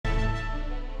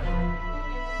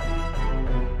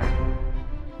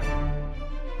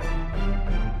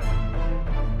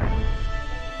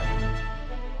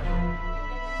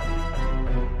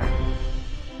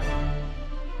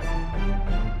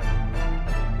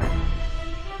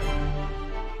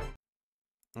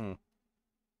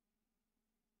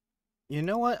You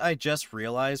know what? I just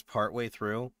realized partway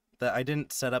through that I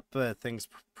didn't set up things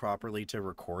properly to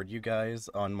record you guys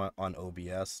on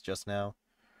OBS just now.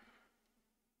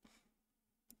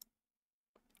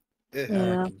 It Yeah.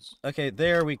 happens. Okay,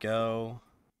 there we go.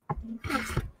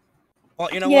 Well,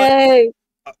 you know Yay!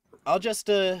 what? I'll just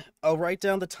I'll write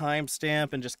down the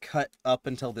timestamp and just cut up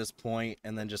until this point,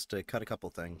 and then just cut a couple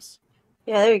things.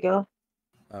 Yeah, there you go.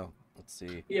 Oh, let's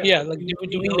see. Yeah, like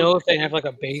do we know if they have like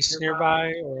a base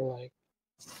nearby, or like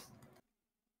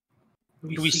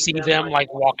do we see them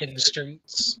like walking the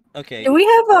streets? Okay. Do we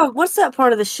have what's that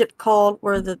part of the ship called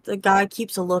where the guy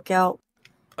keeps a lookout?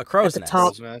 A crow's at the nest.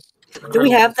 top. Crow's nest. Do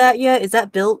we have that yet? Is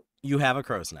that built? You have a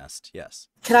crow's nest, yes.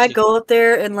 Can I go up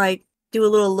there and like do a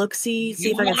little look-see, see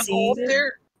You if I can wanna see go up it?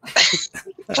 there?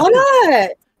 Why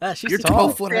not? Ah, she's You're tall.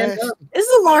 12-foot ass. This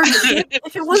is a large ship.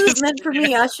 If it wasn't meant for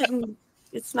me, I shouldn't.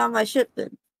 It's not my ship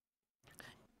then.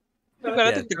 But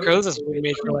I think the crow's is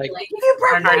made for like You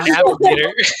break our my ship.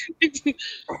 navigator.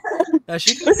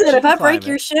 Listen, if I break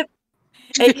your ship,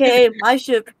 aka my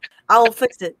ship, I will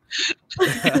fix it.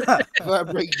 If I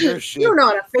break your ship, You don't know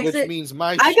how to fix which it. means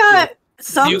my I got ship.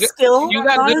 some You got- skill, you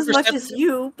got not good as much as perception.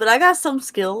 you, but I got some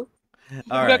skill.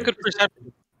 All You right. got good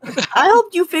perception. I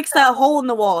helped you fix that hole in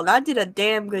the wall, and I did a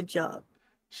damn good job.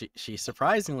 She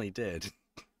surprisingly did.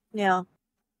 Yeah.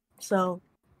 So,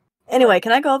 anyway,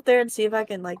 can I go up there and see if I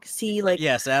can like see like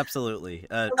Yes, absolutely.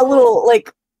 a little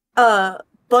like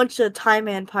bunch of Time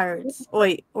Man pirates?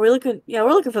 Wait, we're looking. Yeah,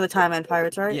 we're looking for the Time Man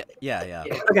pirates, right? Yeah.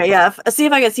 Okay, yeah. See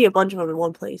if I can see a bunch of them in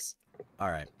one place. All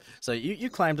right. So you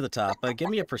climb to the top. Give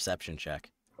me a perception check.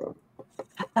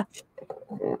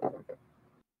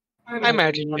 I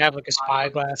imagine you have like a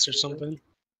spyglass or something.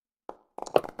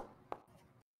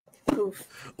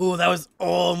 Oof. Ooh, that was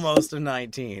almost a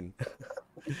 19.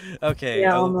 Okay.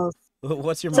 Yeah, almost.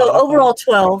 What's your So modifier? overall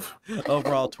 12.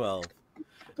 Overall 12.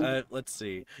 Let's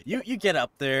see. You get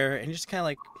up there and you're just kind of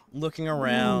like looking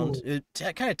around,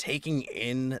 kind of taking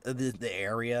in the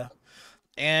area,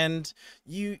 and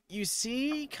you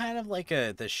see kind of like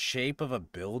the shape of a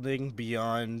building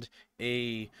beyond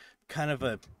a kind of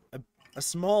a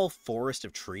small forest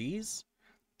of trees,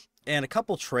 and a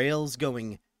couple trails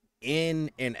going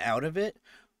in and out of it.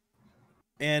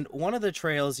 And one of the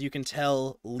trails you can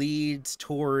tell leads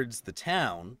towards the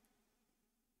town.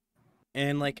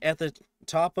 And like at the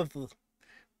top of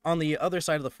on the other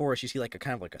side of the forest, you see like a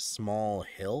kind of like a small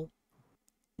hill,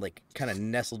 like kind of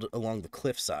nestled along the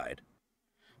cliffside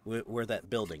where that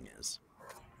building is.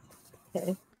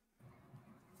 Okay.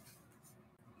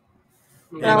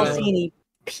 I don't see any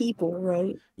people,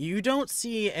 right? You don't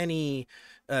see any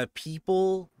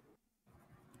people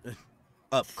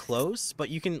up close, but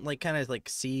you can like kind of like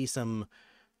see some.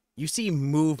 You see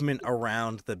movement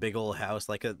around the big old house,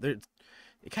 like it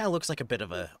kind of looks like a bit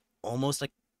of a almost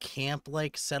like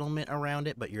camp-like settlement around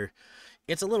it, but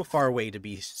it's a little far away to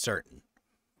be certain.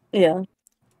 Yeah.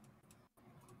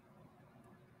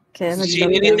 Okay, See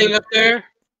anything up there?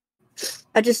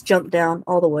 I just jumped down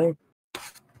all the way.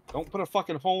 Don't put a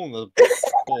fucking hole in the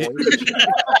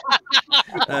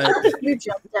You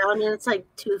jump down and it's like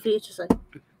 2 feet, just like.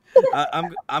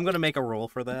 I'm gonna make a roll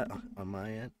for that on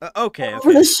my end. Okay.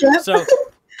 For the ship? So,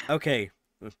 okay.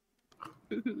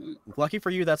 Lucky for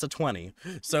you, that's a 20.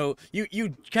 So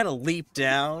you kind of leap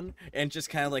down and just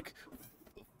kind of like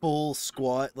full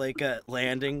squat, like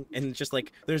landing, and just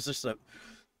like there's just a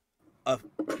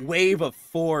wave of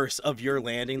force of your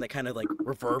landing that kind of like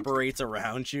reverberates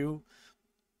around you,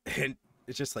 and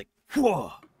it's just like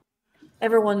whoa.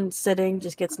 Everyone sitting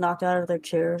just gets knocked out of their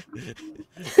chair.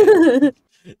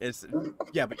 It's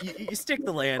but you stick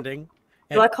the landing.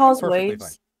 Do I cause perfectly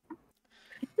waves?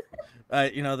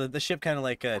 fine. The ship kind of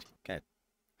like kind of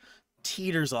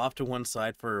teeters off to one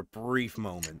side for a brief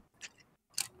moment.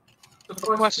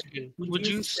 Question: would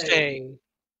you say,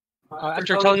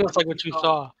 after telling us like what you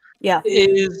saw, Yeah.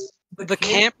 is the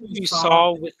camp you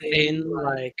saw within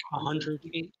like 100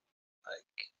 feet?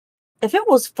 If it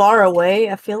was far away,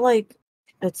 I feel like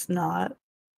it's not.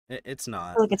 It's I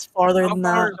not. feel like it's farther How than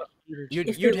far that. is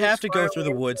 100 You'd feet? have to go through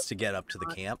the woods to get up to the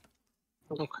camp.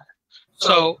 Okay.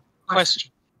 So,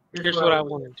 question. Here's what I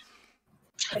wanted.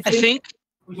 I think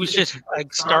we should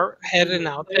like start heading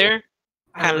out there,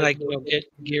 kind of like get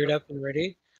geared up and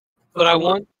ready. But I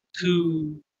want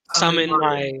to summon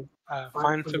my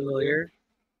find familiar.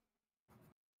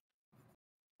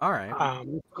 All right.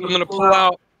 I'm gonna pull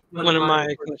out one of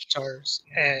my clutch stars,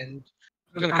 and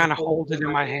I'm gonna kind of hold it in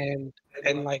my hand,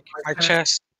 and like my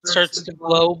chest starts to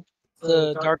glow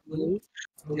the dark blue,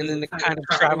 and then it kind of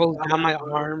travels down my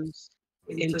arms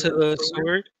into the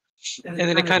sword, and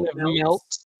then it kind of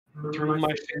melts through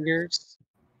my fingers,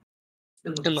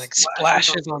 and like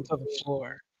splashes onto the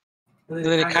floor. And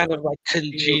then it kind of like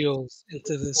congeals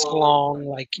into this long,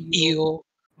 like eel,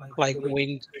 like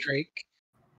winged drake.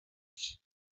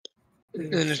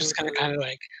 And then it's just kind of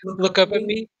like look up at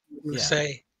me and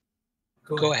say,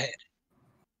 "Go ahead."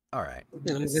 All right. And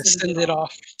I'm gonna send it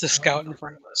off to scout in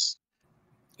front of us.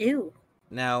 Ew.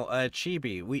 Now,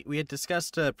 Chibi, we had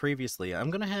discussed previously.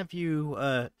 I'm gonna have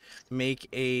you make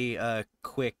a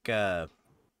quick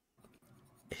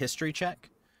history check.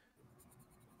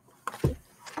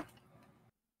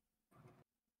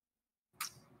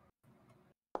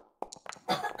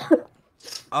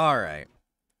 All right.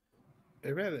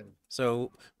 Hey, Revan.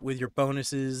 So with your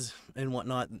bonuses and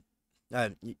whatnot,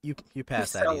 you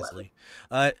pass that so easily.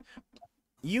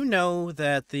 You know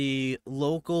that the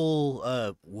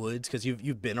local woods, because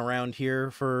you've been around here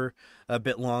for a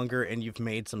bit longer, and you've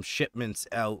made some shipments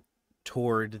out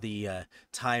toward the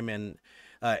Timon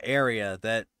area.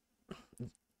 That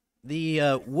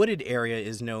the wooded area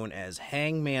is known as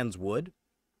Hangman's Wood,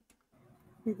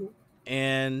 Mhm.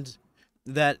 and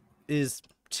that is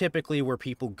typically where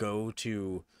people go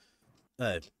to.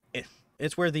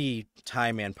 It's where the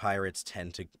Time pirates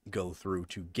tend to go through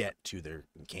to get to their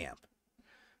camp.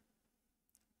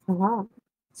 Uh-huh.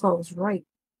 So I was right.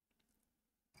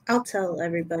 I'll tell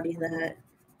everybody that.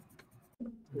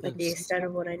 Like the extent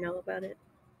of what I know about it.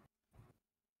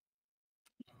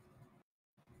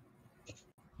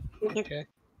 Okay.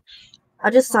 I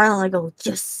just silently go,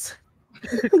 yes.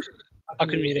 I'll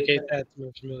communicate that to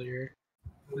my familiar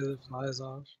as it flies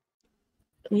off.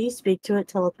 Can you speak to it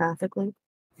telepathically?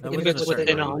 That If within it's a certain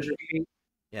within range. 100 feet.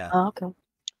 Yeah. Oh, okay.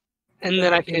 And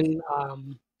then I can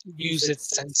use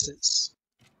its senses.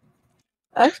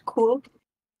 That's cool.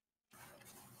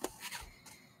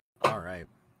 All right.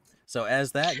 So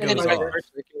as that And goes if I off,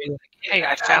 it can be like, hey,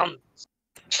 I found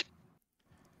this.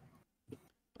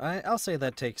 I'll say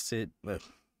that takes it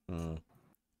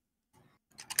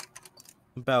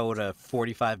about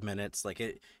 45 minutes. Like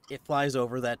it flies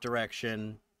over that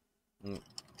direction,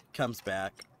 comes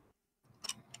back.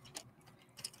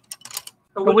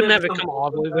 I wouldn't have it come all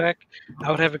the way back.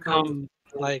 I would have it come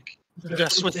like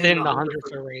just within the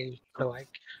 100-foot range to like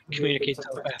communicate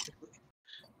telepathically.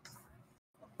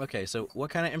 Okay, so what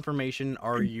kind of information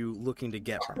are you looking to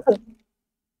get from it?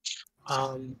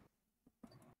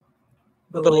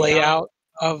 The layout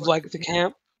of like the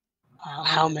camp,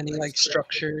 how many like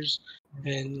structures,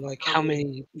 and like how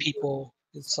many people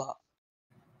it's up.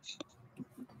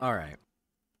 All right.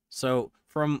 So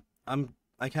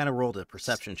I kind of rolled a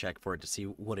perception check for it to see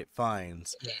what it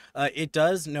finds. It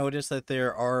does notice that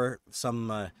there are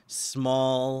some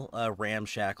small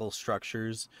ramshackle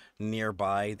structures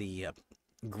nearby the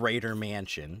greater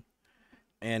mansion,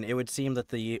 and it would seem that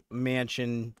the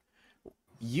mansion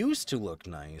used to look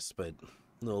nice, but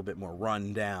a little bit more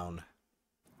run down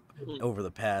over the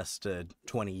past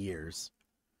 20 years.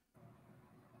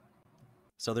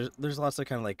 So there's lots of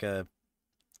kind of like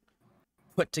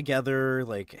put together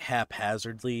like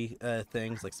haphazardly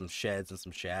things, like some sheds and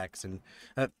some shacks, and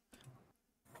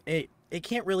it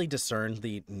can't really discern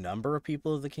the number of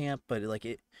people of the camp, but like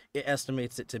it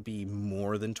estimates it to be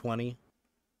more than 20.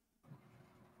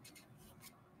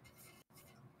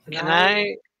 Can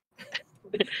I?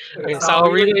 Okay, so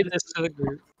I'll relay this to the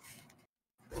group.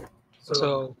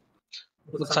 So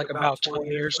looks like about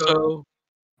 20 or so.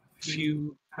 A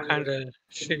few kind of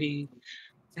shitty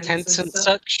tents and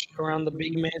such around the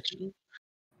big mansion.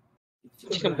 I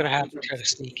think I'm gonna have to try to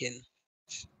sneak in.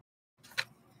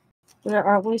 But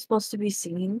aren't we supposed to be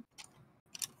seen?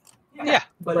 Yeah,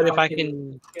 but if I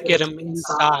can get them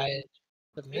inside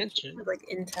the mansion, With, like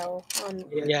intel on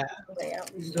yeah, the layout.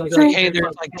 they'll be like, hey,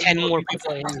 there's like 10 more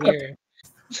people in here,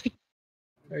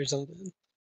 or something.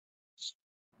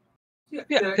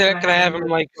 Yeah, can I have them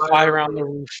like fly around the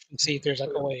roof and see if there's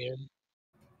like a way in?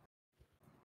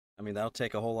 I mean, that'll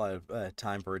take a whole lot of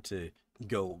time for it to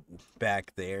go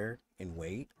back there and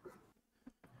wait.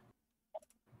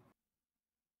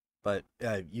 But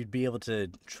you'd be able to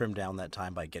trim down that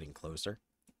time by getting closer.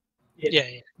 Yeah,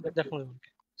 definitely.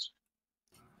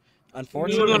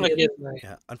 Unfortunately, Like,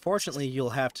 unfortunately, you'll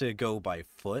have to go by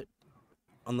foot,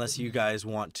 unless you guys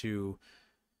want to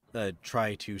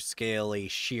try to scale a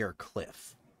sheer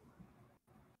cliff.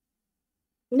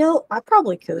 No, I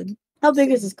probably could. How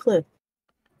big is this cliff?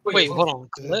 wait, hold on,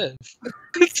 cliff.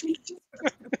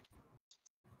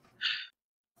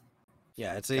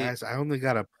 Yeah, it's a Guys, I only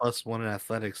got a +1 in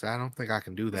athletics. I don't think I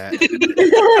can do that.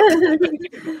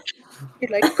 You're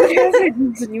like, what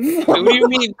happens? And you What do you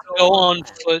mean go on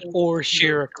foot or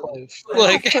sheer a cliff?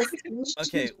 Like,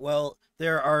 okay. Well,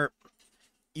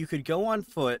 you could go on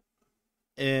foot,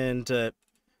 and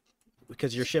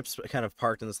because your ship's kind of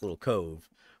parked in this little cove,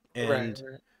 and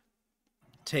Right.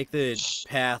 take the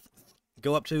path,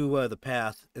 go up to the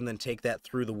path, and then take that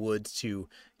through the woods to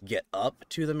get up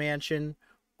to the mansion,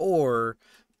 or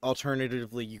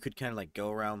alternatively, you could kind of like go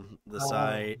around the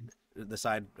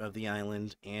side of the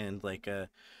island and like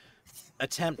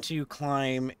attempt to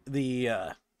climb the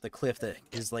cliff that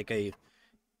is like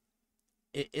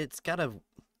it's got a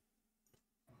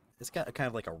kind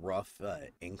of like a rough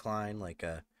incline, like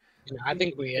a. I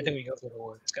think we go through the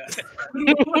woods, guys.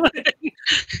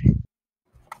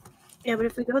 Yeah, but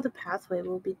if we go the pathway,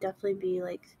 we'll definitely be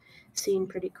like seen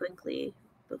pretty quickly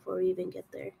before we even get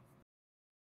there.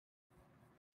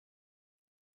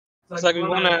 It's like we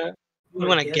wanna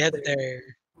get there.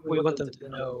 We want them to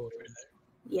know we're there.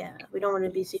 Yeah, we don't want to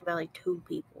be seen by like 2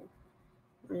 people.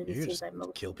 We want to be You seen just by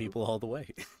most kill people all the way.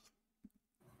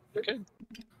 Okay.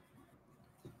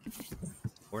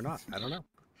 Or not. I don't know.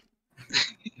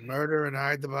 Murder and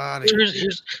hide the body.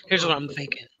 Here's what I'm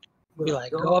thinking. We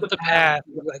like go up the path,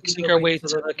 we like sneak our way to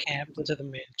the camp, into the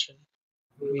mansion.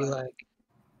 We like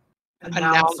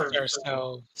announce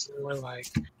ourselves. We're like,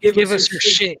 give us your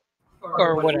shit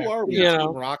or Who whatever. are we, You Team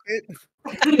know? Rocket?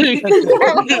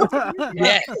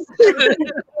 Yes.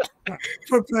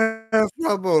 Prepare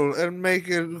trouble and make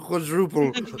it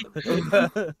quadruple.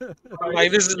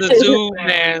 Like this is the Zoo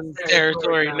Man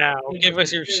territory now. Give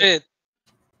us your shit.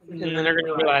 And then they're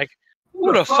gonna be like,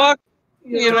 who the fuck?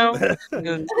 You know?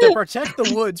 And To protect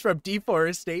the woods from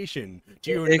deforestation,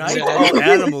 to unite Exactly. all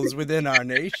animals within our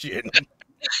nation.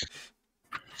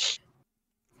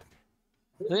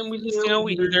 then we just,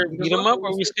 we either beat them up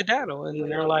or we skedaddle.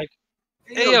 And they're like,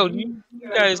 hey, yo, you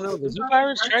guys know the zoo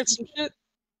pirates tried some shit?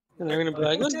 And they're going to be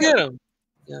like, let's get them.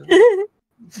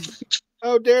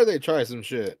 How dare they try some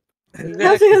shit?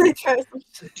 That's how they try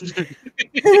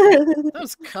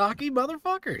Those cocky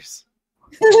motherfuckers.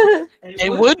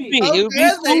 It would be. How It would be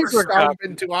dare they super stomp cocky.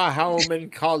 into our home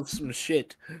and cause some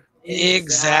shit?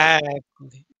 Exactly.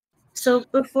 So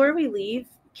before we leave,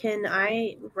 can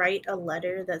I write a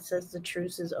letter that says the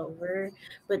truce is over,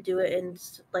 but do it in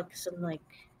like some like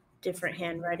different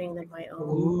handwriting than my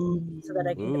own, so that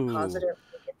I can deposit it?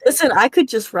 Listen, I could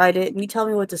just write it and you tell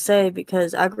me what to say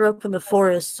because I grew up in the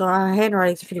forest, so our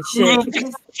handwriting's pretty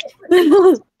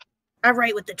shit. I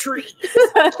write with the trees.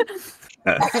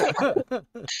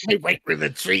 I wait for the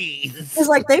trees. It's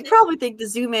like they probably think the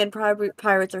Zoo Man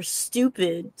pirates are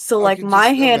stupid, so I like could my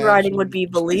just handwriting imagine. would be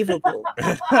believable.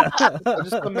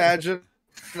 Just imagine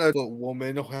a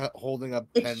woman holding a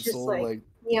It's just pencil, like- like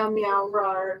Meow meow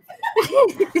rar.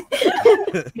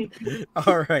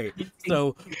 All right.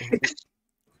 So,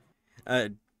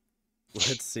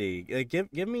 let's see.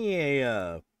 Give me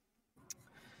a.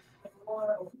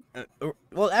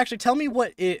 Well, actually, tell me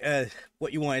what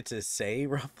you wanted to say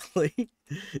roughly,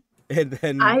 and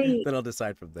then I'll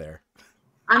decide from there.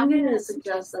 I'm gonna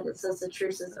suggest that it says the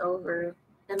truce is over,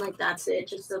 and like that's it,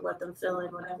 just to let them fill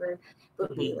in whatever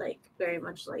would be like very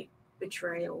much like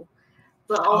betrayal.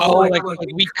 But also, like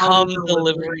we come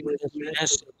delivering this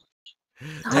message.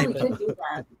 oh, we could do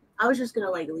that. I was just gonna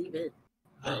like leave it.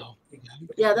 Oh.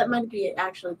 Yeah, that might be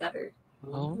actually better.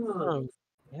 Oh.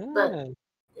 Yeah. But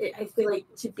I feel like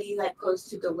to be that close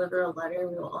to deliver a letter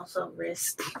will also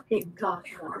risk being caught.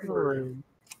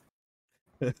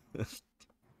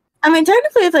 I mean,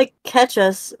 technically, if they catch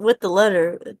us with the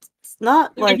letter, it's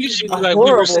not like Maybe you should a be like, we were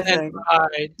horrible sent thing. by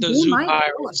the They zoo might kill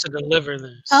pirates to deliver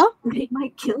this. Huh? They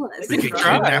might kill us. they could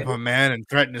Try. kidnap a man and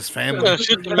threaten his We're family. gonna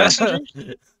shoot the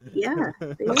messengers. Yeah,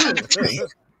 they will.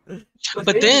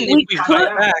 But then We if we could-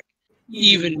 fight back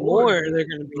even more, they're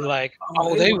gonna be like,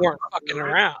 oh, they weren't fucking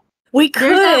around. We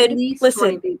There's at could least 20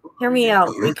 listen. people. Hear me out.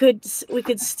 We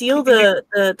could steal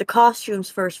the costumes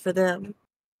first for them.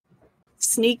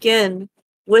 Sneak in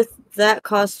with that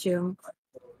costume,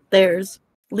 theirs.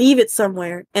 Leave it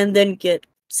somewhere, and then get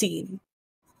seen.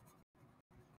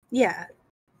 Yeah,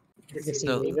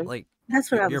 So, like,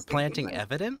 that's what I was you're thinking, planting like.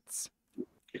 evidence.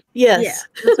 Yes.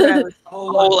 Yeah, that's what I was.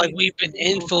 Oh, like we've been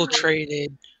infiltrated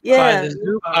by Yeah. the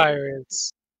zoo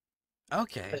pirates.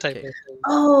 Okay. Type Okay. of thing.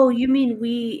 Oh, you mean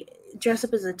we dress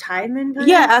up as a timeman?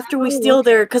 Yeah. After we Oh, steal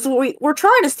okay. their, because we're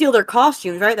trying to steal their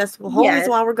costumes, right? That's the whole Yeah.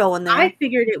 reason why we're going there. I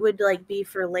figured it would like be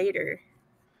for later,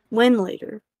 When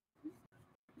later?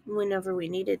 whenever we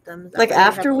needed them. That Like way we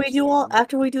have after we those- do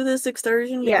after we do this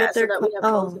excursion, to Yeah, get so their that we have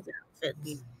both of their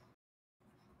outfits.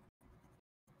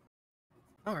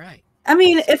 All right. I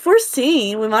mean, if we're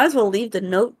seen, we might as well leave the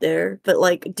note there, but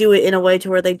like do it in a way to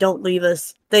where they don't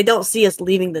see us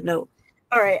leaving the note.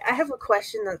 All right, I have a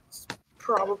question that's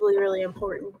probably really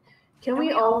important. Can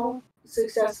we all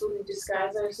successfully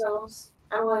disguise ourselves?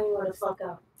 I don't want anyone to fuck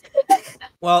up.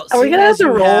 Well, Are we seeing gonna have as to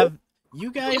roll?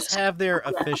 you guys have their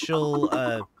official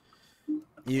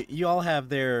you all have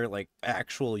their like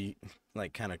actual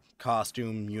like kind of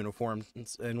costume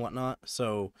uniforms and whatnot.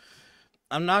 So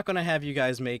I'm not gonna have you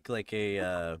guys make like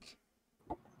a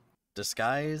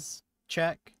disguise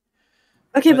check,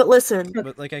 Okay, but listen.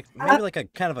 but like maybe like a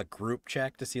kind of a group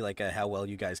check to see like how well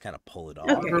you guys kind of pull it off.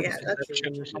 Okay, yeah, that's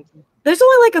Perception true. or something. There's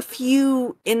only like a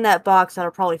few in that box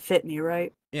that'll probably fit me,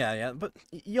 right? Yeah, but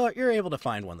you're able to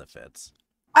find one that fits.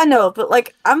 I know, but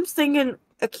like I'm thinking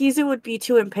Akiza would be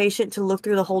too impatient to look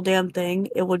through the whole damn thing.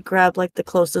 It would grab like the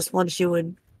closest one she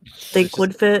would think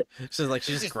would fit. So like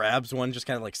she just grabs one, just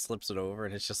kind of like slips it over,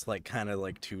 and it's just like kind of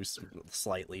like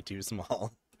slightly too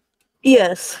small.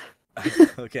 Yes.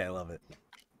 Okay, I love it.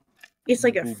 It's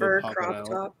like a Booba fur pop it crop out.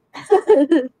 top.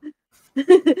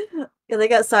 Yeah, they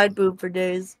got side boob for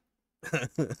days.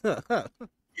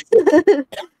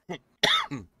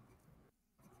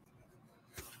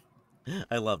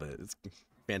 I love it. It's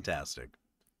fantastic.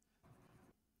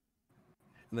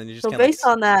 And then you just So kind of based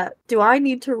on that, do I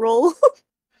need to roll?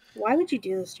 Why would you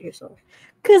do this to yourself?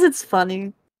 Because it's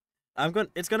funny.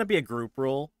 It's gonna be a group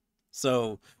roll,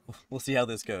 so we'll see how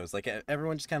this goes. Like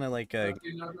everyone just kind of like We're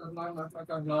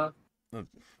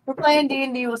playing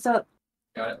D&D. What's up?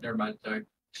 Got it. Never mind. Sorry.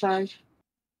 Sorry.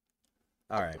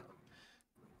 all right.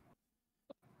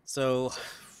 So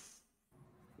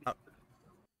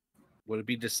Would it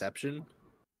be deception?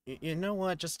 you know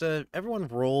what? Just everyone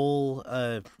roll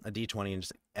a d20 and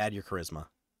just add your charisma.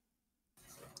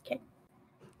 Okay.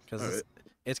 Because Alright.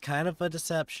 it's kind of a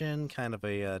deception, kind of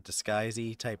a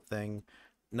disguisey type thing.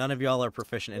 None of y'all are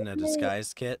proficient in a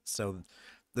disguise kit, so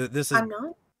this is. I'm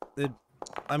not.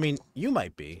 I mean, you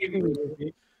might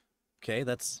be. Okay,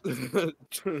 that's a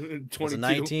 22.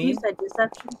 19. You said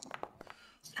deception.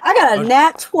 I got a Okay.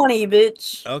 nat 20,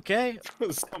 bitch. Okay,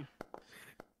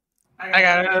 I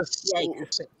got a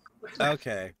Yikes.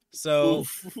 okay. So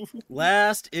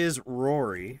last is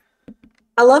Rory.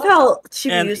 I love how And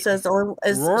Shibuya says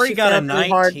as Rory she got a failed really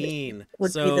hard, 19.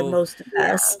 would So be the most to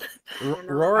pass.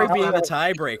 Rory being the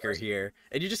tiebreaker here,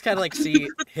 and you just kind of like see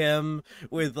him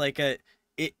with like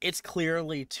it's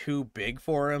clearly too big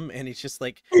for him, and he's just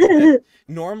like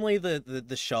normally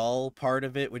the shawl part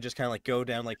of it would just kind of like go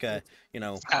down like a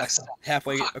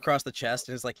halfway across the chest,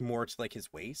 and it's like more to like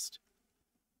his waist.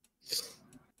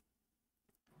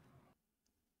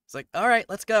 It's like, all right,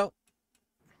 let's go.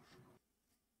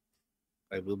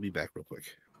 I will be back real quick.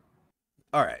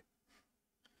 All right.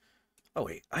 Oh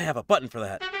wait, I have a button for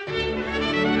that.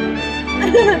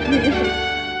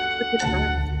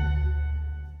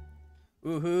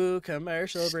 Woohoo!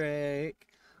 Commercial break.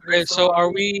 Okay, so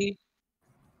are we?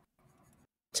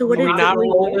 So what Are we did not we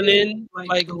rolling in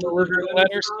like delivery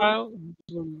letter style?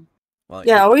 Well,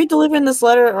 Yeah, are we delivering this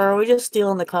letter or are we just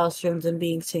stealing the costumes and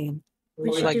being seen?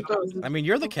 We should Like- do both. I mean,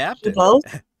 you're the captain. both?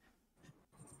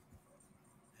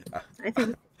 I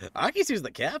think. Akisu's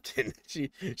the captain. She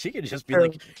could just be True.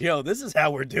 like, "Yo, this is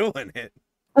how we're doing it."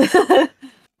 Do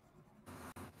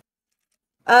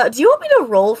you want me to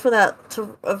roll for that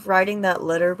of writing that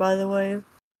letter, by the way,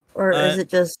 or is it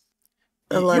just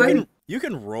a letter? You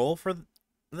can roll for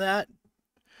that.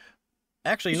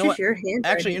 Actually, you It's know just what? your handwriting,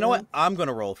 Actually, you know what? though. I'm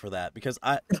gonna roll for that because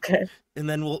Okay. and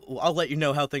then I'll let you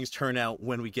know how things turn out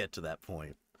when we get to that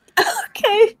point.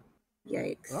 Okay.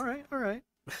 Yikes. All right.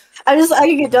 I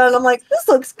can get done. I'm like, this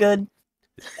looks good.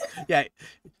 Yeah.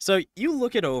 So you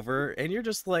look it over and you're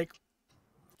just like,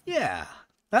 yeah,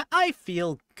 I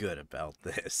feel good about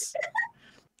this.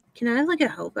 Can I have like a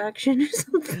help action or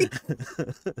something?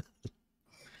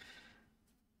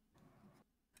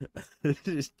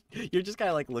 You're just kind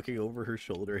of like looking over her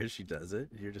shoulder as she does it.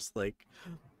 You're just like,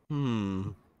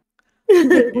 You're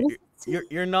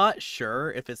not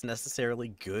sure if it's necessarily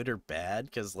good or bad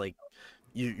because like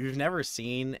you've never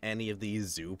seen any of these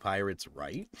zoo pirates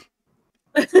write,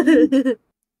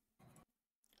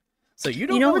 so you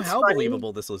don't know what's how funny?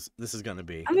 believable this is gonna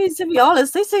be. I mean, to be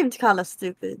honest, they seemed kind of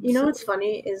stupid. You know so- what's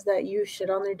funny is that you shit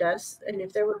on their desks, and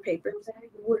if there were papers there, you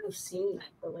would have seen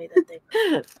the way that they.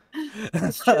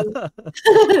 It's true. I'm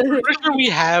pretty sure we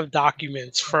have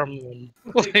documents from them.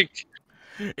 Like,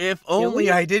 If only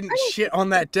I didn't shit on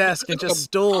that desk and just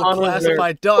stole ton of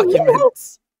classified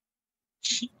documents.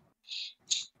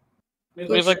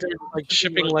 we have like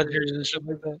shipping ledgers and shit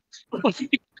like that.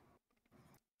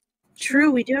 True,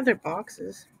 we do have their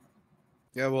boxes.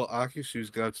 Yeah, well, Akisu's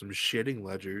got some shitting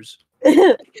ledgers.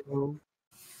 Yeah,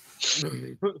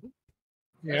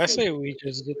 I say we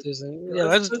just get this in. Yeah,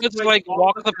 let's like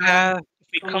walk the path.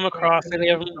 If we come across any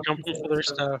of them, jump them for their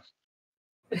stuff.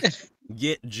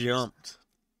 Get jumped.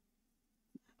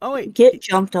 Oh wait, Get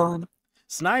jumped on.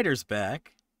 Snyder's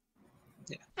back.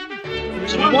 So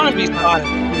we want to be spotted.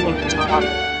 We want to be spotted.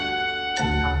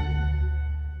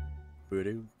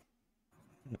 Voodoo.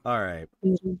 All right.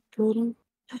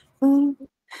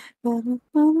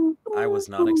 I was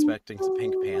not expecting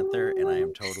Pink Panther, and I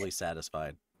am totally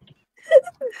satisfied.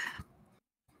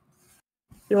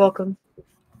 You're welcome.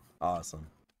 Awesome.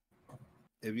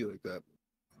 If you like that.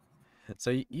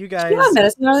 So you You guys got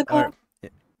medicine out of the are, car?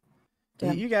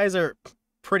 Damn. you guys are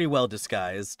pretty well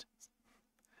disguised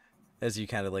as you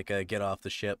kind of like get off the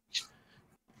ship.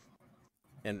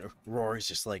 And Rory's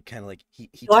just like kind of like he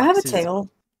Do I have a tucks his- tail?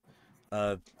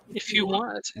 If you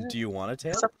want. Do you want a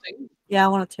tail? Something. Yeah, I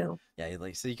want a tail. Yeah,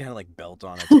 like so you kind of like belt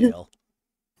on a tail.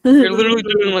 You're literally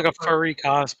doing like a furry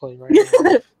cosplay right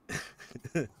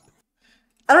now.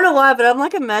 I don't know why, but I'm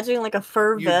like imagining like a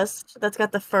fur You- vest that's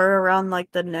got the fur around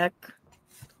like the neck.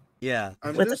 Yeah.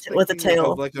 I'm With a just t- with a thinking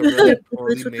tail. of like a really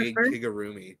poorly With the made fur?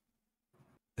 kigurumi.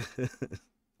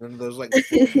 One of those like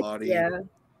full body. Yeah,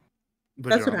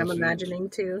 that's what pajama I'm suits. imagining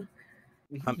too.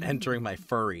 I'm entering my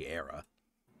furry era.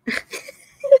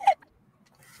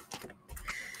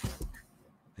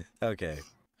 Okay.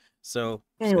 So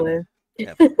just gonna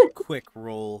Anyway. have a quick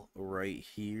roll right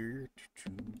here.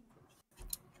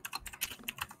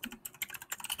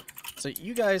 So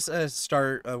you guys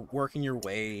start working your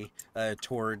way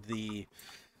towards the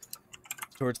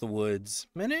woods,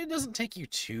 and it doesn't take you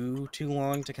too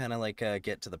long to kind of like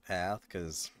get to the path,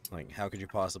 because like how could you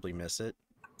possibly miss it?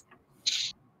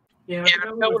 Yeah,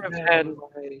 I would have had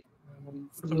my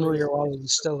familiar wallet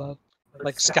still up.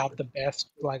 Like scout the best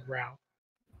like route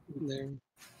there.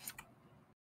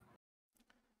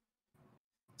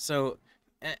 So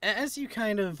as you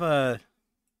kind of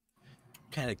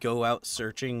go out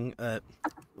searching,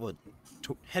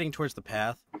 heading towards the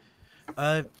path,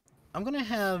 I'm gonna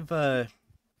have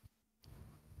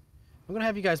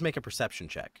you guys make a perception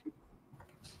check.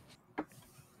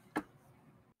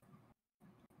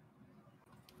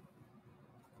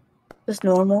 Just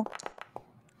normal.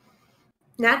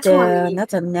 Nat Damn, 20.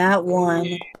 that's a nat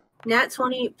 1. Nat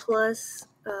 20 plus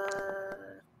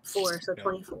 4, so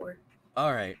 24.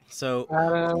 All right, so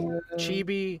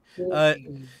Chibi,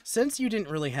 since you didn't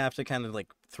really have to kind of like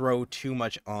throw too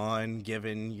much on,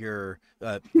 given your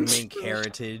mink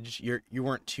heritage, you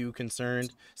weren't too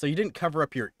concerned, so you didn't cover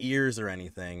up your ears or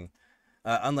anything.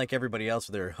 Unlike everybody else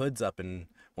with their hoods up and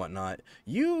whatnot,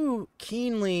 you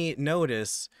keenly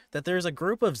notice that there's a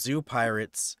group of zoo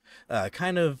pirates,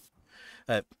 kind of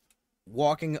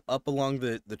walking up along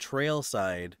the trail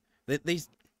side. They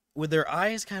with their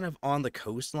eyes kind of on the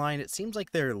coastline, it seems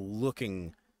like they're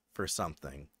looking for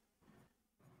something.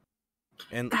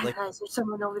 And like, Guys, there's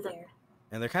someone over there.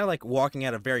 and they're kind of like walking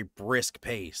at a very brisk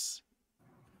pace.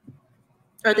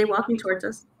 Are they walking towards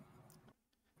us?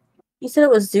 You said it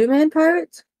was Zoo-Man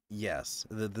pirates? Yes,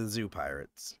 the zoo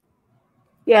pirates.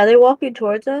 Yeah, they walking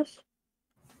towards us?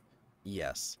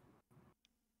 Yes.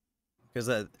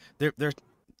 Because they're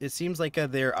it seems like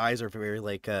their eyes are very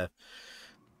like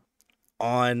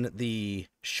on the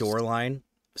shoreline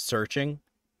searching.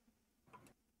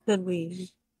 Could we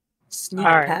sneak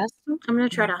Alright. past them? I'm gonna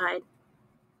try to hide.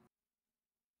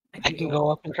 I can go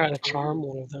up and try to charm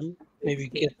one of them. Maybe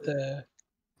get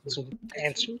some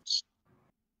answers.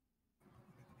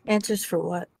 Answers for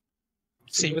what?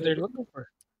 See what they're looking for.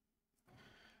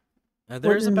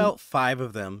 There's Wouldn't- about 5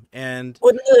 of them, and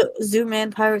Wouldn't the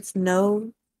Zoo-Man pirates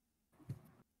know?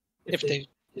 If they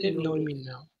didn't know me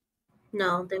now.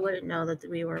 No, they wouldn't know that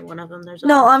we were one of them. There's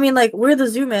No, others. I mean, like, we're the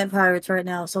Zoo-Man pirates right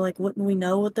now, so, like, wouldn't we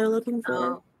know what they're looking for?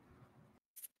 Oh,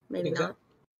 maybe Exactly.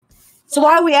 not. So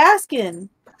why are we asking?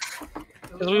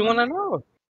 Because we want to know.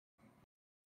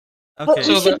 But okay.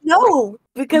 we So should know,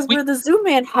 because we- we're the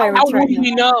Zoo-Man How pirates would right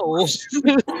we now. know?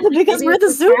 Because Maybe we're it the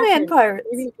just Zoo-Man happened. pirates.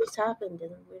 Maybe it just happened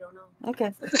and we don't know.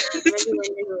 Okay. Maybe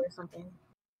we're new or something.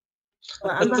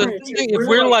 But I'm That's behind the a thing. tree. If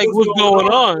we're like, what's going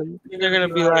on? They're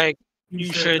gonna be like,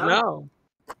 you should know.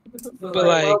 But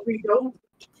like, we don't.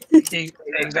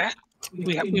 exactly.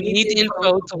 We need the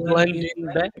info to blend in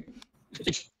better.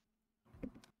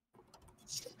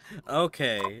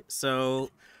 Okay, so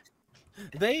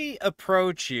they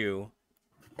approach you,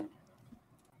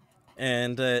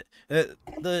 and the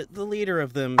leader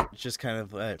of them just kind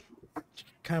of an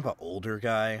older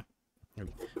guy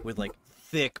with like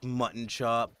thick mutton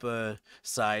chop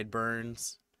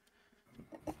sideburns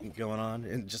going on,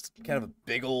 and just kind of a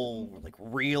big old like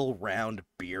real round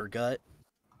beer gut.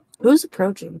 Who's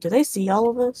approaching? Do they see all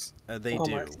of us? They Oh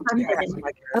do. my-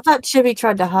 I thought Chibi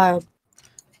tried to hide.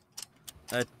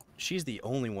 She's the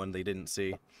only one they didn't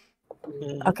see.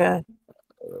 Mhm. Okay.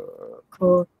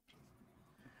 Cool.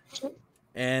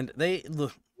 And they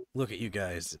look at you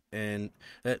guys, and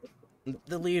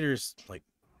the leader's like,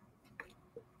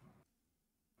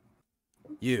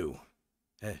 you.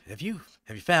 Have you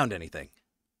found anything?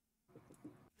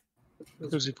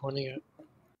 Who's he pointing at?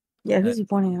 Yeah, who's he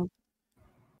pointing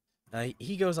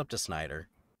He goes up to Snyder,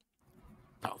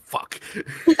 Oh fuck. at?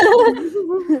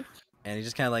 and he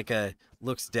just kind of like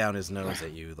looks down his nose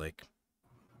at you, like,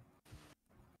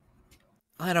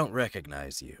 I don't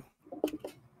recognize you.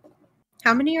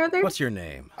 How many are there? What's your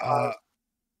name?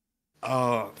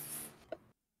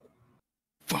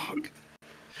 Fuck.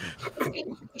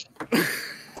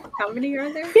 How many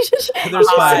are there? He just There's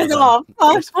he five says of it off. them.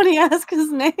 Fox when he asks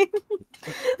his name.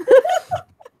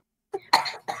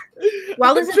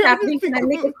 While this is happening, can I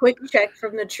make a quick check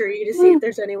from the tree to see if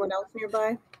there's anyone else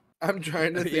nearby? I'm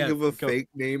trying to think Yeah, of a go. fake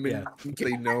name and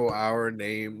they know our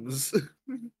names.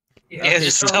 Yeah, Okay,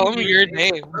 just so- tell him your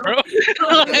name, bro.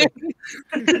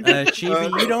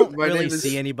 Chibi, you don't my really name is-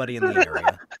 see anybody in the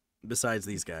area besides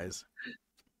these guys.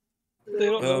 They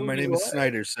don't know My who name you is are.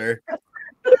 Snyder, sir.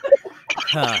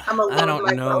 Huh, I'm alone I don't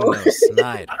my know bow. no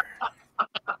Snyder.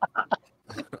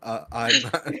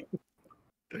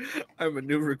 I'm a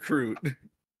new recruit.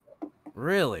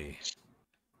 Really?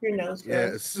 Your nose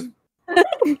goes.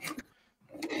 Yes.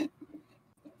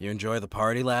 You enjoy the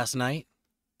party last night?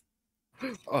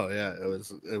 Oh yeah,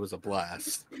 it was a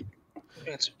blast.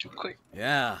 Answer too quick.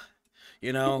 Yeah.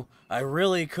 You know, I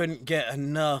really couldn't get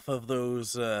enough of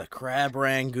those crab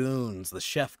rangoons the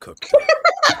chef cooked.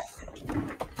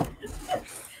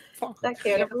 Is that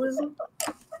cannibalism?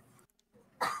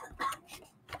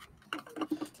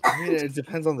 I mean, it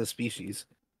depends on the species.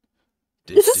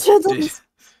 Did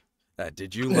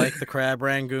you like the crab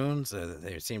rangoons?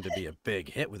 They seem to be a big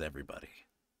hit with everybody.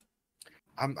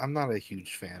 I'm not a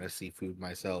huge fan of seafood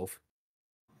myself.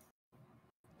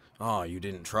 Oh, you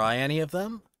didn't try any of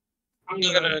them? I'm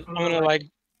gonna like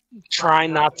try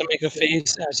not to make a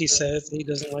face as he says he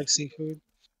doesn't like seafood.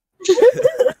 You're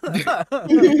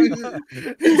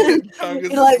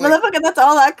like, motherfucker, that's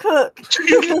all I cook.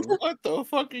 What the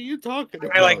fuck are you talking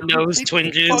about? I like nose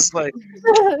twinges, like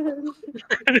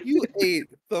You ate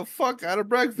the fuck out of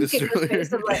breakfast Look at the earlier.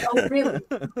 face, I'm like,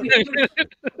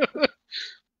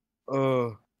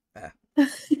 oh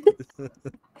really?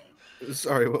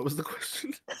 Sorry, what was the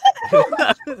question?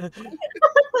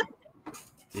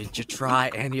 Did you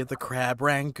try any of the crab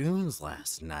rangoons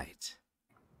last night?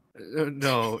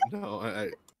 No,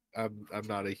 I'm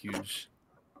not a huge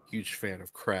fan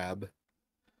of crab.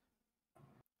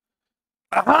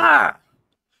 Aha!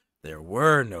 There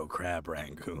were no crab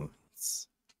rangoons.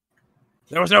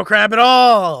 There was no crab at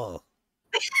all.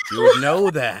 You would know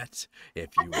that if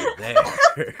you were there.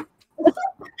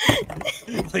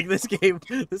 Like this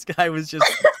guy was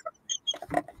just.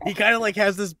 He kind of like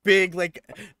has this big like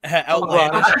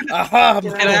outlandish aha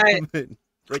Can I- moment,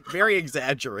 like very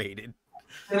exaggerated.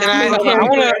 and I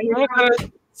want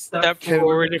to step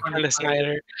forward in front of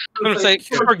Snyder. I'm gonna say,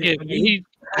 forgive me. He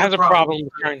has a problem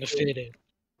with trying to fit in.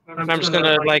 And I'm just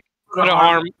gonna like put an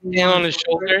arm in on his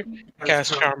shoulder,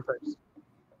 cast charm first.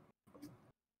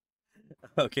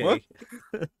 Okay.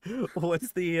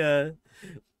 What's the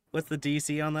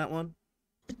DC on that one?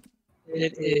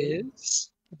 It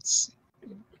is. Let's see.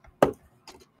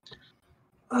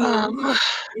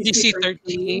 DC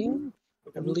 13,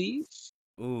 I believe.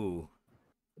 Ooh.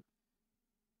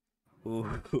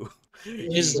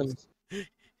 Wisdom.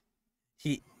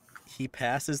 He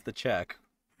passes the check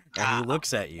and he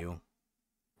looks at you.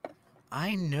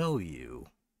 I know you.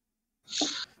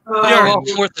 Yeah, well,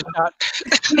 worth a shot.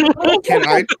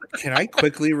 Can I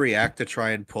quickly react to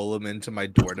try and pull him into my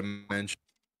door dimension?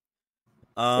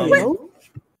 Hello?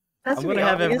 That's I'm pretty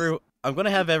gonna have obvious. I'm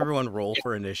gonna have everyone roll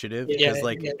for initiative Yeah, because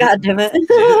like yeah. God damn it.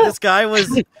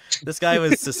 this guy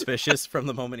was suspicious from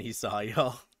the moment he saw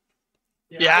y'all.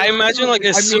 Yeah, I imagine like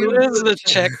as soon as the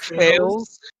check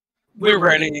fails, we're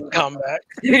ready in combat.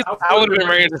 I would have been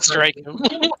ready to strike him.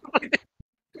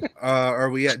 Are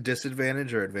we at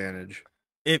disadvantage or advantage?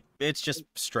 It's just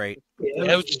straight.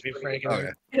 That would just be frank. Okay.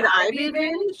 Can I be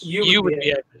advantage? You would be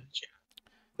advantage, yeah.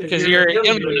 Because you're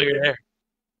there.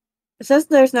 It says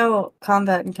there's no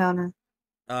combat encounter.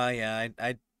 Yeah,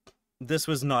 I this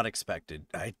was not expected.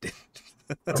 I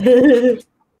did.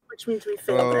 Which means we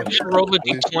failed Oh. them. Just roll a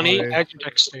Please, d20, boy. add your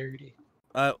dexterity.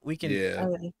 We can Yeah.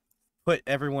 Okay. put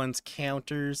everyone's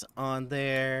counters on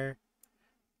there.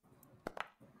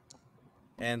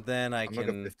 And then I I'm like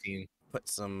a can 15. put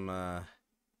some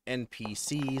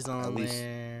NPCs on least-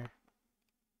 there.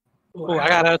 Oh, I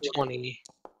got a 20.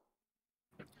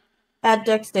 Add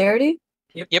dexterity?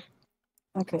 Yep.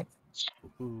 Okay.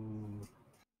 Ooh.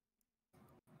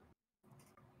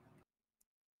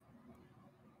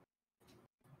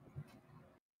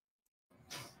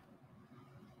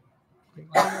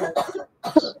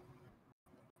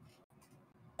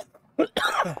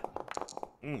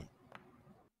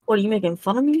 What, are you making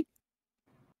fun of me?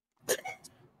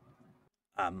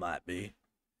 I might be.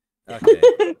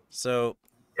 Okay, so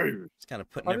just kind of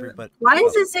putting everybody. Why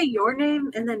does it say your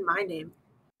name and then my name?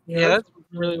 Yeah, that's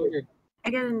really weird. I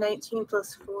got a 19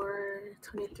 plus 4,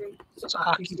 23. So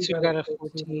Aki2 got a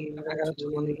 14, I got a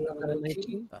 20, I got a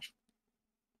 19.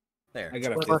 There. I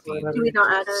got a 15. Do we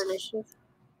not add our initiative?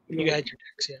 You got your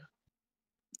decks, yeah.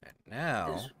 And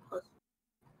now Just plus-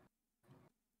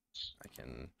 I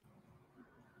can.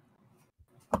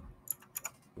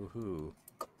 Woohoo!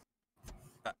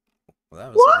 Well,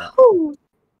 that was not Whoa!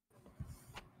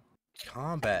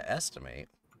 combat estimate,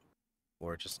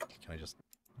 or just can I just?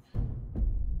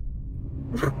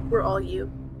 We're all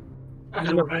you. I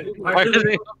don't know why are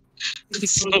they?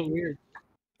 It's so weird.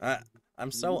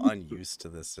 I'm so unused to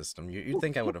this system. You'd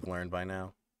think I would have learned by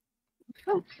now.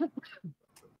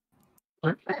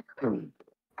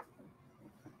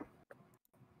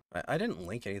 I didn't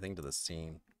link anything to the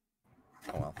scene.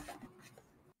 Oh well.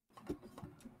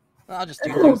 I'll just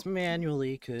do things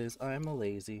manually because I'm a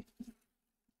lazy.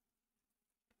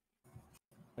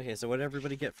 Okay, so what did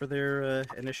everybody get for their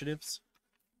initiatives?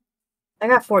 I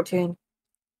got 14.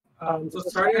 So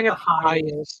starting at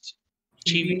highest,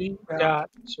 Chibi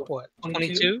got what?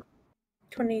 22.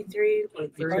 23.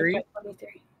 23.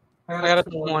 23. I got a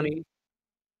 20.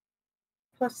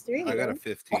 Plus 3. I got a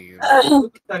 15.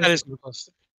 That is my plus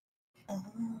 3.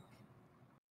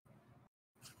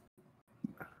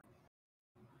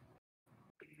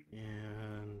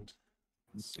 And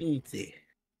Easy.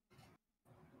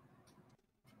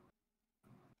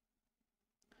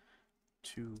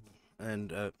 two.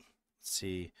 And let's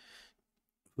see.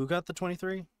 Who got the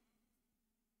 23?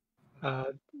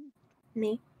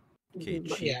 Me. Okay,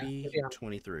 Yeah, Chibi, yeah.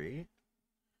 23.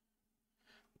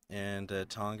 And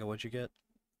Tonga, what'd you get?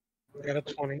 I got a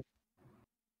 20.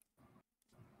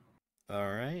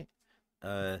 All right.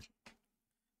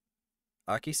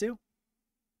 Akisu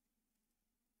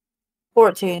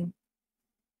 14.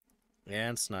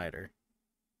 and Snyder.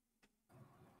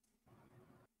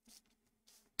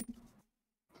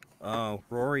 Oh,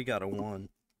 Rory got a 1.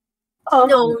 Oh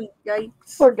No,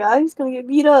 yikes. Poor guy, he's gonna get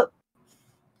beat up.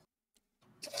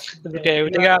 Okay, they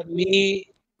got me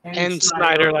and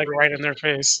Snyder like right in their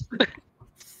face.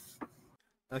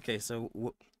 Okay, so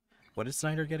what did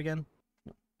Snyder get again?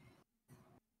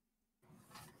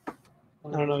 I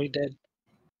don't know, he did.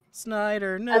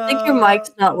 Snyder, no. I think your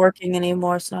mic's not working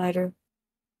anymore, Snyder.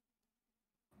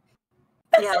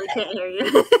 Yeah, we can't hear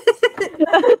you.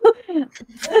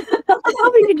 I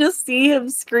thought we could just see him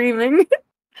screaming.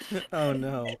 Oh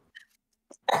no.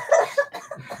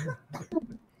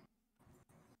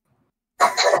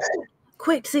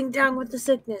 Quick, sing down with the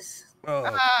sickness.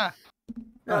 Oh,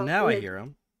 Oh, now I good. hear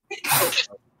him.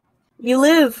 You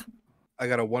live. I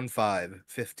got a 1-5,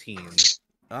 15.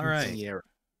 All right. Yeah.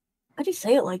 Why'd you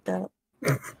say it like that?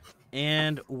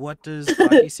 And what does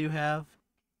Akisu have?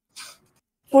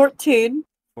 14.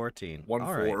 14. 1-4.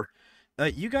 All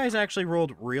right. You guys actually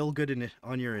rolled real good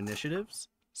on your initiatives,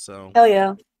 so Hell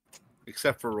yeah.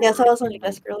 Except for Rory. Yeah, so I was on your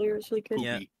desk earlier. It was really good.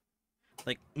 Yeah.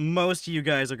 Like most of you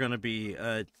guys are gonna be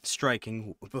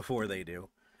striking before they do,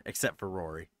 except for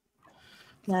Rory.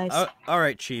 Nice. All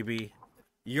right, Chibi,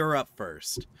 you're up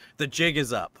first. The jig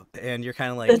is up, and you're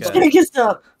kind of like The jig is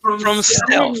up. From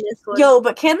stealth. Yo,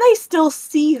 but can they still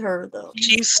see her, though?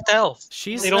 She's stealth.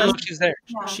 she's They don't know she's there.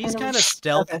 she's kind of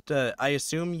stealthed. I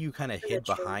assume you kind of hid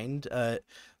That's true. behind I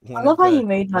one love of how the you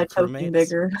made my token crewmates.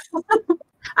 bigger.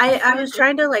 I was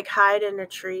trying to like hide in a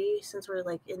tree since we're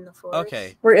like in the forest.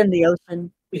 Okay, We're in the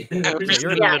ocean. We're just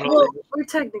You're in the Yeah, middle. well, we're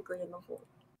technically in the forest.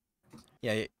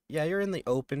 yeah, you're in the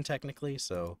open technically,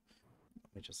 so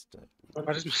let me just.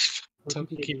 Why does my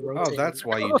token keep Oh, rotating? that's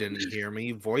why you didn't hear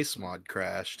me. Voice mod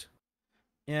crashed.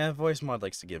 Yeah, voice mod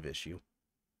likes to give issue.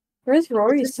 Where's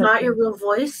Rory's It's not your token? real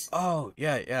voice. Oh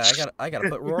yeah, I gotta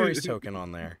put Rory's token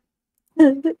on there.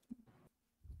 Can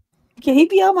he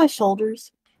be on my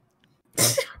shoulders?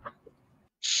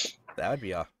 That'd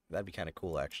be kind of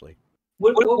cool actually.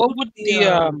 What would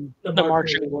the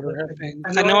marching order have been?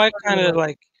 'Cause I know I kind of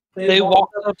like they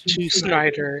walked up to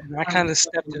Snyder and I kind of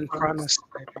stepped in front of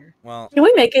Snyder. Well, Can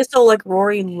we make it so like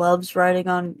Rory loves riding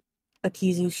on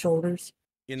Akizu's shoulders?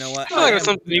 you know what? I feel like it's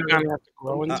something you kind of have to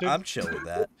grow into. I'm chill with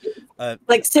that.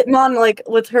 Like sitting on like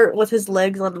with his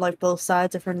legs on like both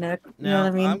sides of her neck. You know Now what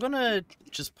I mean? I'm gonna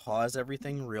just pause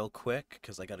everything real quick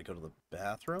because I gotta go to the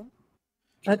bathroom.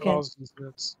 Okay. Pause these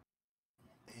bits.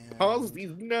 Pause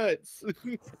these nuts.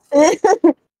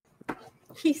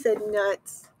 He said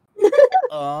nuts.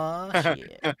 Oh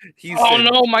shit! He Oh said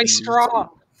no, my please. straw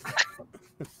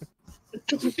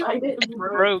I didn't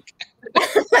broke.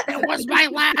 It was my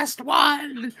last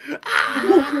one. Not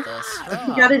the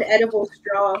He got an straw. edible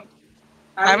straw.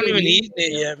 I haven't even eaten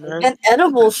it yet, man. An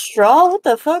edible straw? What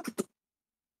the fuck?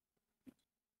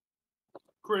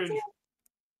 Cringe.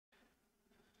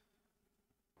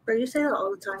 Bro, you say that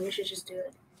all the time. You should just do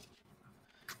it.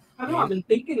 I know. I've been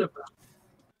thinking about.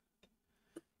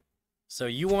 So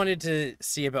you wanted to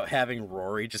see about having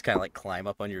Rory just kind of like climb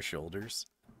up on your shoulders?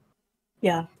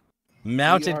 Yeah.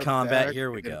 Mounted are combat. back Here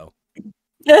we and- go.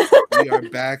 We are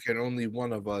back, and only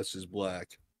one of us is black.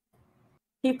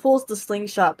 He pulls the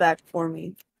slingshot back for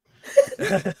me.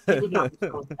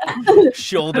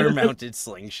 Shoulder-mounted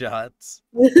slingshots.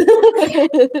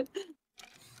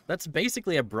 That's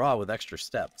basically a bra with extra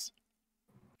steps.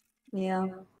 Yeah.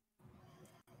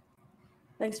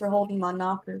 Thanks for holding my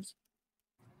knockers.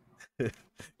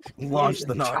 Launch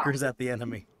the knockers at the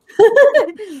enemy.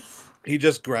 He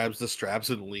just grabs the straps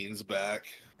and leans back.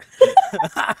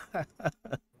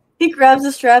 He grabs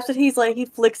the straps and he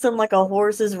flicks them like a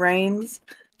horse's reins.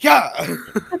 Yeah.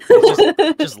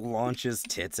 just launches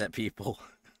tits at people.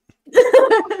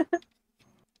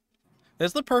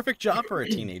 That's the perfect job for a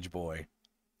teenage boy.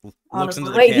 Looks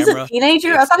into the Wait, camera. he's a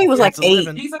teenager? I thought he was like It's a 8.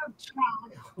 living. He's a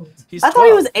child. He's I thought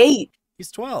he was 12. 8.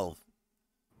 He's 12.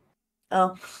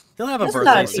 Oh, He'll have a that's not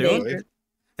birthday a soon. teenager.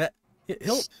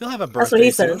 He'll have a birthday That's what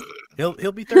he soon. says.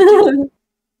 He'll be 13.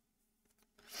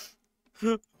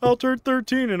 I'll turn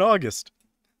 13 in August.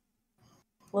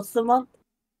 What's the month?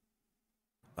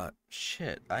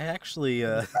 Shit. I actually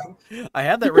I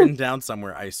have that written down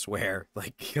somewhere, I swear,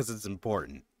 like because it's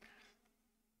important.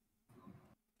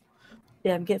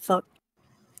 Damn, get fucked.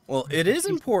 Well, it is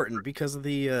important because of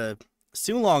the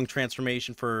Sulong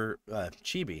transformation for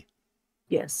Chibi.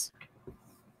 Yes.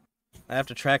 I have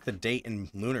to track the date and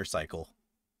lunar cycle.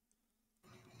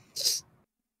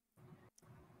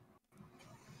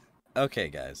 Okay,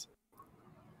 guys.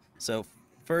 So,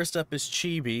 first up is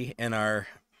Chibi in our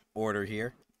order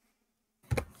here.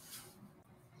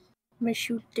 I'm gonna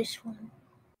shoot this one.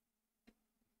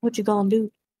 What you gonna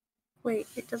do? Wait,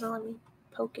 it doesn't let me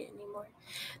poke it anymore.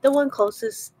 The one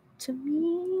closest to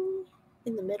me,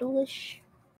 in the middle-ish.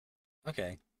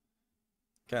 Okay.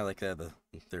 Kind of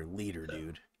like their leader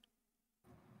dude.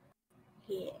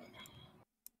 Yeah.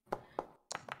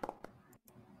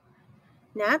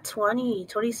 Nat 20,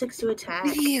 26 to attack.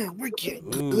 Yeah, we're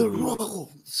getting Ooh. good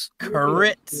rolls.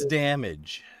 Crits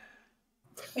damage.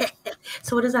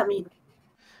 So what does that mean?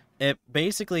 It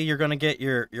basically you're gonna get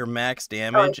your max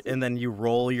damage, and then you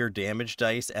roll your damage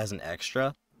dice as an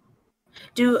extra.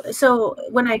 So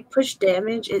when I push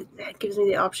damage, it gives me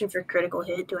the option for critical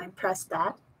hit. Do I press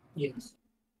that? Yes.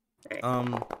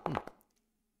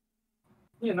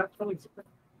 Yeah, not 20.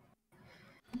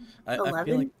 I feel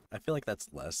 11? like that's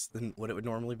less than what it would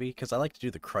normally be because I like to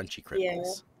do the crunchy crits. Yeah.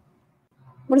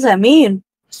 What does that mean?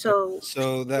 So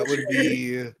So that would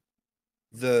be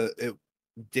it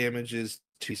damages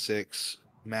 2/6.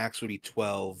 Max would be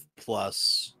 12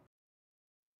 plus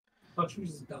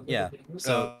Yeah.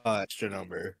 So extra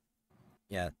number.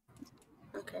 yeah.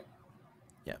 okay.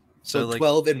 So like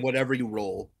 12 and whatever you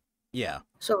roll. yeah.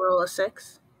 So roll a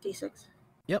 6, d6.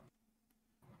 That'd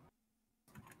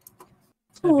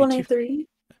be 23.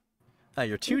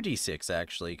 You're 2d6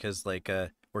 actually because like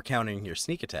we're counting your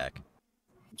sneak attack.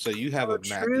 So you have Oh, a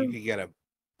max. true. You can get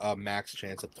a max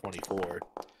chance of 24.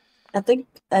 I think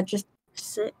that just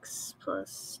 6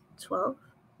 plus 12.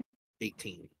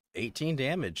 18. 18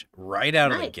 damage right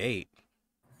out of the Nice. gate.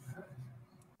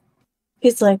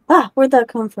 he's like, where'd that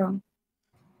come from?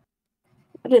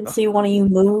 I didn't see one of you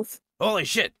move. Holy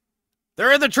shit!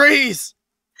 They're in the trees.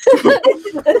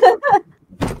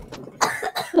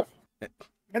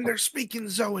 And they're speaking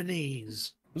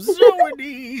Zoanese.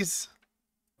 Zoanese.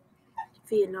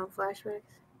 Vietnam flashbacks.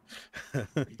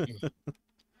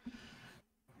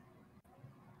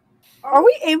 Are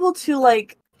we able to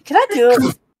can I do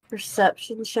a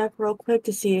perception check real quick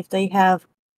to see if they have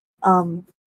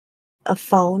a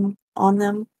phone on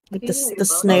them? Like the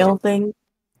snail thing?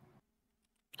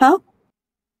 Huh?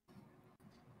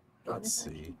 Let's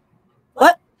see.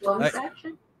 What? Bonus I-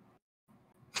 action?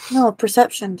 No, a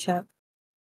perception check.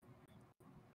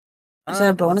 Is that a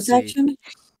Let's bonus see. action?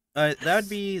 That would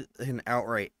be an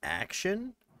outright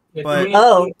action. Yeah, But-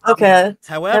 Oh, okay. Never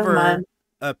However, mind.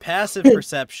 a passive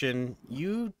perception,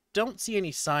 you don't see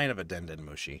any sign of a Denden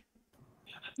Mushi.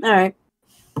 Alright.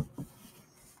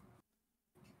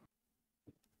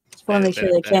 Just want to make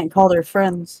sure they can't call their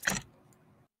friends.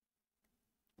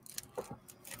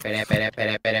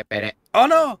 Oh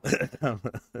no!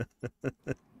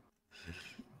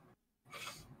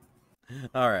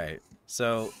 All right.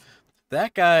 So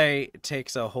that guy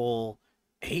takes a whole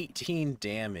 18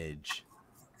 damage.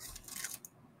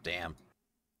 Damn.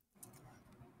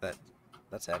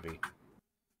 That's heavy.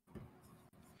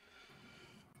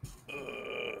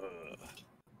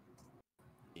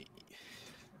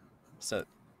 So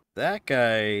that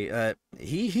guy,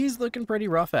 he's looking pretty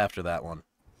rough after that one.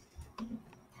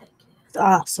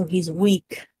 Ah, so he's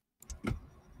weak.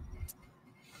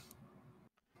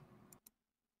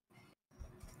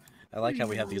 I like how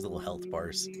we have these little health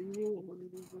bars.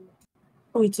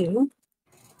 We do.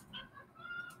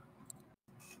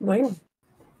 Where?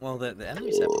 Well, the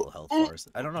enemies have little health bars.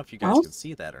 I don't know if you guys Oh. can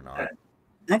see that or not.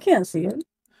 I can't see it.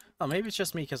 Oh, maybe it's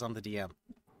just me because I'm the DM.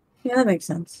 Yeah, that makes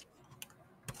sense.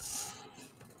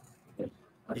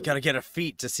 You gotta get a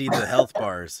feat to see the health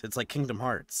bars. It's like Kingdom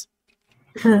Hearts.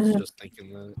 I was just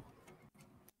thinking that.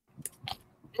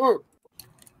 All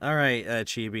right,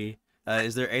 Chibi.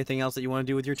 Is there anything else that you want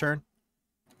to do with your turn?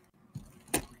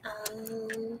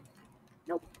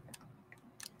 Nope.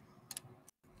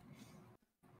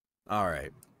 All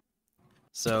right.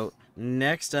 So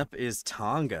next up is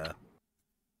Tonga.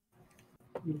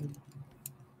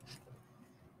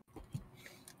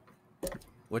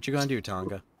 What you gonna do,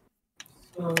 Tonga?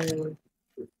 I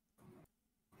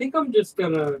think I'm just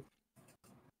gonna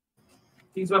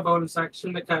use my bonus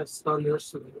action to cast Thunder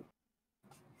Sword.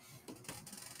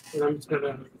 And I'm just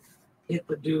gonna hit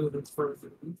the dude in front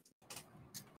of him.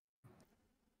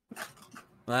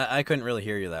 I couldn't really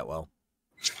hear you that well.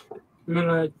 I'm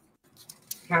gonna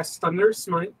cast Thunder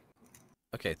Smite.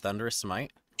 Okay, Thunderous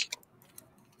Smite.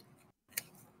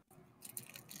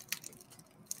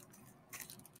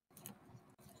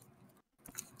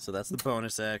 So that's the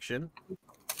bonus action.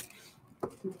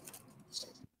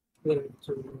 Then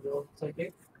to roll, take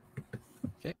it.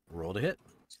 Okay, roll to hit.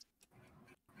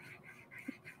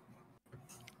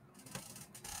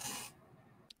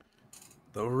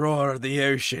 The roar of the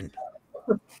ocean.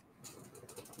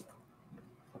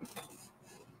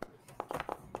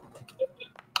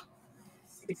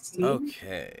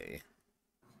 Okay.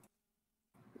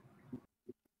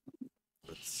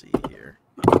 Let's see here.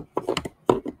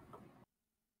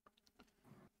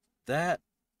 That.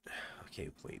 Okay,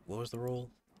 wait, what was the roll?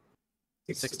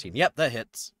 16. Yep, that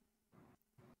hits.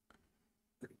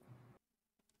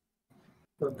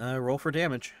 Roll for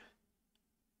damage.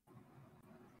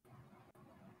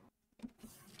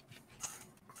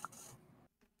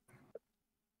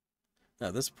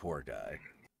 No, this poor guy.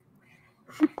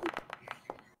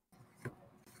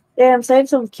 Damn, save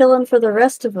some killing for the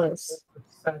rest of us.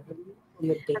 I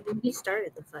mean, he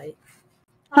started the fight.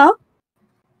 Huh?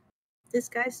 This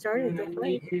guy started the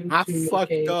fight. I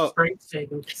fucked up. Strength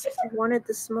saving. He wanted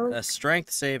the smoke. A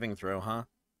strength saving throw, huh?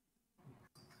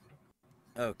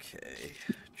 Okay.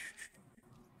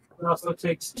 It also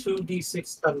takes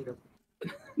 2d6 thunder.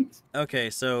 Okay,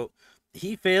 so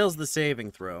he fails the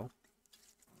saving throw.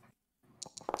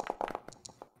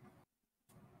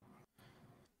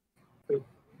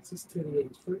 This is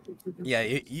 2d8. Yeah,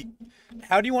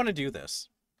 how do you want to do this?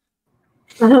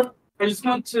 I just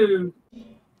want to.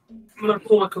 I'm gonna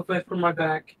pull my couplet from my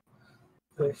back.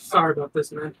 Sorry about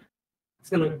this, man. It's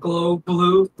gonna glow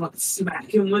blue. Like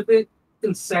smack him with it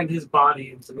and send his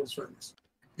body into those rings.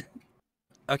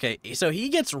 Okay, so he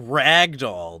gets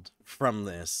ragdolled from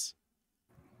this.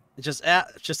 Just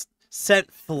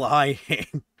sent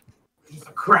flying.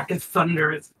 A crack of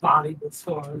thunder, his body gets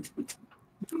formed.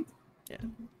 Yeah.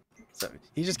 So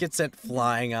he just gets sent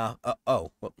flying off.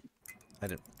 Oh, well, I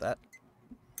didn't that.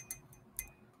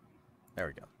 There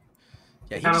we go.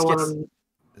 Yeah, he just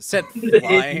gets sent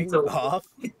flying off,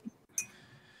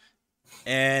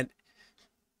 and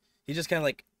he just kind of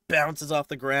like bounces off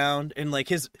the ground, and like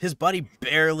his buddy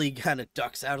barely kind of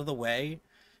ducks out of the way,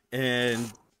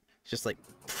 and just like,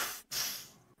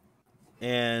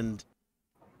 and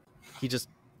he just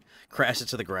crashes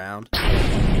to the ground.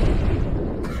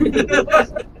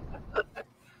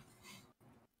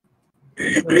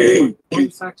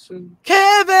 Section.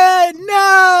 Kevin,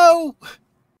 no!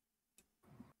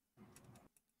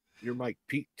 Your mic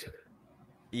peaked.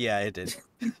 Yeah, it did.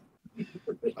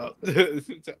 Oh.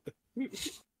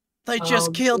 They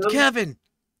just killed Kevin.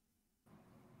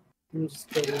 I'm just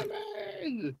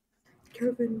kidding.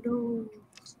 Kevin, no.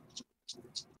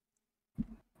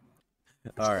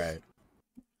 All right.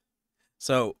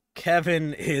 So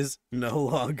Kevin is no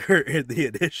longer in the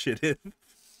initiative.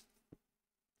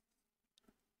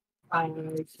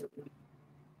 I'm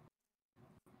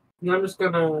just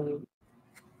gonna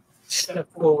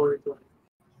step forward like,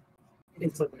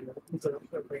 into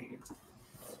the range.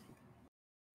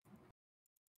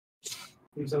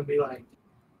 He's gonna be like,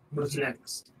 who's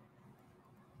next?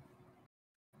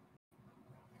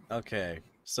 Okay,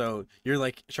 so you're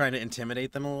like trying to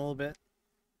intimidate them a little bit.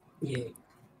 Yeah.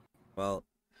 Well,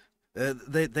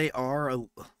 they are a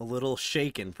little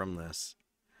shaken from this.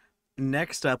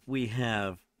 Next up, we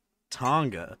have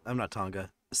Tonga. I'm not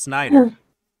Tonga. Snyder.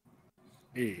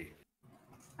 Hey.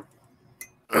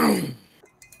 Oh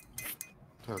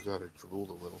god, I drooled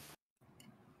a little.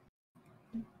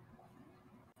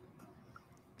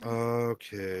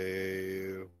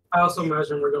 Okay. I also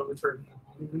imagine we're going for.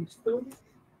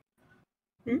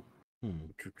 Hmm.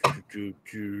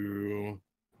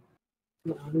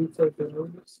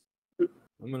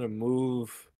 I'm gonna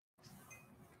move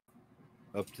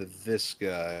up to this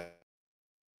guy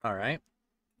All right.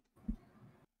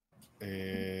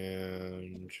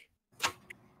 and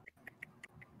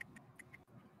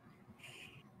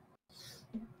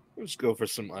let's go for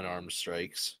some unarmed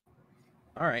strikes.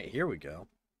 All right. Here we go.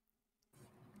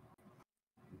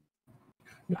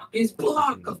 He's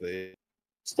blocked.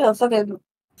 Just gonna fucking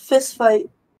fist fight.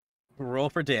 Roll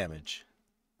for damage.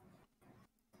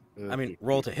 I mean,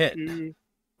 roll to hit.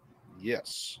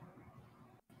 Yes.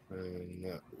 And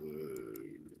that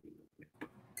would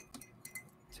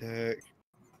attack.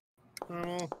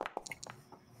 Oh.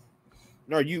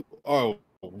 No, you. Oh,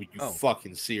 you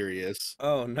fucking serious?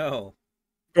 Oh no.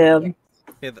 Damn.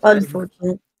 Okay,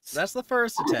 Unfortunate. that's the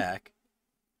first attack.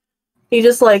 He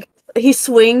just like he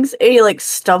swings and he like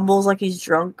stumbles like he's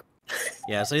drunk.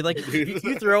 Yeah. So you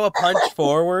throw a punch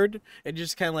forward and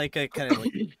just kind of like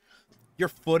your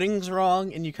footing's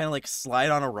wrong and you kind of like slide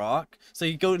on a rock. So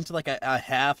you go into like a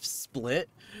half split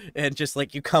and just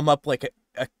like you come up like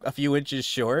a few inches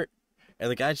short,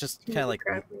 and the guy just kind of like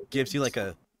gives you like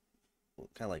a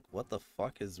kind of like what the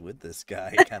fuck is with this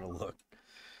guy kind of look.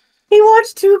 He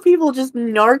watched two people just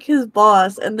narc his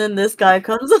boss, and then this guy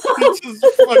comes up. He just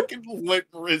fucking went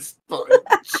wrist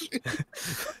punch.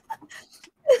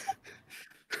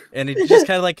 And it just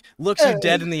kind of like looks you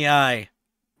dead in the eye.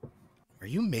 Are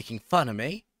you making fun of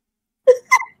me?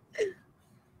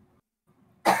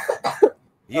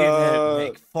 You didn't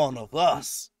make fun of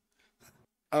us.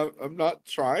 I'm not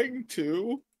trying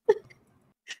to.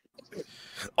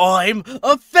 I'm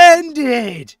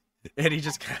offended. And he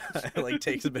just kind of like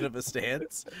takes a bit of a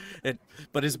stance.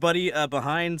 But his buddy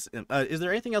behind him, is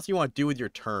there anything else you want to do with your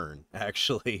turn,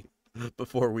 actually,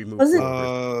 before we move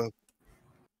forward?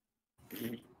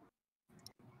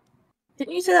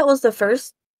 Didn't you say that was the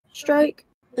first strike?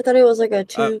 I thought it was like a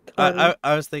two.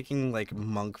 I was thinking like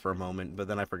monk for a moment, but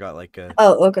then I forgot like.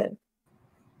 Oh, okay.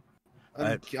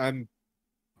 I'm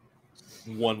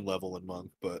one level in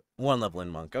monk, but one level in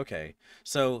monk. Okay,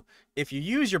 so if you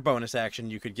use your bonus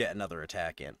action, you could get another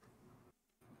attack in.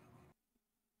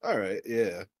 All right,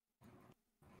 yeah.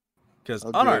 Because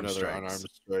unarmed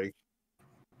strike.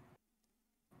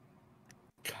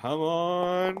 Come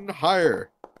on,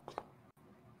 higher.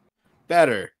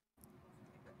 Better.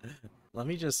 Let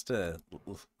me just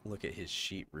look at his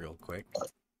sheet real quick.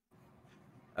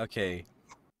 Okay,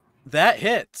 that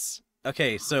hits.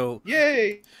 Okay, so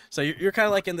yay! So you're kind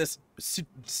of like in this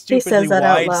stupidly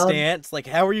wide stance. Like,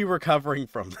 how are you recovering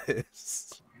from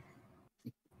this?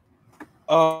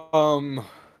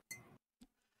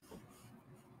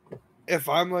 If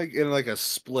I'm like in like a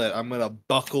split, I'm gonna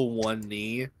buckle one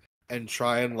knee and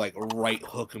try and like right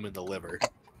hook him in the liver.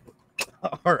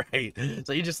 All right.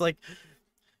 So you just like,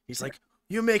 he's like,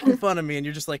 you're making fun of me, and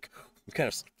you're just like, you kind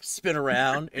of spin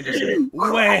around and just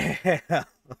wham.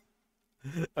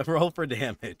 A roll for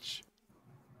damage.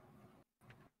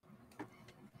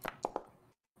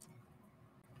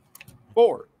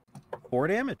 4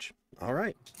 damage. All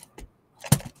right.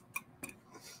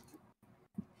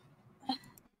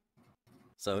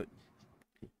 So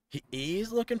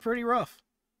he's looking pretty rough.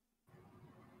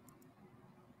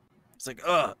 It's like,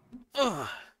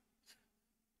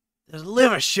 there's a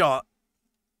liver shot.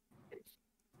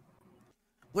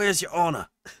 Where's your honor?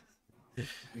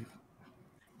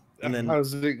 And then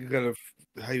how's it gonna?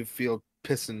 How you feel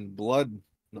pissing blood?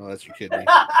 No, that's your kidney.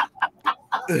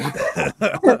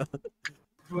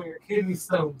 Your kidney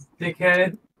stones,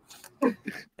 dickhead.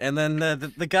 And then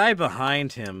the guy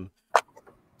behind him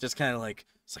just kind of like,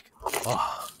 it's like,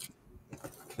 oh,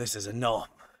 this is enough.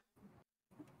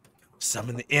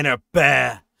 Summon the inner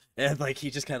bear. And like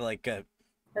he just kind of like. Are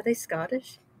they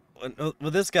Scottish? Well,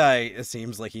 this guy, it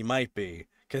seems like he might be,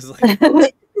 because like.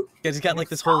 Because he's got like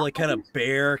this whole like kind of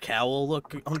bear cowl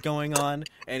look going on,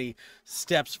 and he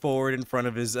steps forward in front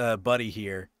of his buddy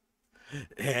here,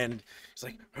 and he's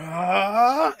like,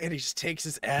 ah! And he just takes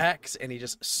his axe and he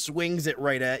just swings it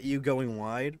right at you, going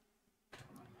wide.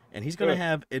 And he's gonna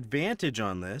have advantage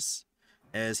on this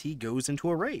as he goes into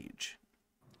a rage.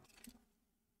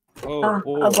 A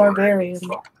barbarian.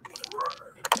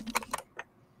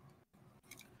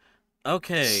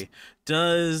 Okay.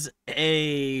 Does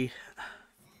a...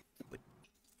 Where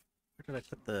did I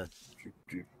put the...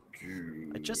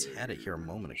 I just had it here a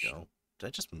moment ago. Did I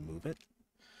just move it?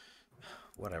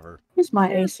 Whatever. Here's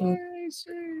my AC.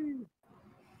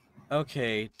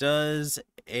 Okay, does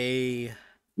a I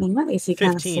mean, my AC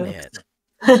kind of 15 sucks.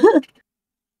 hit?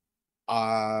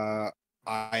 I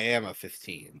am a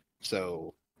 15,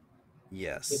 so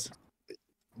Yes.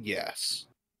 yes,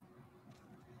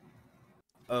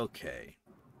 Okay.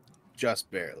 just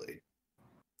barely.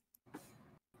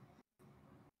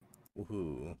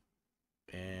 Woohoo.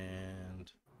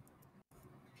 And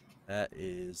that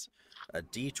is a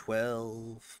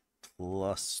D12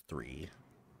 plus 3.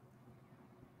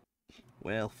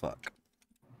 Well, fuck.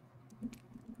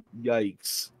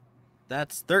 Yikes!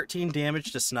 That's 13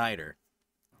 damage to Snyder.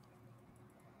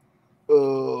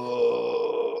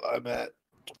 Oh, I'm at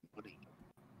 20.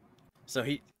 So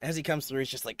as he comes through, he's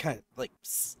just like kind of like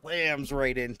slams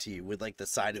right into you with like the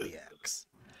side of the axe.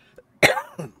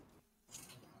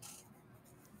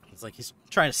 It's like he's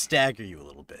trying to stagger you a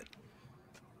little bit.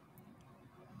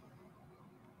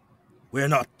 We're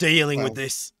not dealing with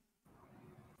this.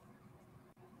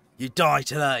 You die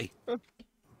today.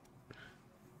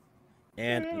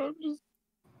 And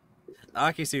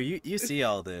Akisu, you see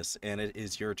all this, and it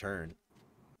is your turn.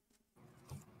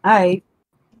 Alright.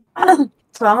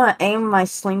 So I'm gonna aim my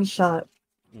slingshot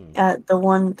Hmm. at the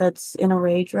one that's in a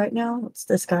rage right now. It's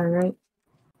this guy, right?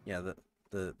 Yeah,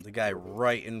 the guy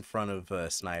right in front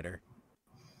of Snyder.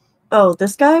 Oh,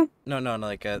 this guy? No,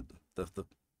 like the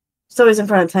So he's in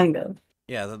front of Tango.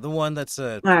 yeah, the one that's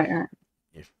Alright.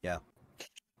 yeah.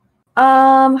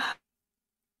 Hmm.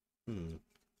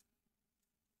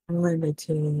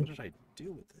 Limited. What did I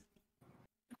do with it?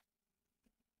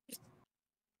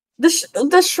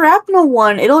 The shrapnel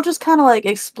one, it'll just kind of like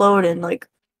explode and like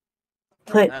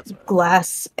put That's what-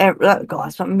 not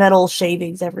glass, but metal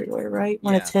shavings everywhere, right?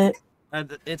 When it's hit.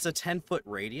 It's a 10-foot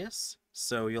radius,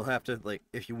 so you'll have to like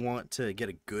if you want to get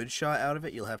a good shot out of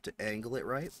it, you'll have to angle it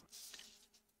right.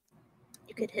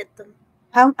 You could hit them.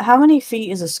 How many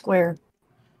feet is a square?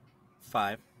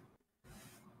 5.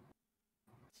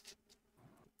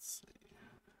 Let's see.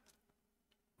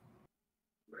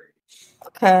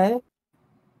 Okay.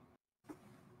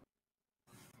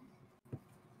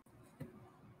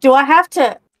 Do I have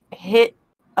to hit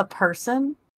a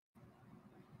person?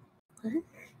 What?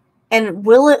 And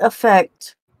will it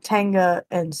affect Tanga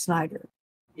and Snyder?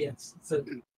 Yes, it's a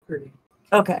pretty.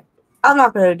 Okay. I'm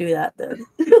not going to do that then.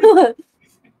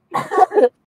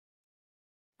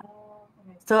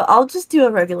 So I'll just do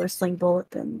a regular sling bullet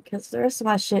then, because the rest of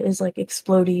my shit is like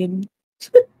exploding.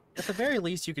 At the very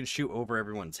least, you can shoot over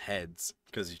everyone's heads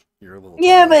because you're a little.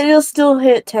 Yeah, taller. but it'll still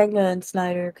hit Tanga and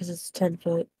Snyder because it's 10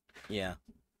 foot. Yeah.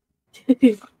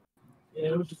 Yeah,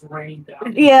 it was just rained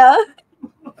down. Yeah.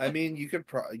 I mean, you could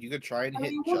try and I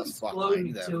hit mean, it won't just explode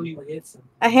behind until them. you hit them.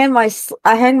 I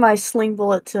hand my sling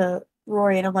bullet to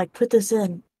Rory and I'm like, put this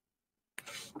in.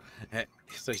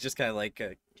 So he's just kind of like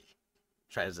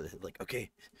tries to like, okay,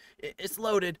 it's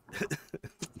loaded.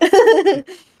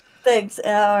 Thanks.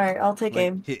 Alright, I'll take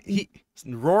Like, aim.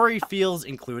 Rory feels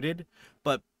included,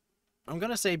 but I'm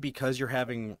gonna say because you're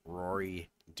having Rory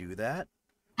do that.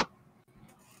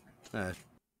 Well,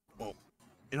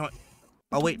 you know what?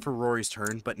 I'll wait for Rory's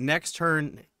turn, but next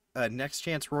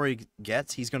chance Rory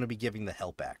gets, he's gonna be giving the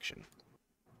help action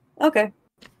Okay.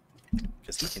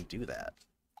 because he can do that.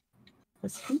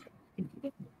 Let's see.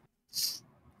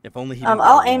 If only he.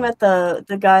 I'll aim at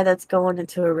the guy that's going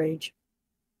into a rage.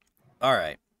 All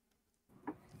right.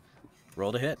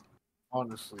 Roll to hit.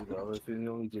 Honestly, though, if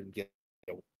you only didn't get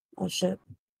Oh shit.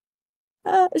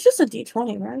 It's just a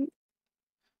D20, right?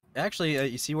 Actually,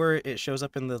 you see where it shows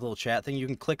up in the little chat thing? You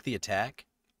can click the attack.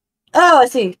 Oh, I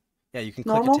see. Yeah, you can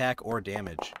click Normal? attack or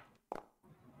damage.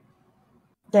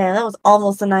 Damn, that was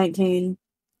almost a 19.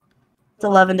 It's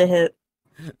 11 to hit.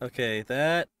 Okay,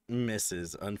 that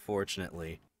misses,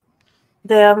 unfortunately.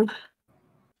 Damn.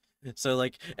 So,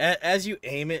 like, as you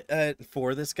aim it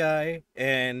for this guy,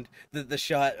 and the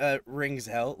shot rings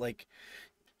out, like,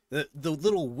 the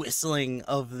little whistling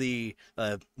of the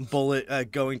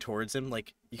bullet going towards him,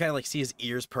 like, you kind of, like, see his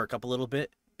ears perk up a little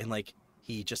bit, and, like,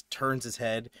 he just turns his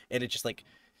head, and it just, like,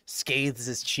 scathes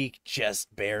his cheek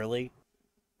just barely.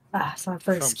 Ah, so I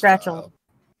first Trump scratch style. on.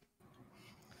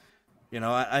 You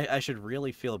know, I should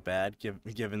really feel bad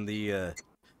given the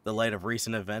light of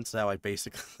recent events, how I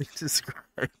basically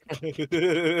described.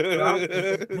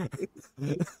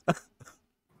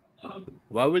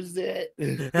 What was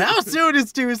that? How soon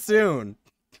is too soon?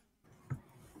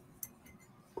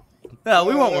 No,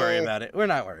 we won't worry about it. We're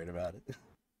not worried about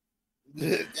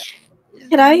it.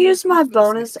 Can I use my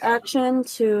bonus action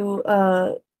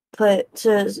to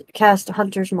cast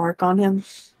Hunter's Mark on him?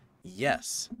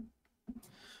 Yes.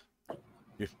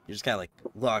 You just kind of like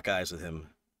lock eyes with him.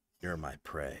 You're my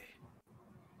prey.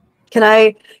 Can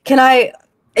I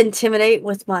intimidate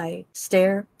with my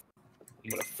stare? I'm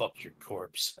gonna fuck your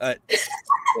corpse.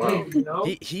 Well, no.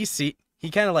 He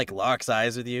kind of like locks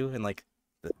eyes with you, and like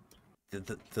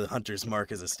the Hunter's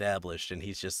Mark is established, and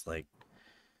he's just like,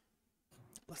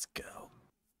 let's go.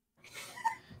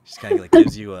 Just kind of like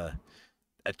gives you a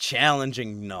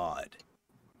challenging nod.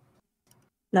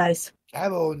 Nice.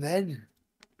 Come on then.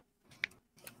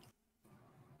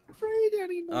 Afraid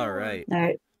anymore. All right. All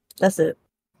right. That's it.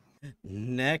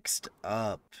 Next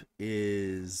up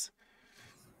is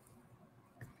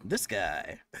this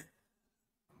guy.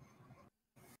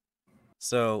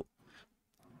 So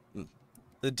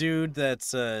the dude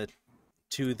that's to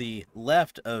the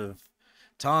left of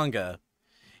Tonga,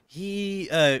 he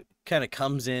kind of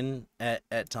comes in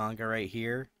at Tonga right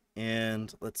here,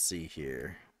 and let's see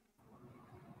here.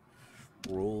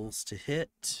 Rolls to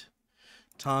hit.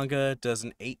 Tonga does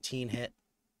an 18 hit.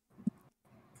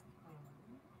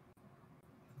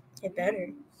 It better.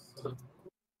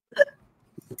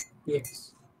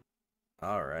 Yes.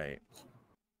 All right.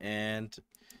 And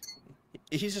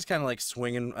he's just kind of like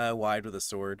swinging wide with a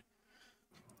sword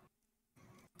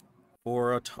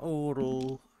for a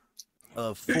total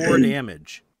of 4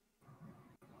 damage.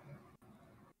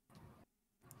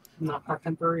 Not my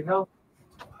temporary health.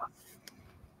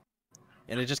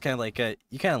 And it just kind of like,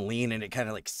 you kind of lean and it kind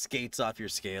of like skates off your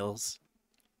scales.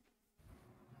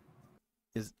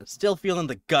 Is still feeling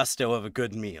the gusto of a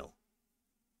good meal.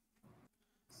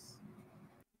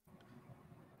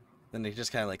 Then he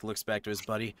just kind of like looks back to his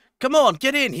buddy. Come on,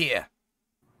 get in here!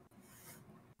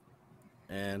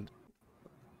 And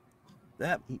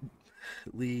that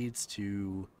leads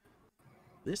to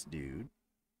this dude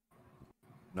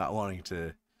not wanting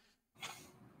to...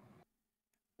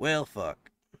 Well, fuck.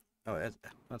 Oh,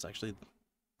 that's actually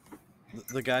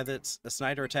the guy that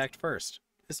Snyder attacked first.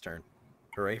 His turn.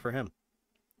 Hooray for him.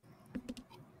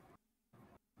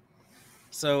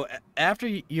 So after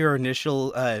your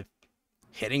initial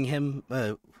hitting him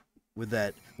with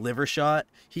that liver shot,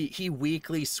 he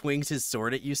weakly swings his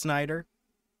sword at you, Snyder.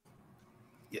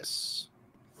 Yes.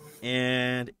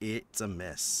 And it's a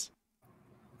miss.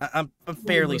 I'm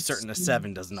fairly certain a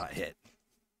 7 does not hit.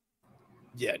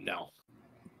 Yeah, no.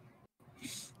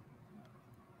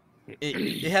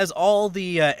 It has all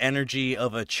the energy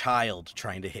of a child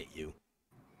trying to hit you.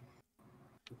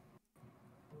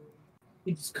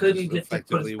 He just couldn't It's get to put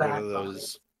effectively his one back of on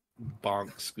those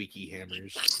bonk squeaky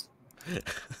hammers.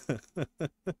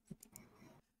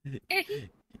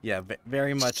 Yeah,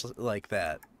 very much like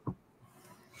that.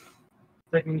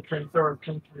 They can try to throw a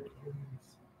pinch at you.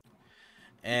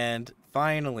 And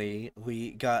finally,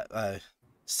 we got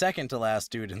second to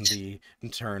last dude in the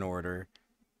turn order.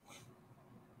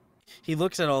 He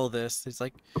looks at all this. He's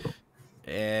like,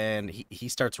 and he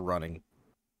starts running.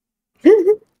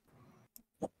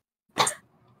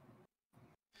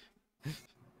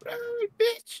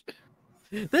 Bitch.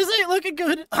 This ain't looking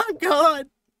good. I'm gone.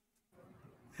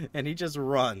 And he just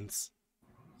runs.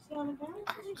 I'll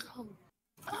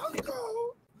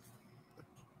go.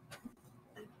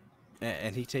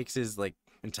 And he takes his like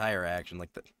entire action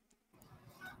like that.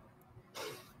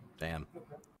 Damn.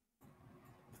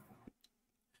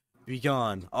 Be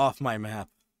gone off my map.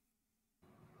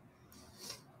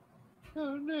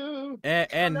 Oh no.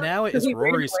 And now it Does is he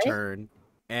run Rory's away? turn,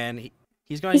 and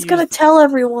he's going He's to gonna use tell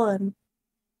everyone.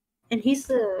 And he's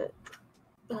the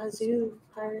zoo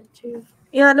pirate too.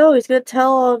 Yeah, I know. He's gonna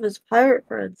tell all of his pirate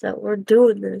friends that we're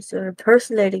doing this or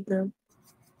impersonating them.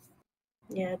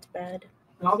 Yeah, it's bad.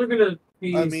 All they're gonna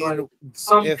be I is mean, like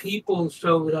some if- people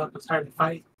showed up and started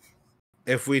fighting.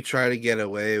 If we try to get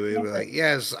away, we were like,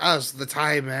 yes, us, the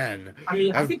Tie Men. I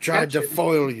mean, I I've think tried that to should-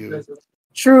 foil you.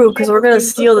 True, because Yeah, we're gonna but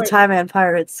steal the like- Time Man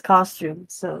Pirates costume,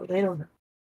 so they don't know.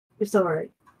 It's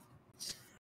alright.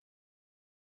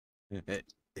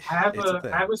 Have it's a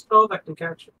thing. a spell that can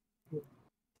catch it.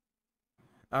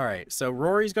 All right, so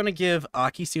Rory's going to give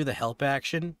Akisu the help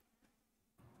action.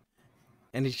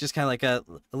 And he's just kind of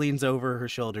like leans over her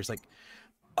shoulders like,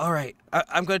 all right,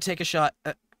 I'm going to take a shot.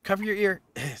 Cover your ear.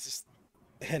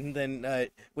 And then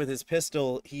with his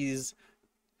pistol, he's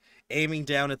aiming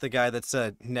down at the guy that's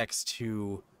next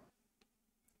to...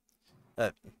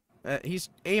 he's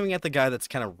aiming at the guy that's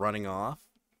kind of running off.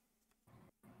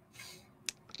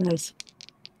 Nice.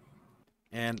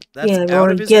 And that's Yeah, out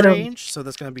Rory, of his get him. range, so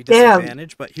that's going to be Damn.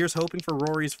 disadvantage. But here's hoping for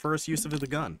Rory's first use of the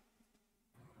gun.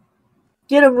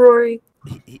 Get him, Rory.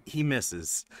 He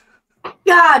misses.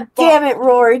 God damn it,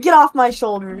 Rory! Get off my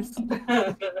shoulders.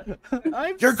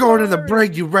 I'm You're going in the sorry.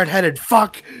 brig, you redheaded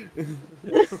fuck.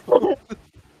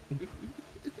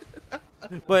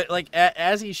 But like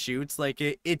as he shoots, like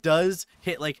it does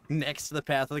hit like next to the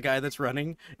path of the guy that's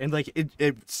running, and like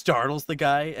it startles the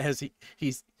guy as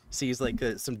he sees like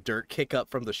some dirt kick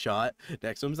up from the shot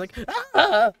next to him. He's like,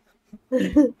 ah!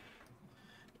 Kind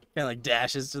of like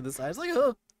dashes to the side. It's like,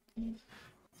 oh.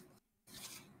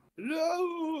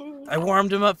 No. I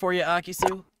warmed him up for you,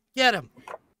 Akisu. Get him.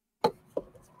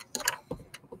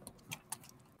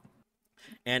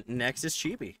 And next is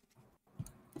Chibi.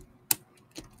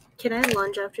 Can I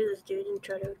lunge after this dude and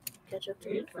try to catch up to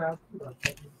him?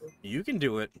 You can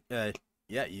do it.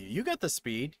 Yeah, you got the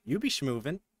speed. You be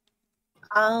schmoving.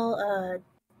 I'll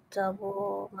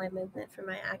double my movement for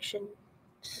my action.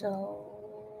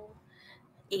 So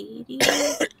 80.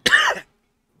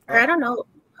 Or I don't know.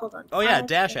 Hold on. Oh yeah, 5,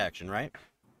 dash 10, action, right?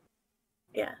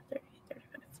 Yeah, 30,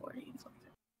 35, 40.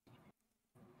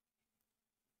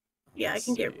 Yeah, I Let's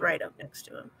can get see. right up next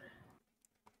to him.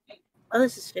 Oh,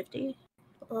 this is 50.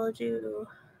 I'll do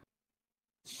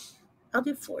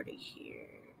 40 here.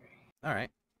 All right.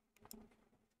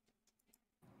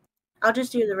 I'll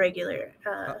just do the regular,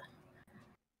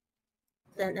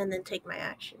 then take my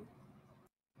action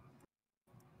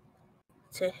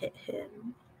to hit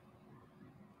him.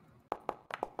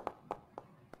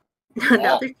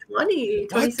 Another 20.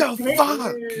 What the 26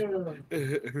 fuck?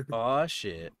 Oh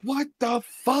shit. What the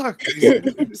fuck? So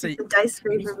The dice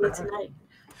screen for me tonight.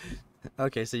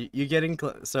 okay, so you're getting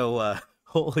so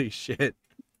holy shit.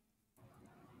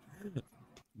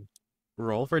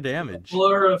 Roll for damage.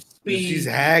 Blur of speed. She's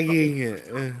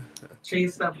hagging.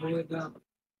 Chase that bullet down.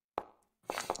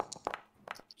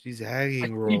 She's hagging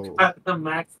You roll. got the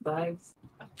max dice.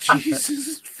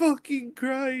 Jesus fucking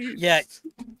Christ. Yeah.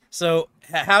 So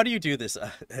how do you do this,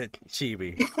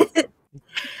 Chibi?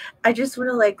 I just want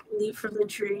to like leap from the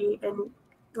tree and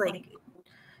like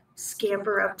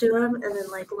scamper up to him and then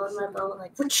like load my bow and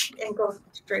like whoosh, and go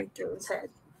straight through his head.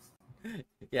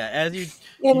 Yeah, as you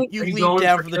Yeah, you Are you leap going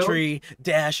down for from the kill? tree,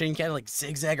 dashing, kind of like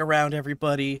zigzag around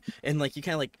everybody, and like you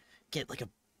kind of like get like a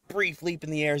brief leap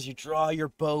in the air as you draw your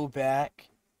bow back,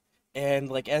 and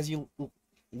like as you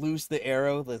loose the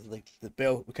arrow, the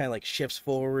bow kind of like shifts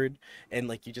forward, and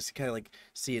like you just kind of like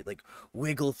see it like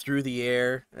wiggle through the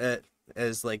air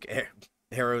as like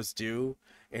arrows do,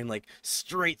 and like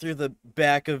straight through the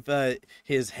back of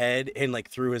his head and like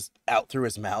through his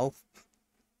mouth.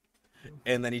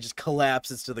 And then he just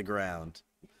collapses to the ground,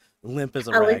 limp as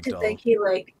a I like rag to doll. think he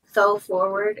like fell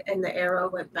forward and the arrow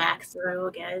went back through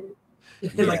again.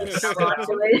 Like Yes. slots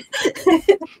away.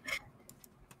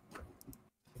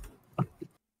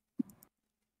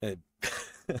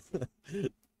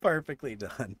 Perfectly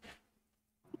done.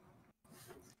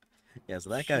 Yeah, so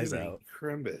that guy's Jimmy out.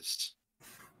 Crimbus.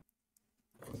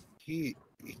 He's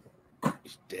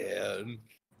dead.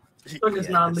 One is Yes.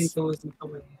 non-lethal isn't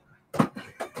coming.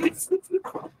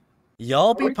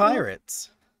 Y'all be pirates.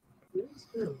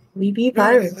 we be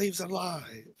Nobody pirates. leaves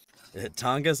alive.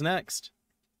 Tonga's next.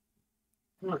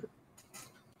 Well,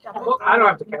 I don't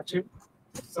have to catch him.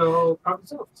 So, problem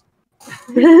solved.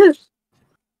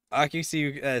 Aki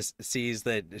sees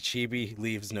that Chibi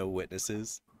leaves no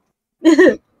witnesses.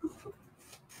 Someone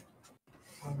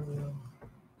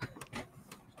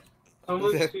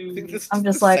I think to... this is I'm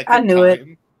just the like, I second knew it.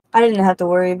 time. I didn't have to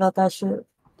worry about that shit.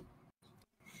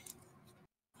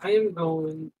 I am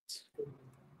going to...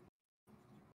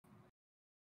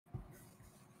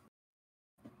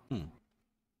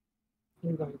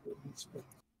 I'm going to do this one.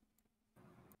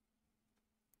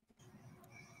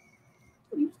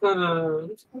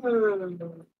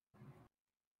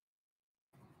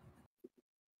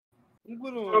 I'm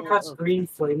gonna cast green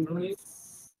flame blade.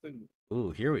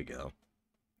 Ooh, here we go.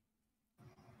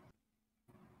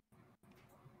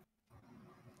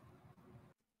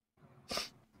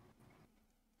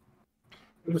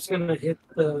 I'm just gonna hit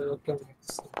the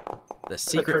guys. The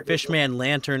secret fishman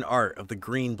lantern art of the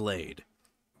green blade.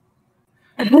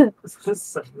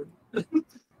 It's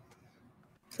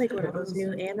like one of those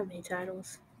new anime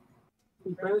titles.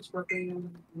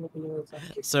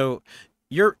 So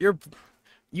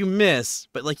you miss,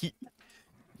 but like you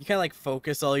kind of like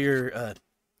focus all your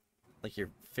like your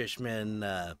fishman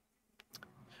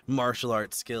martial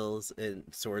arts skills and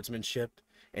swordsmanship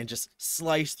and just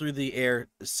slice through the air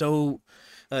so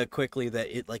quickly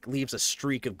that it like leaves a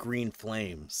streak of green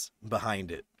flames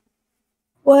behind it.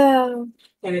 Wow.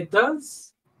 And it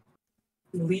does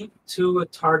leap to a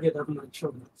target of my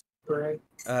choice, right?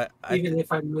 Even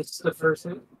if I miss the first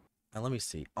hit. Let me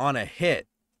see. On a hit,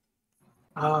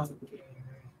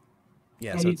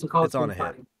 Yeah, And so you it's, can call it's it on a hit.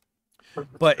 fighting.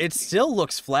 But it still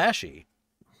looks flashy.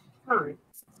 All right.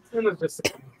 And it's just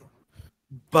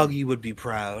Buggy would be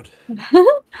proud.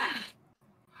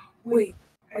 wait.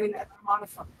 I didn't have a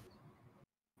modifier.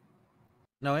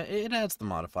 No, it adds the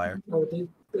modifier. Oh,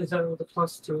 is that what the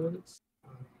 +2 is?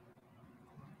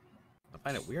 I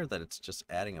find it weird that it's just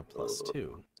adding a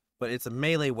 +2. But it's a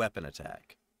melee weapon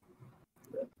attack.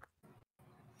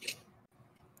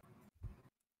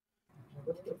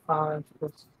 Five.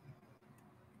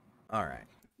 Alright.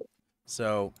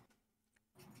 So...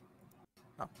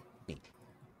 Oh, neat.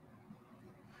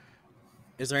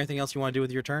 Is there anything else you want to do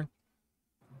with your turn?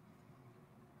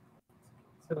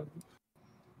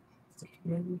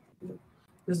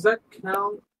 Does that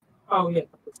count? Oh yeah.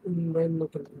 And then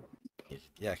look at it.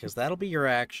 Yeah, because that'll be your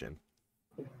action.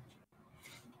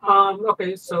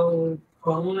 Okay, so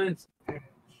bonus.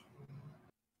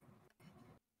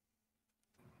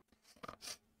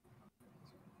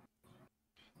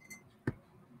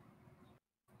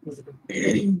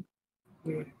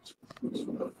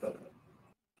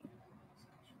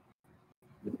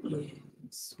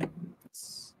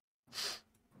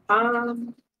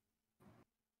 Um.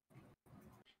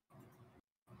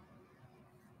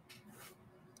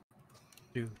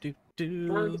 Do, do, I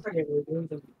do. guess I can remove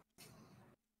them.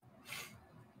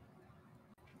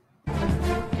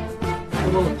 A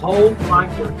little whole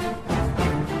micro.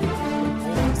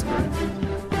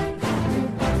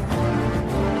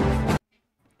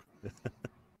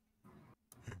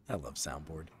 I love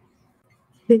soundboard.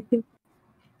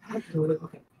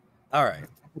 Okay. All right.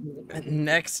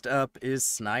 Next up is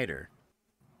Snyder.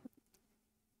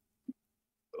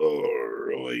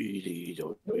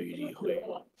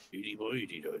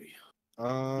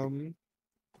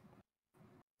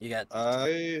 You got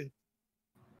I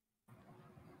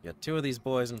two of these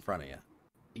boys in front of you.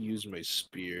 use my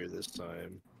spear this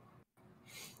time.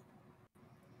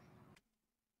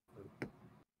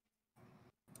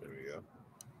 There we go.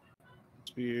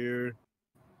 Spear.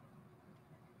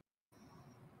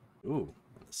 Ooh,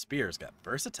 the spear's got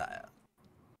versatile.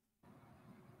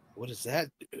 What does that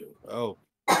do? Oh,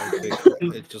 I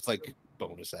think it's just like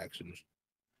bonus action.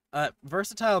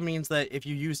 Versatile means that if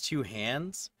you use two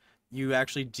hands, you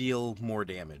actually deal more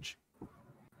damage.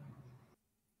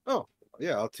 Oh,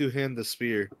 yeah, I'll two-hand the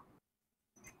spear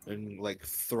and like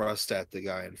thrust at the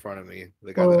guy in front of me,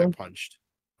 the guy that I Oh. punched.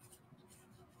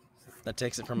 That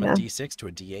takes it from Yeah. a D6 to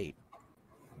a D8.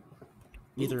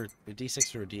 Either a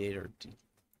D6 or a D8 or D.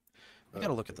 I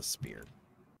gotta look at the spear.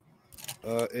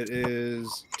 It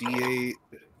is D8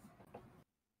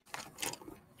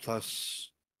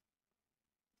 plus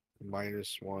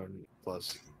 -1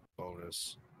 plus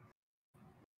bonus.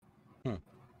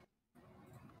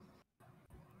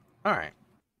 All right.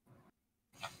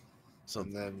 So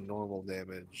And then normal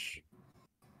damage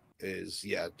is,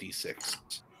 yeah,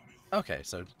 D6. okay,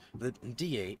 so the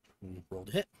D8 rolled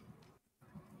a hit.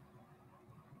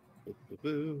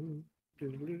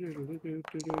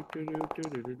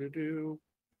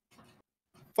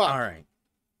 Fuck. All right.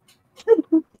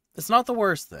 It's not the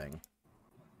worst thing.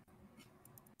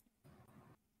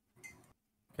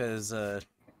 Because, oh,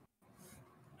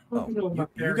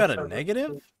 you got a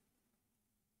negative?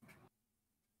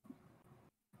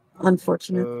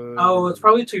 Unfortunate. Oh, it's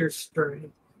probably to your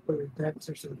strength or your dex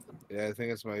or something. Yeah, I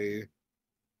think it's my.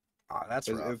 Oh, that's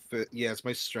rough. Yeah, it's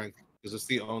my strength because it's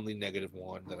the only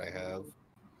 -1 that I have.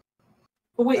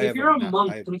 But wait, I if have you're a a na-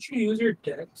 monk, I- don't you use your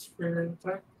dex for your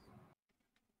attack?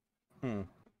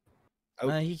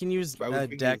 He can use I would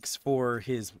think Dex for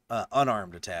his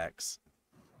unarmed attacks.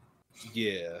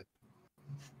 Yeah.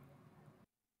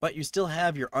 But you still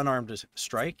have your unarmed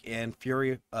strike and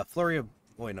flurry of...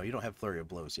 Wait, no, you don't have flurry of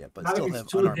blows yet, but Not still if have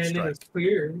it's unarmed two-handed and strike.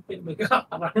 clear. You can make an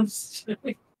unarmed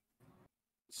strike.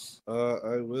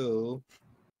 I will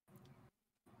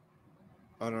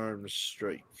unarmed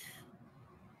strike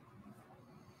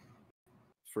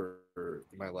for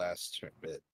my last turn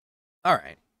bit. All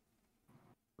right.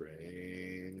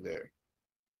 Bring there.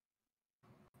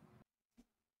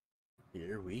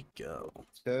 Here we go.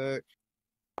 Attack.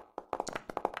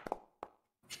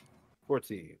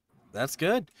 14. That's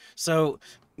good. So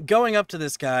going up to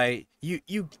this guy,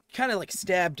 you kind of like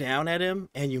stab down at him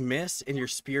and you miss, and your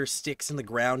spear sticks in the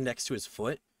ground next to his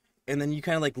foot, and then you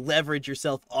kind of like leverage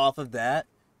yourself off of that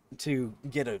to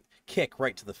get a kick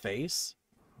right to the face.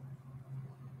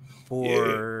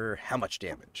 For how much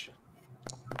damage?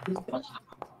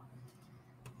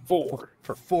 4.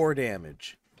 For 4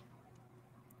 damage.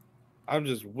 I'm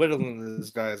just whittling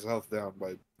this guy's health down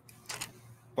by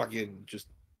fucking just.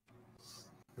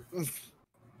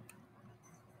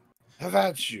 Have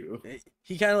at you.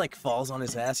 He kind of like falls on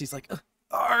his ass. He's like,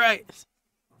 All right.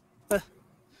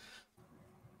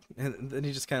 And then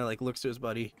he just kind of like looks to his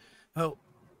buddy. Oh,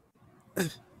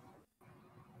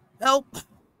 help!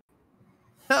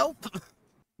 Help!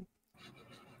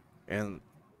 And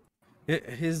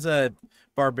his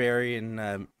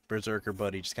barbarian berserker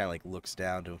buddy just kind of like looks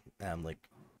down to him like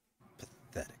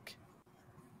pathetic.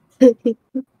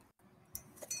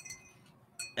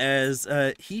 As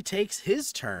he takes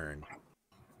his turn.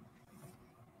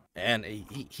 And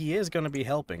he is going to be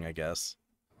helping, I guess.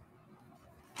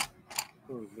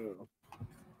 Oh, no.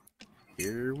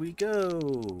 Here we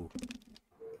go.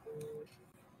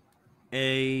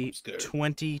 A I'm scared.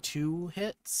 22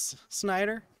 hits,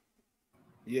 Snyder.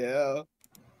 Yeah.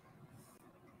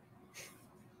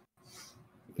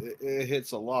 It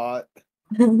hits a lot.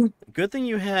 Good thing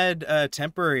you had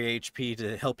temporary HP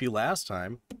to help you last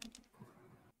time.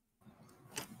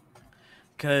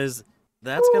 Because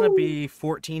that's going to be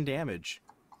 14 damage.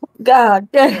 God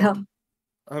damn.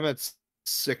 I'm at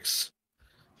 6.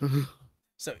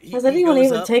 So Has he anyone goes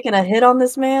even up. taken a hit on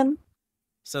this man?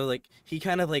 So like he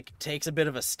kind of like takes a bit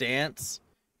of a stance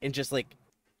and just like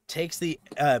takes the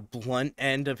blunt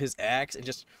end of his axe and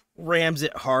just rams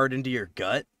it hard into your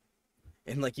gut.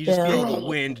 And like you just feel the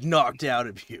wind knocked out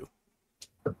of you.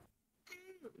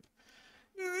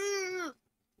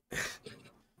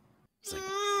 It's like,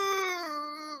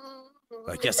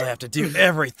 I guess I have to do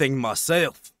everything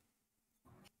myself.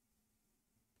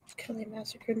 Kelly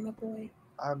massacred my boy.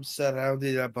 I'm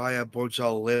surrounded by a bunch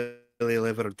of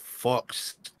lily-livered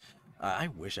fucks. I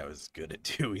wish I was as good at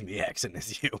doing the accent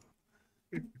as you.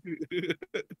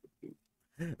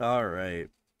 All right.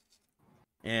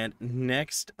 And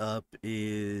next up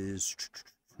is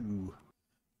the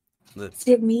Is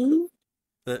it me?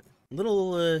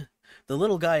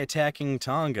 little guy attacking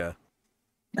Tonga,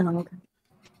 Oh, okay.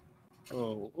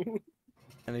 Oh.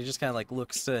 and he just kind of like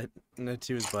looks to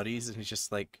his buddies, and he's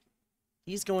just like,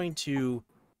 he's going to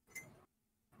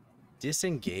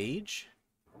disengage.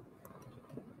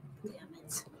 Damn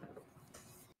it.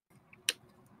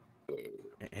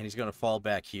 And he's gonna fall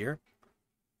back here.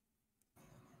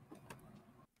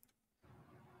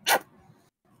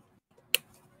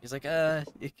 He's like,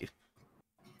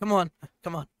 come on.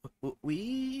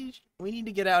 We need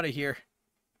to get out of here.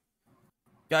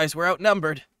 Guys, we're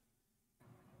outnumbered.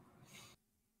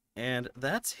 And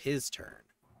that's his turn.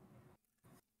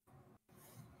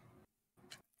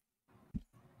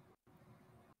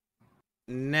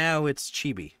 Now it's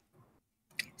Chibi.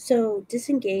 So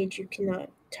disengage, you cannot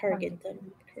target them,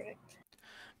 correct?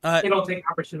 They don't take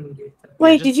opportunity.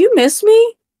 Wait, just- did you miss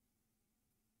me?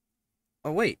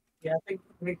 Oh wait, Yeah,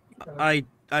 I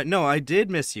think no, I did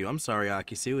miss you. I'm sorry,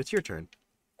 Akisu. It's your turn.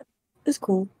 It's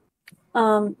cool.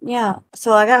 Yeah.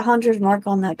 So I got 100 mark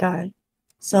on that guy.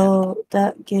 So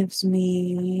that gives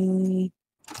me.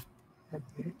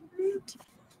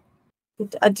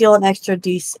 I deal an extra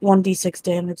 1d6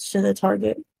 damage to the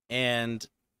target. And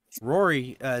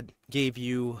Rory gave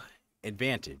you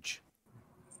advantage.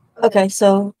 Okay,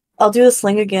 so I'll do a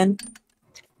sling again.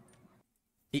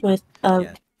 He- With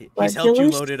Yeah, he's helped you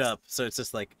regular load it up, so it's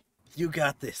just like, you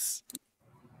got this.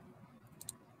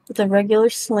 with a regular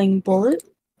sling bullet.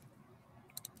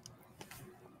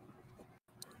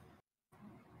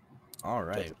 All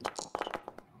right.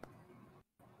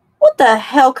 What the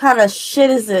hell kind of shit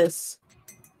is this?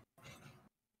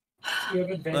 you have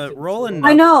advantage. Roll and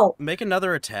I know. make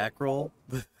another attack roll.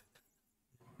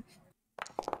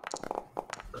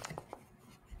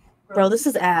 Bro, this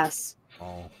is ass.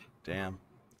 Oh, damn.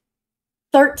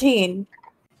 13.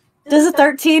 Does a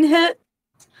 13 hit?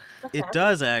 It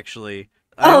does actually.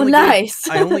 Oh, nice.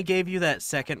 I only gave you that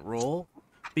second roll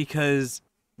because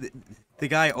the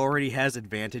guy already has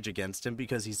advantage against him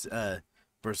because he's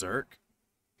berserk.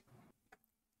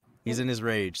 He's in his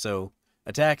rage, so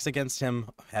attacks against him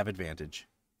have advantage.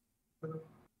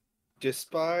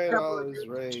 Despite all his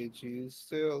rage, he's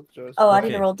still just. Oh, I need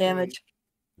to Okay. roll damage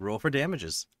Roll for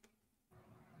damages.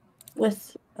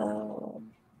 with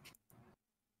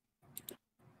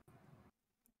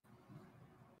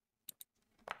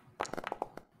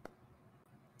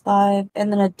 5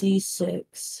 and then a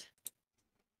d6.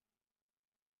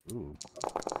 Ooh.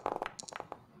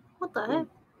 What the heck?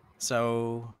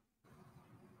 So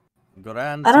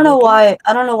Goran. I don't know why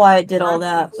I did all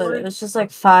that, but it was just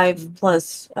like 5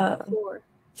 plus 4.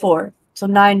 4. So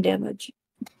 9 damage.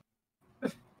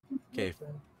 Okay.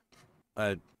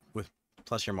 With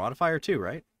plus your modifier too,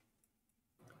 right?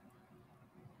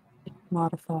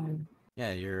 Modifier.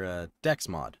 Yeah, your dex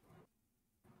mod.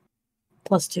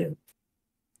 Plus 2.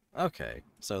 Okay,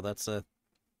 so that's a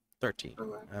 13.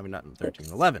 11. I mean, not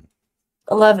 13, 11.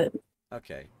 11.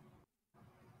 Okay.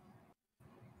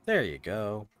 There you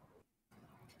go.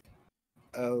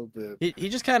 Oh, the He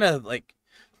just kind of like,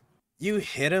 you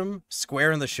hit him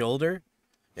square in the shoulder,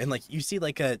 and like you see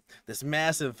like this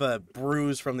massive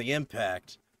bruise from the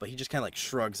impact, but he just kind of like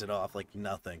shrugs it off like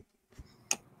nothing.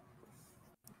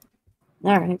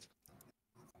 All right.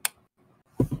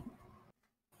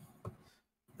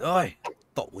 I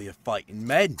thought we were fighting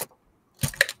men.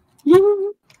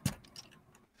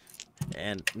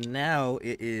 And now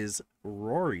it is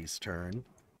Rory's turn.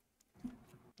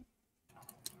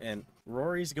 And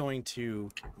Rory's going to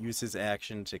use his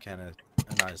action to kind of,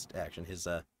 not his action, his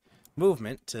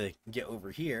movement to get over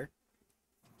here.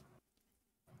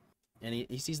 And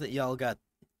he sees that y'all got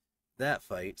that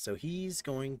fight, so he's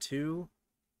going to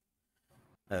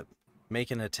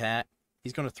make an attack.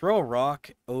 He's going to throw a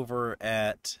rock over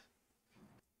at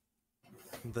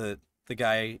the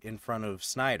guy in front of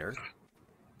Snyder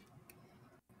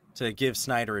to give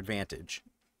Snyder advantage.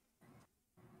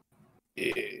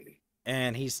 yeah.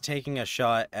 And he's taking a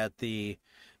shot at the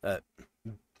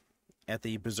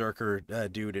berserker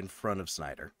dude in front of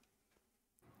Snyder.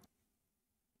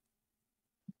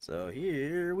 So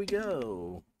here we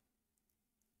go.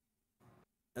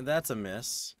 And that's a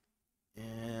miss.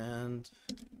 And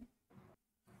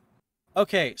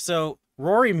okay, so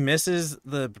Rory misses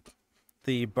the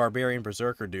barbarian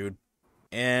berserker dude,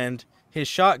 and his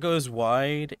shot goes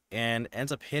wide and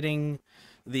ends up hitting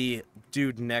the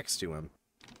dude next to him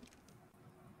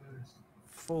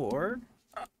for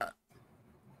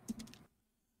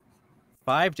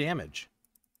 5 damage.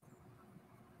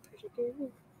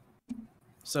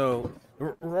 So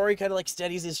Rory kind of like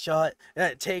steadies his shot,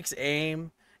 takes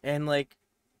aim, and like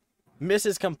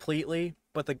misses completely.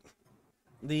 But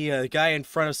the guy in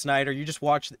front of Snyder, you just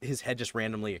watch his head just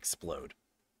randomly explode.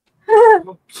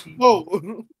 Oh, gee.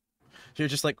 Whoa. You're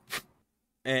just like,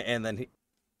 and then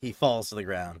he falls to the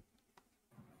ground.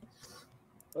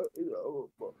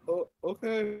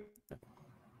 Okay.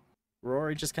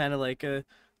 Rory just kind of like,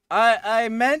 I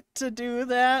meant to do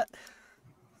that.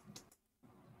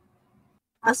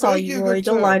 I saw Thank you, you, Rory. good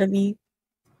Don't sir. lie to me.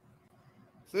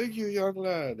 Thank you, young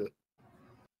lad.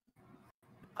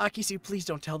 Akisu, please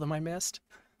don't tell them I missed.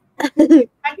 How do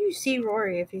you see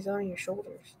Rory if he's on your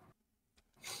shoulders?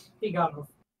 He got him.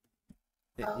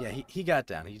 Yeah, he got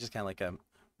down. He just kind of like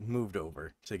moved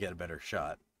over to get a better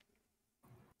shot.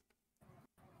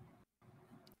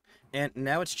 And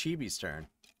now it's Chibi's turn.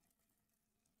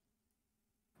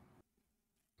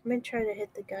 I'm gonna try to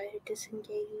hit the guy who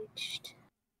disengaged.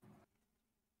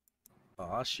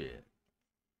 Aw, shit.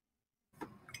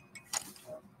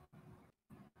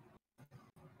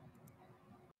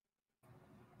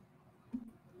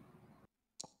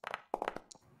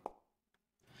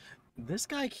 This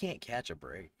guy can't catch a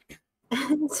break.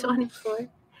 24.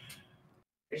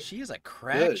 She is a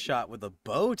crack Good. shot with a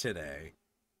bow today.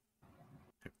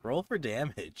 Roll for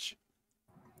damage.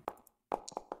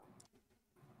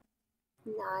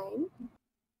 9.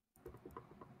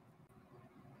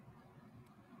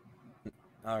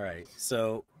 Alright,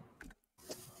 so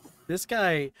this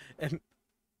guy,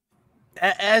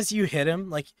 as you hit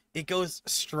him, like, it goes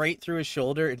straight through his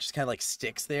shoulder and just kind of like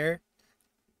sticks there.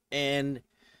 And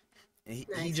he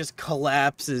Nice. just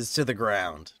collapses to the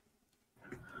ground.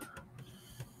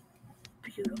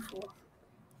 Beautiful.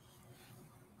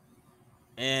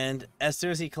 And as soon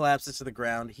as he collapses to the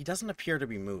ground, he doesn't appear to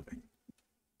be moving.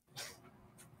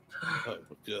 Oh,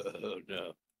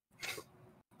 no.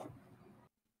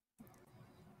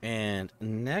 And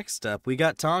next up, we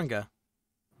got Tonga.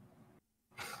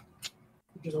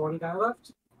 There's one guy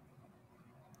left.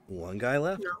 One guy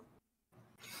left. No.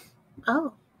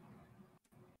 Oh.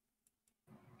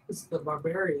 It's the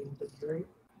barbarian, right?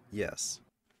 Yes.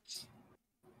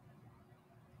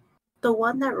 The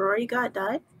one that Rory got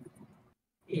died?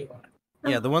 Yeah.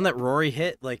 Yeah, the one that Rory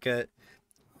hit, like,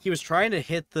 he was trying to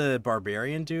hit the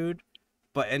barbarian dude,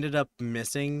 but ended up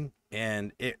missing,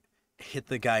 and it hit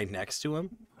the guy next to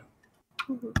him.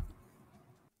 Mhm.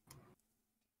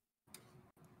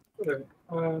 Okay.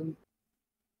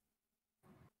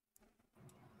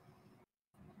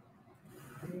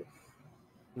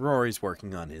 Rory's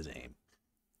working on his aim.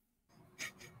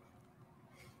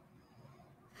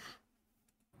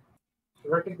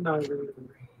 Recognizing the range.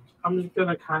 I'm just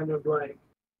gonna kind of like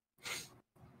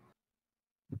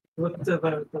look to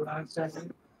the last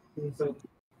second and say,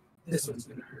 this one's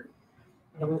gonna hurt.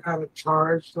 I'm gonna kind of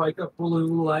charge like a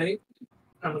blue light.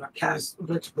 I'm gonna cast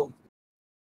Witch Bolt.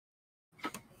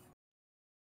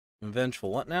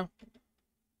 Vengeful, what now?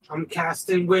 I'm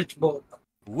casting Witch Bolt.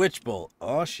 Witch Bolt.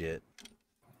 Oh, shit.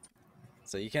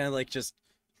 So you kind of like just,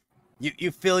 you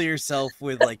fill yourself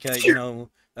with like,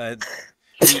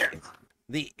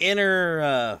 the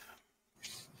inner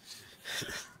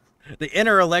the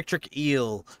inner electric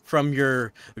eel from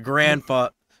your grandfather.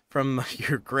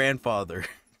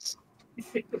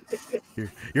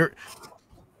 Your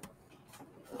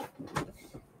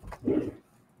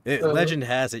legend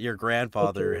has it your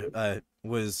grandfather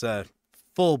was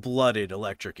full-blooded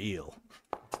electric eel.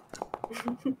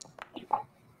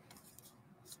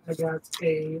 I got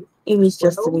a. Amy's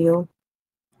just an eel.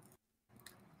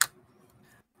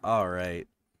 All right.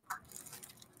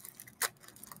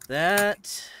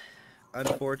 That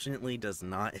unfortunately does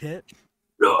not hit.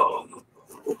 No.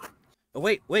 Oh,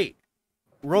 wait.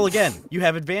 Roll again. You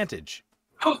have advantage.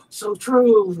 Oh, so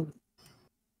true.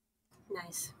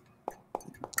 Nice.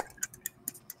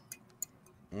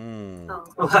 Mm.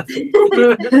 Oh.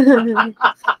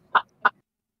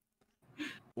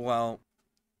 Well,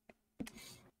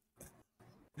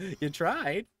 you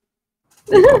tried.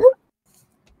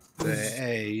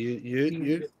 Hey,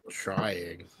 you're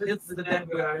trying. It's the dead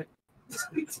guy.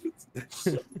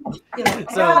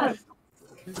 So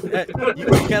you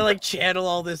kind of like channel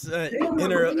all this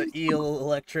inner eel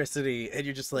electricity, and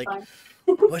you're just like,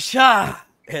 "Washa!"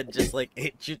 and just like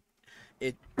it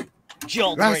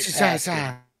jolts right past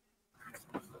him.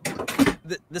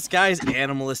 This guy's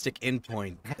animalistic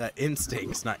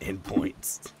instincts, not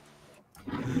endpoints,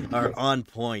 are on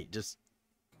point, just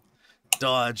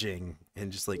dodging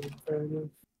and just like kind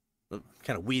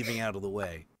of weaving out of the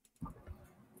way.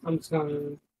 I'm just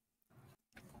gonna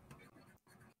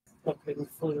fucking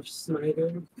full of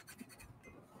Snyder.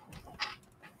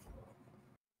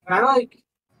 I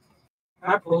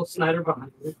pull Snyder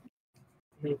behind me.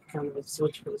 And kind of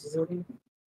switch places with him.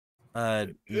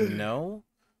 No,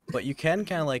 but you can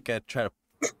kind of like try to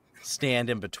stand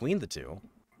in between the two.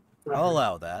 I'll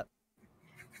allow that.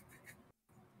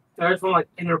 I just want like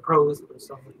interpose or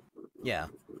something. Yeah.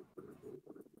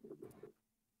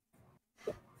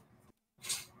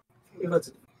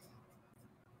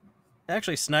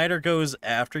 Actually, Snyder goes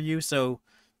after you, so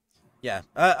yeah,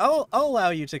 I'll allow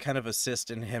you to kind of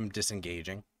assist in him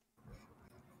disengaging.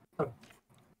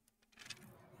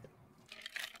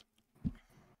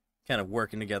 Kind of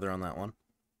working together on that one.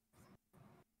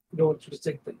 You don't want you to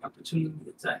take the opportunity to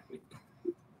attack me.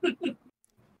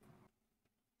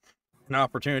 An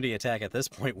opportunity attack at this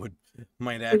point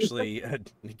might actually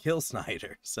kill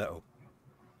Snyder, so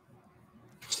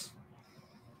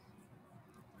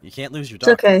you can't lose your It's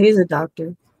doctor. okay, he's a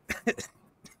doctor.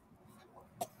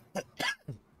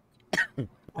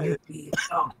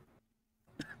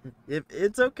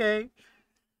 It's okay.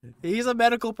 He's a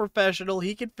medical professional.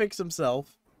 He can fix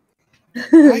himself.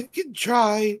 I can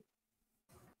try.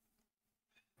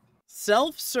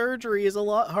 Self-surgery is a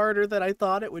lot harder than I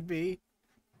thought it would be.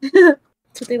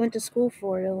 That's what they went to school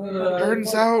for.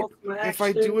 Turns out, if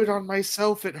I do it on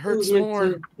myself, it hurts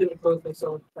more.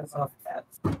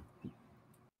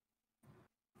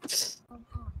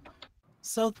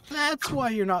 So that's why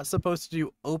you're not supposed to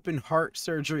do open heart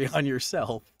surgery on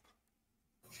yourself.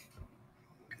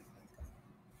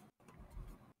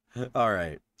 All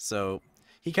right, so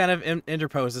he kind of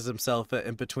interposes himself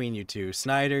in between you two.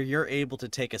 Snyder, you're able to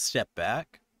take a step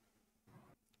back.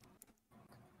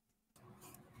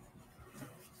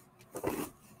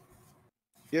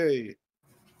 Yay.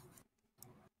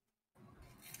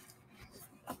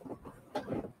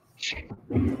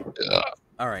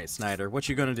 All right, Snyder, what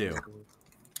you gonna do?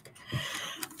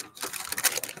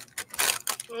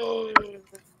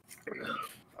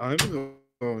 I'm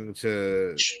going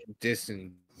to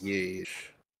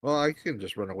disengage. Well, I can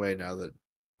just run away now that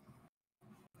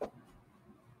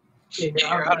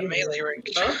You're out of melee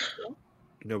range.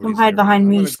 nobody's Come hide near behind I'm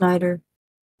me, gonna- Snyder.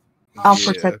 I'll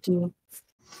Yeah. protect you.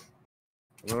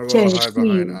 I'm gonna go Jay, hide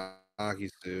behind please.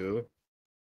 Akisu.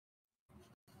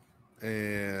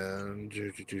 And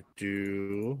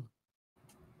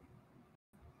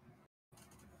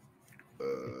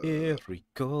Here we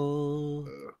go.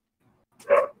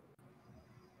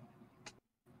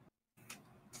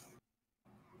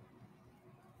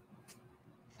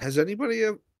 Has any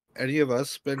of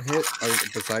us been hit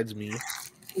besides me?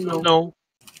 No,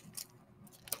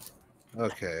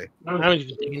 Okay. I haven't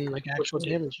even taken like actual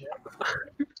damage yet.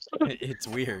 It's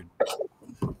weird.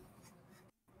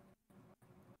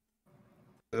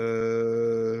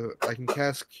 I can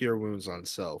cast Cure Wounds on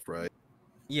self, right?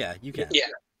 Yeah, you can. Yeah.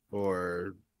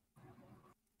 Or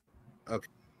okay,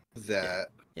 that.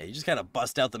 Yeah, you just kind of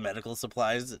bust out the medical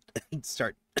supplies and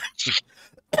start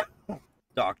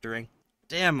doctoring.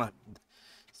 Damn, I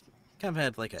kind of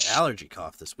had like an allergy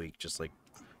cough this week, just like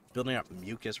building up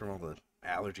mucus from all the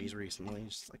allergies recently.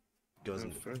 Just like goes in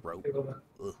the throat.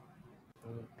 Ugh.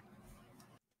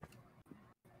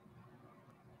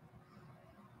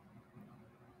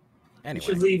 You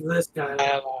should Anyway, leave this guy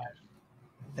alive.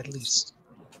 At least.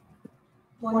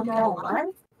 One guy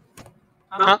alive?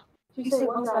 Huh? Did you say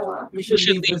one guy alive? We We should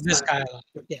should leave this guy alive.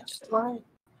 Yeah. Why?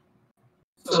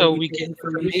 So we get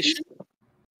information.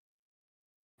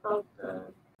 About the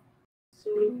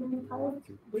Sudan pilot?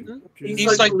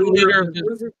 He's like the leader of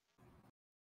the.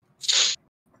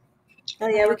 Oh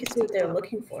yeah, we could see what they're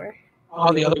looking for.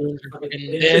 All the other ones are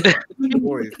fucking dead.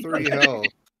 Boy, 3 health.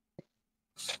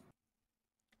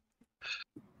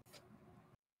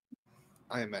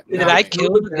 I am at. Did I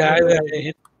kill the guy that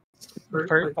hit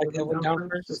first? Like that went down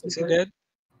first? Is he dead?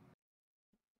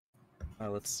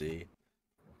 let's see.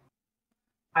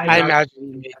 I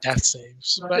imagine he made death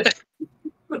saves, but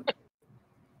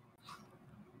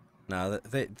No,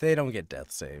 they don't get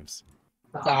death saves.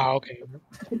 oh, okay.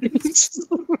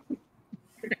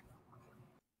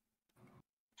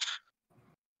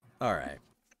 All right.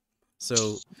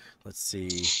 So let's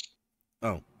see.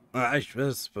 Oh, I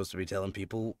was supposed to be telling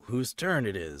people whose turn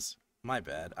it is. My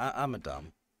bad. I'm a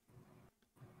dumb.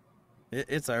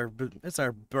 It's our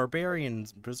barbarian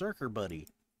berserker buddy,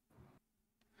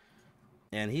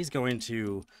 and he's going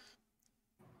to.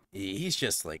 He's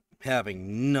just like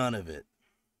having none of it.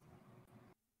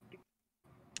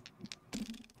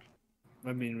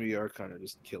 I mean, we are kind of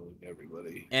just killing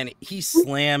everybody. And he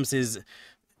slams his.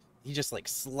 He just like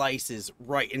slices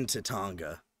right into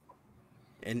Tonga,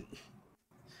 and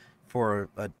for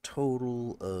a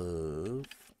total of.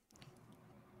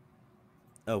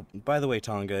 Oh, by the way,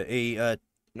 Tonga, a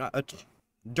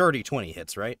dirty 20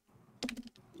 hits, right?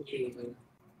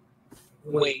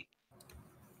 Wait.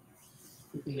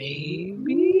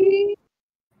 Maybe?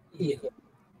 Yeah.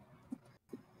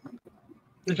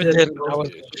 If it didn't, I was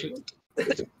gonna shoot.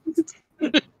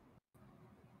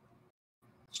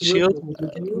 Shield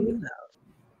wouldn't get me now.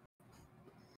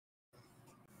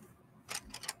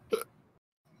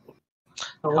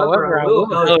 However, I will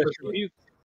hellish rebuke.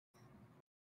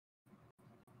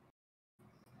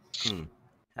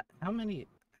 How many?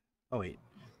 Oh wait,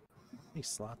 how many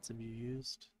slots have you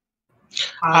used?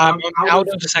 I'm out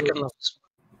of the second level.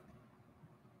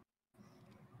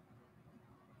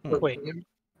 Wait,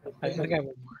 I got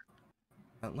one more.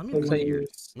 Let me Looks look like at you're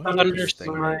this. Let me look at this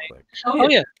thing real Thunderstorm. quick. Oh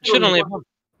yeah, should only have one.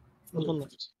 One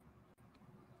left.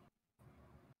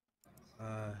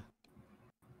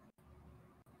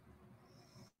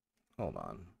 Hold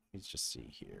on. Let's just see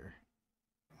here.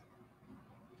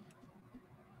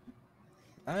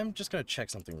 I'm just gonna check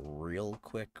something real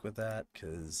quick with that,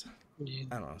 cause Yeah.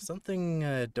 I don't know, something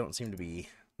don't seem to be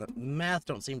the math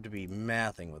don't seem to be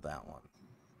mathing with that one.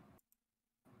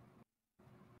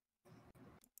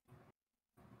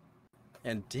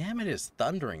 And damn, it is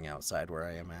thundering outside where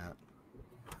I am at.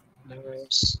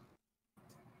 Nice.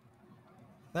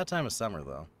 That time of summer,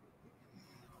 though.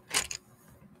 Let's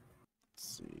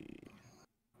see.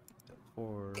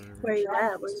 Four. Where you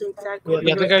at? What's the exact one?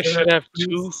 Yeah, I think I should have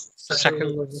 2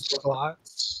 second level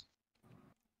slots.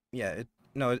 Yeah,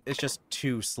 it's just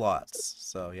 2 slots.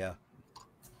 So yeah.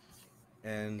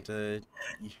 And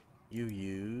you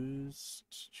used.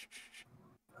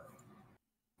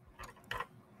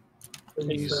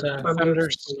 Use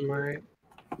Thunderstorm.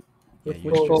 Yeah, Which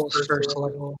bolt's first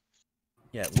level?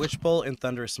 Yeah, Witch Bolt and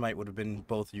Thunder Smite would have been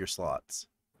both your slots.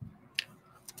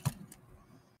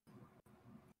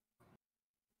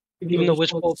 Even the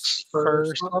Witch bolt's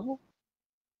first level?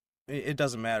 It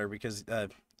doesn't matter because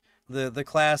the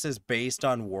class is based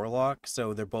on Warlock,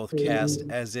 so they're both cast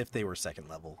as if they were second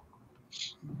level.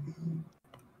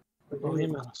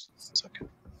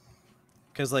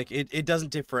 Because like it doesn't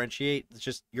differentiate. It's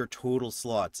just your total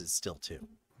slots is still 2.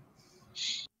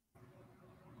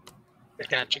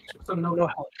 Gotcha. So no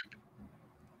help.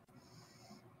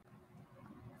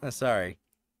 Sorry,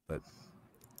 but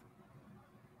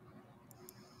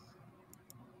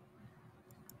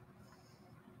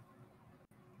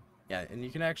yeah, and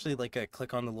you can actually like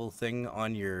click on the little thing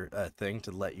on your thing to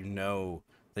let you know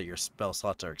that your spell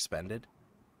slots are expended.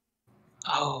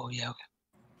 Oh yeah. Okay.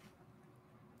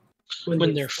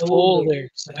 When they're full, they're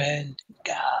spent.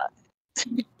 God.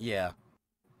 Yeah.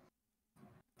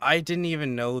 I didn't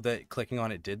even know that clicking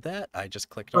on it did that. I just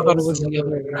clicked I on thought it. it was the other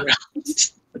way around.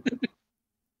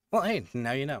 Well, hey,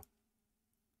 now you know.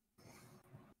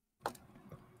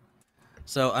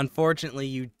 So,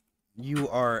 unfortunately, you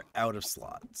are out of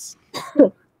slots.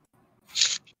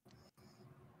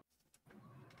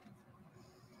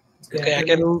 Okay, I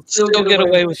can still get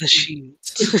away with the sheet.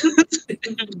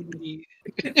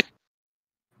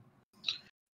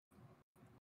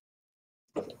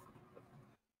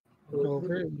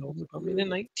 Over, probably the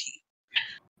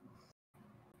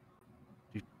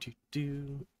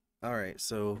 19. All right,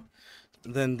 so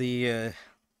then the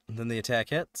attack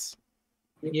hits.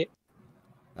 Yep.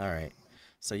 All right.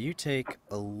 So you take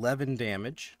 11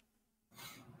 damage.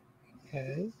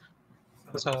 Okay.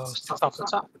 So six off the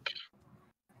top.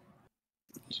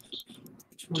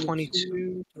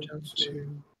 22 down to,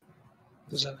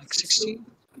 is that like 16?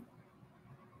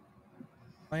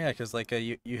 Oh yeah, because like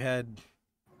you had,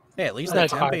 hey, at least I that had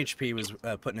temp five. HP was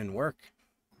putting in work.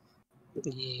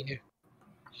 Yeah.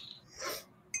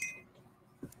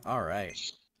 All right.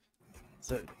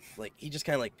 So like he just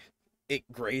kind of like it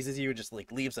grazes you, and just like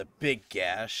leaves a big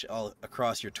gash all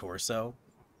across your torso.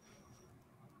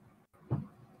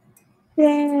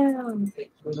 Damn.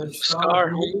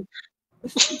 Scar.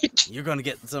 You're gonna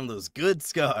get some of those good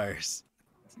scars.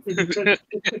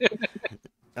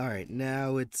 All right,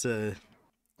 now it's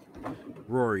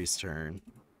Rory's turn,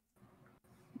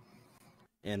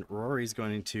 and Rory's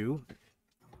going to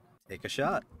take a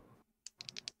shot.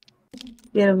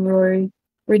 Get him, Rory.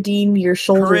 Redeem your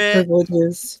shoulder Crit.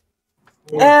 privileges.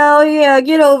 Hell yeah,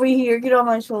 get over here. Get on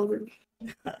my shoulder.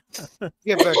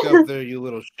 Get back up there, you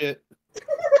little shit.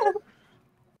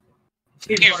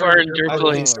 You've earned your I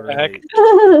place All back.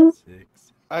 right. 6.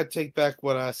 I take back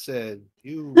what I said.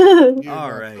 You're not All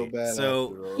so right, bad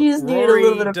so- after all. You just need a Rory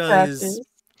little bit of does- practice.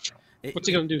 What's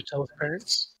he gonna do? Tell his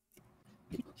parents?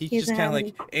 He He's just kind of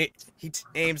having- like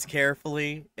aims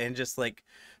carefully, and just like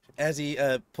as he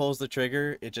pulls the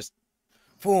trigger, it just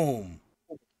boom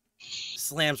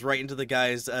slams right into the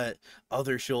guy's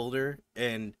other shoulder,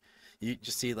 and you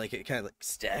just see like it kind of like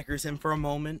staggers him for a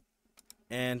moment,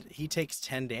 and he takes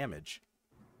 10 damage,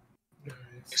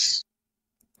 Nice.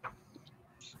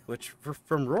 which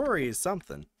from Rory is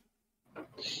something.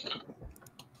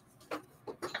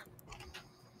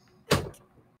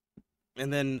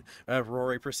 And then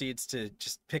Rory proceeds to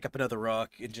just pick up another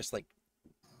rock and just like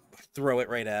throw it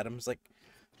right at him. It's like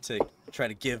to try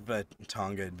to give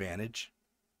Tonga advantage.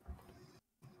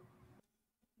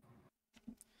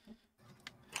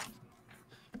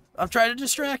 I'm trying to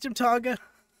distract him, Tonga.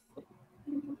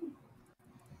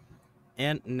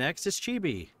 And next is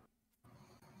Chibi.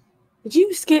 Did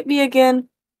you skip me again?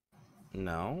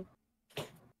 No.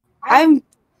 Are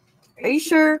you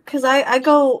sure? Cause I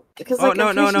go. Cause Oh like no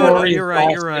I'm no pretty no sure- no! You're right.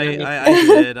 You're Last right. enemy.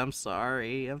 I did. I'm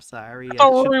sorry. I'm sorry. I I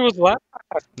thought should- Rory was last.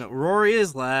 No, Rory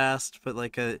is last, but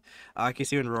like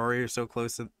Akisu and Rory are so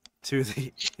close to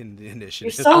the You're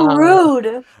initiative. so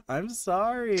rude. I'm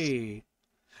sorry.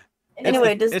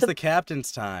 Anyway, it's does the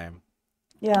captain's time.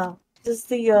 does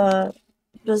the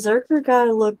berserker guy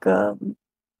look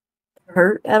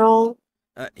hurt at all?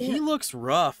 He looks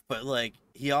rough, but like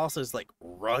he also is like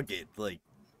rugged. Like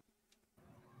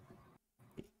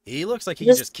he looks like he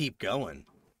can Just- just keep going.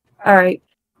 All right,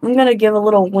 I'm gonna give a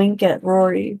little wink at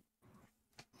Rory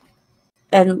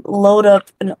and load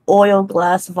up an oil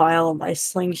glass vial on my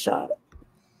slingshot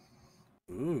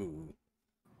Ooh,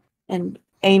 and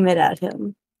aim it at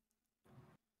him.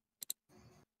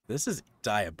 this is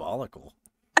diabolical.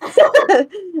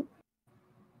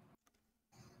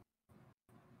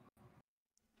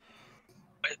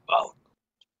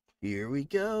 Here we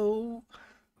go.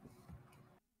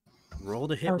 Roll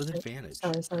to hit Oh, with shit. advantage.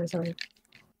 Sorry.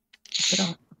 Put it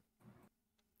on.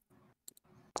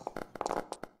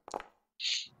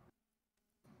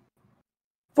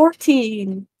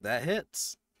 $14. That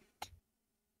hits.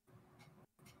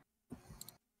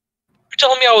 You're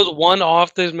telling me I was one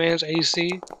off this man's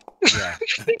AC? Yeah.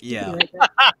 Yeah.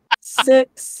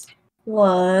 6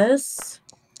 plus.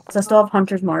 So I still have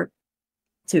Hunter's Mark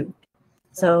 2.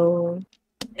 So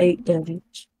 8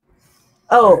 damage.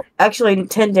 Oh, actually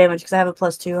 10 damage because I have a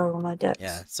 +2 on my dex.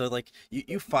 Yeah. So like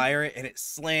you fire it and it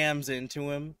slams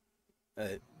into him,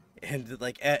 and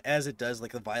like as it does,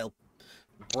 like the vial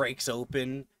breaks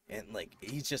open and like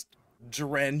he's just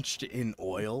drenched in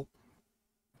oil.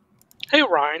 Hey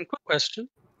Ryan, quick question.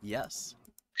 Yes.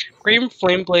 Green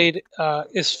Flame Blade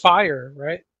is fire,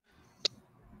 right?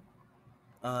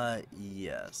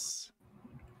 Yes.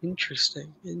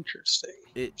 Interesting.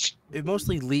 It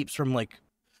mostly leaps from like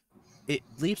it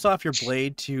leaps off your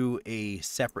blade to a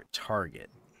separate target.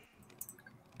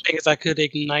 I guess I could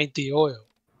ignite the oil.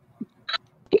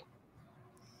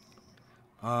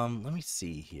 Let me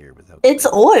see here without. It's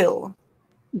oil.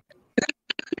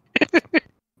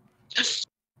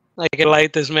 I could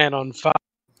light this man on fire.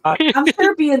 I'm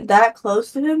sure being that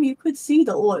close to him, you could see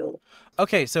the oil.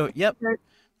 Okay, so yep,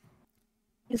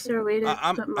 Is there a way to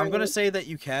I'm put my gonna say that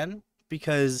you can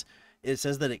because it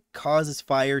says that it causes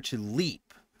fire to leap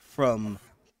from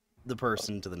the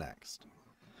person to the next.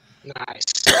 Nice.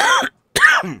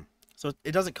 So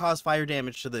it doesn't cause fire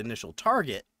damage to the initial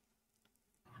target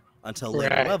until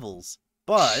later Right. levels,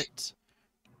 but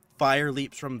fire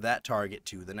leaps from that target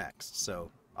to the next. So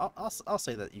I'll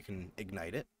say that you can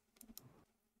ignite it.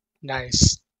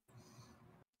 Nice.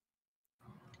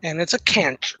 And it's a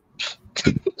cantrip.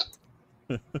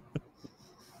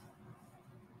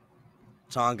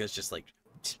 Tonga's just like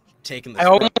taking the I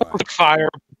front line. almost fire.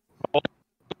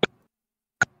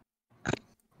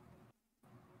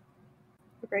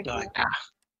 Breaking Like, up.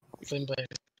 Flame blade.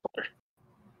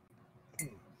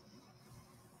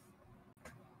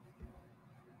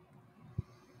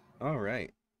 All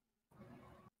right.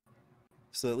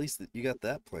 So at least you got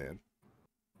that plan.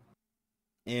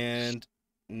 And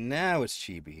now it's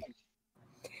Chibi.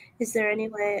 Is there any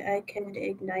way I can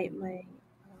ignite my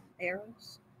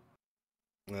arrows?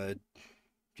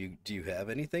 Do you have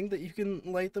anything that you can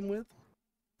light them with?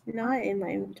 Not in my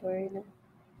inventory,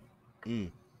 no.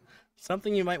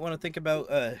 Something you might want to think about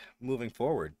moving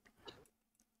forward.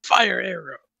 Fire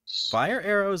arrows. Fire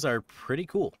arrows are pretty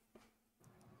cool.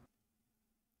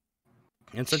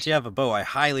 And since you have a bow, I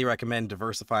highly recommend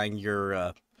diversifying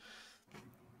your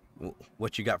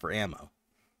what you got for ammo.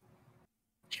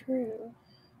 True.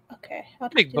 Okay. I'll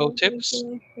Big just bow do tips.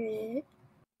 a hit.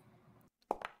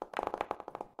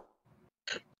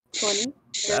 20.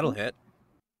 That'll hit.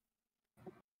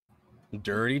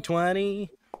 Dirty 20.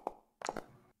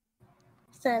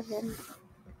 7.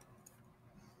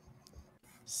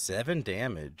 7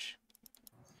 damage.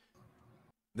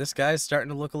 This guy's starting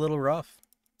to look a little rough.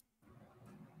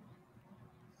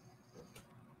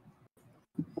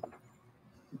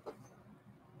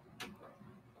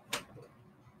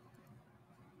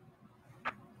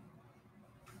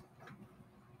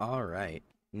 All right.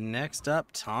 Next up,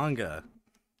 Tonga.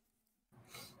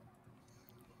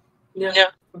 Yeah.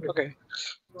 Okay.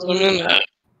 So I'm gonna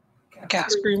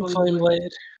cast Scream Flame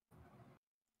Blade.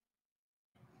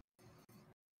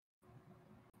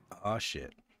 Oh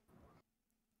shit.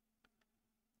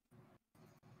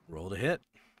 Roll to hit.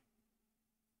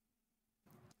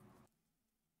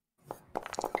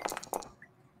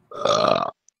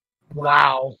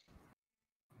 Wow.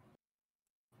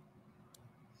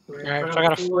 Alright, so I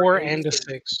got a 4 and a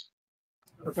 6.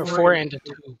 Or 4 and a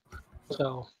 2.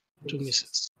 So, 2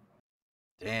 misses.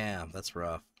 Damn, that's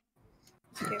rough.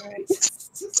 You're right.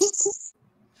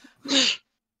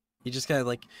 He just kind of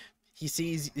like, he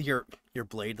sees your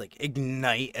blade like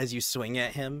ignite as you swing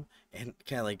at him and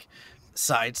kind of like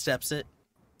sidesteps it.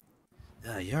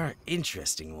 You're an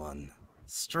interesting one.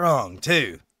 Strong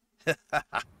too. I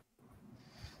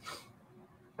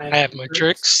have my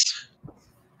tricks.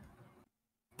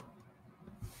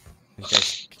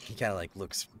 He kind of like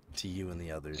looks to you and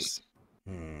the others.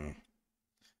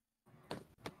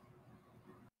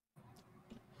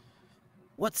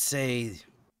 What say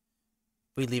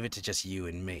we leave it to just you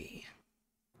and me?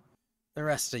 The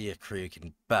rest of your crew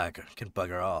can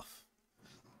bugger off.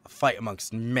 A fight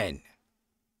amongst men.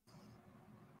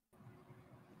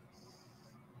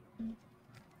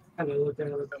 Look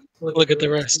at the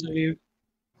rest of you.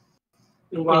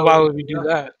 Why would we do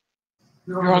that?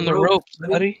 You're on the ropes,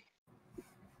 buddy.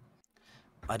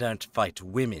 I don't fight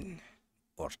women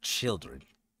or children.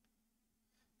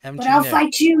 Haven't But you I'll know-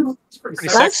 fight you. Pretty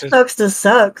That sexist. sucks to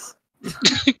sucks.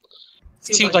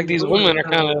 Seems like these women are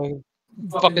kind of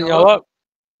fucking y'all up.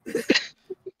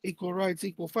 Equal rights,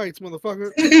 equal fights,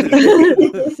 motherfucker.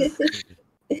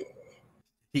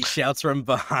 He shouts from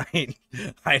behind,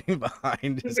 hiding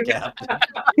behind his captain.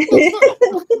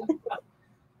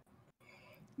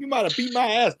 You might have beat my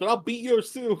ass, but I'll beat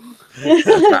yours too.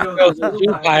 Those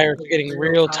vampires are getting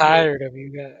real tired of you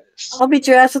guys. I'll beat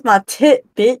your ass with my tit,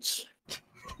 bitch.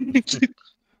 We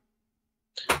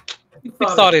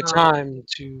thought it time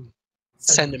to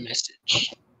send a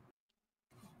message.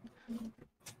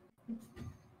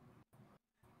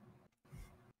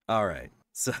 All right,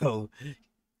 so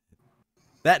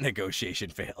that negotiation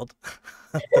failed.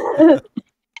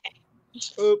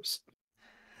 Oops.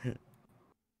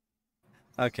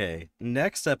 Okay,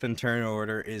 next up in turn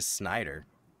order is Snyder.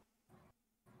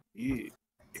 Yeah.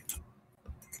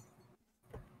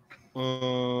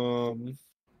 All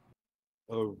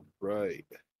right.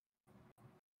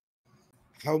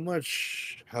 How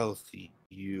much health do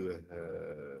you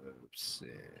have?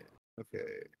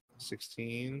 Okay,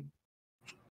 16.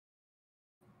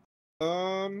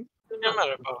 I'm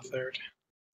at about a third.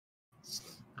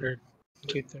 Or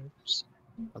 2/3.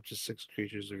 Up to 6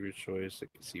 creatures of your choice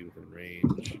that can see within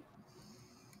range.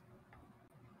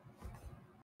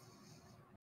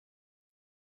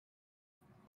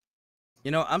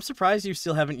 You know, I'm surprised you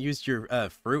still haven't used your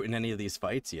fruit in any of these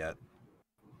fights yet.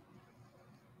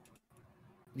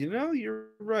 You know, you're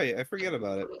right. I forget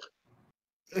about it.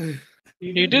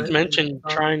 You did mention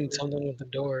trying something with the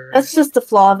door. Right? That's just the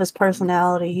flaw of his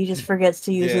personality. He just forgets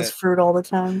to use his Yeah. fruit all the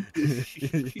time.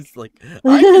 It's like,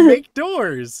 I can make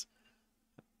doors.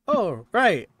 Oh,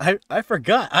 right. I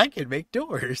forgot I can make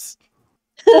doors.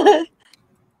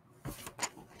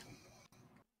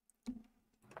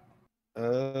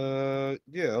 Yeah,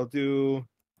 I'll do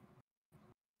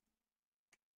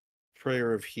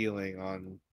Prayer of Healing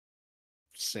on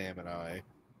Sam and I.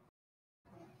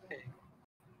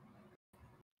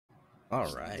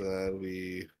 All right. That'll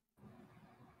be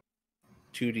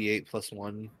 2d8 plus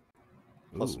 1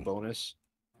 plus Ooh. bonus.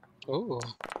 Oh.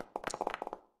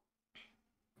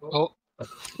 Oh.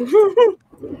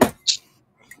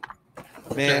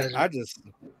 Man, I'm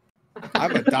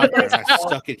a doctor and I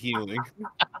suck at healing.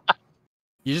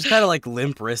 You just kind of like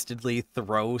limp-wristedly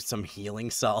throw some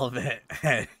healing salve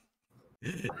at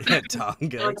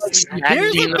Tonga. Smack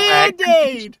Here's you a in the back.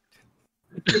 Band-Aid!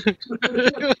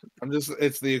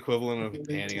 It's the equivalent of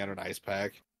handing out an ice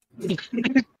pack. It's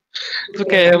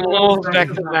okay, I'm almost back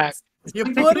to back. You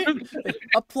put it,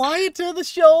 apply it to the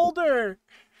shoulder.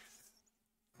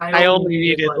 I only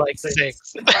needed like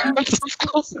 6.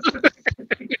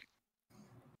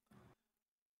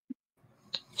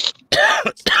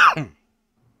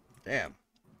 Damn.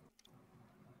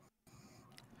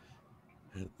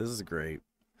 This is great.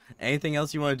 Anything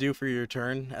else you want to do for your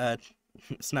turn,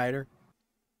 Snyder?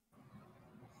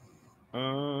 Do.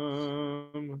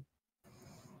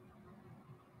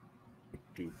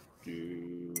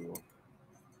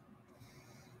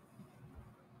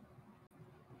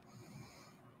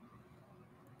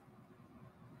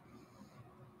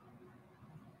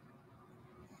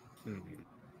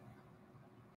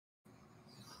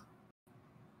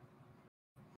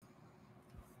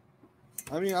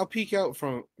 I mean, I'll peek out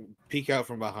from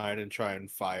behind and try and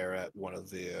fire at one of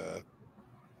the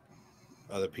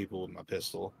other people with my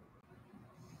pistol.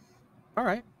 All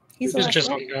right. He's There's last just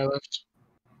one. one guy left.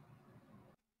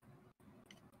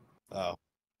 Oh.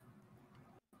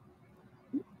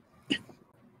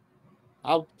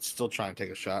 I'll still try and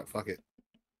take a shot. Fuck it.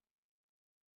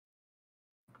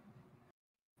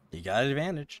 You got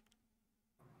advantage.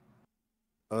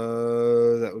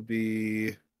 That would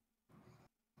be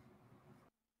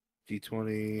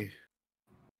D20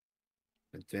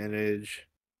 advantage.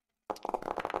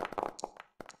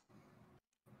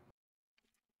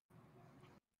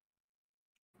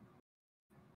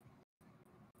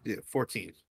 Yeah,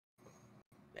 14.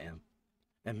 Damn.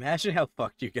 Imagine how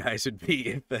fucked you guys would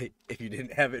be if you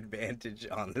didn't have advantage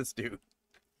on this dude.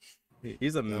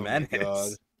 He's a menace. My God.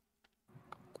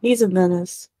 He's a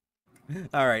menace.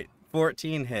 All right,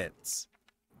 14 hits.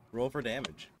 Roll for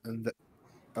damage. And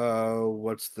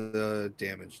what's the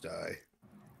damage die?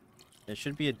 It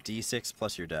should be a D6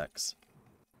 plus your dex.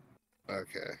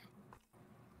 Okay.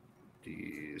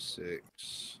 D6.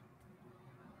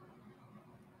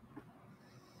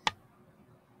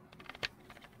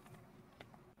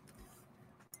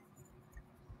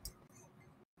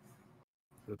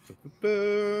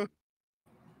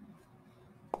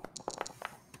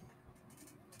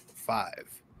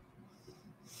 Five.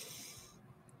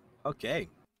 Okay.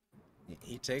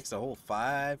 He takes a whole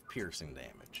 5 piercing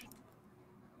damage.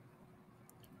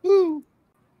 Woo!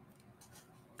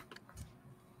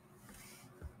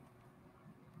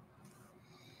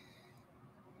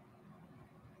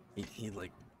 He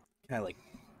like, kind of like,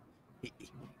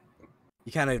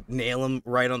 you kind of nail him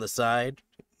right on the side.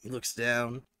 He looks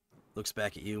down, looks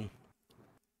back at you.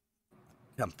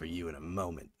 Come for you in a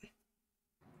moment.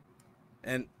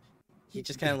 And he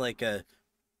just kind of like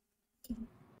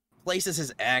places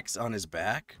his axe on his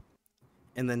back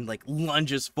and then like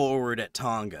lunges forward at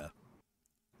Tonga.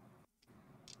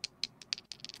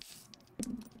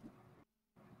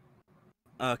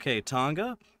 Okay,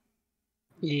 Tonga,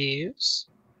 Yes.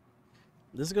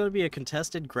 this is going to be a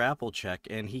contested grapple check,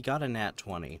 and he got a nat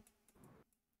 20.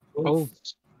 Oh.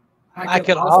 I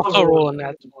could also roll a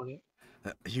nat 20.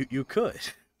 You could.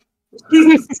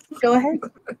 Go ahead.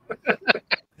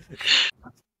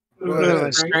 Go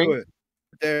ahead, Strength? do it.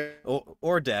 There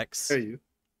Or dex. you.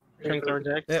 Strength or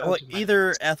dex? Well,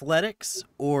 either athletics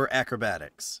or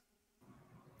acrobatics.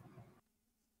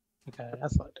 Okay,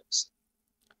 athletics.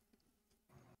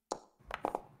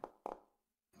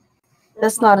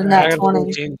 That's not a I nat got a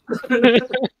 20. 14.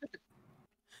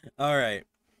 All right.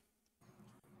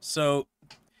 So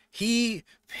he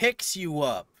picks you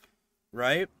up,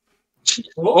 right?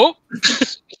 Oh!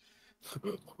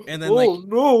 And then like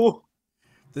no!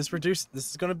 this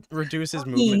is gonna reduce his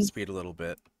movement speed a little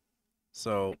bit.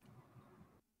 So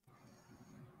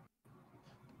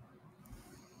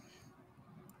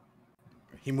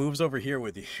he moves over here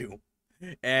with you,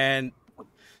 And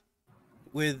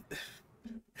with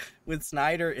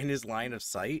Snyder in his line of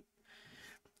sight,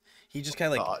 he just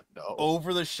kind of like God, no.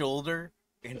 over the shoulder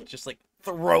and just like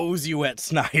throws you at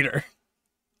Snyder.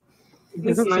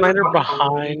 Isn't Snyder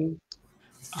behind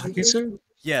Akisu?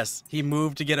 Yes, he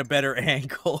moved to get a better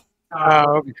angle.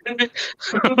 Oh, okay.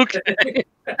 Okay.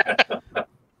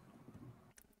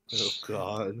 Oh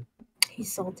God,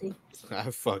 He's salty. I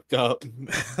fucked up.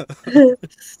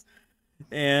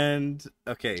 And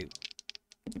okay,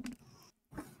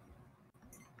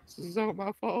 This is not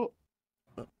my fault.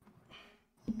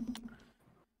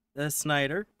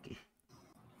 Snyder.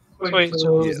 Wait,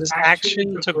 so Yeah. is this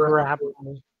action to grapple,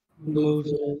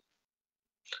 movement,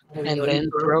 and then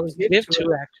throw? Does he have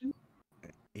 2 actions?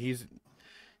 He's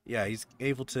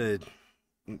able to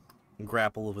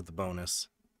grapple with the bonus.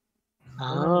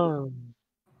 Oh.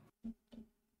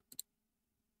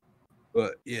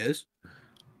 But yes,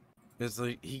 It's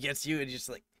like he gets you and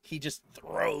he just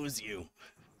throws you.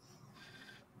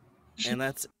 And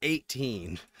that's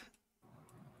 18.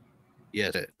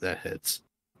 yeah, that hits.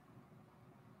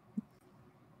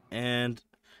 And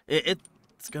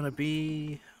it's gonna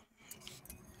be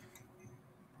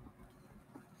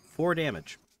 4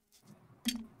 damage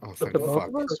Oh, To thank both fuck.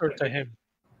 of us or to him?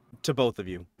 to both of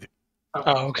you.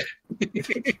 Oh,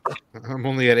 okay. I'm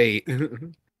only at 8.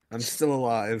 I'm still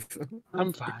alive.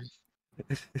 I'm fine.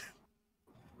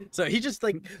 So he just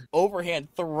like overhand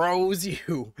throws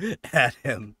you at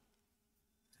him.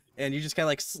 And you just kind of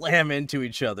like slam into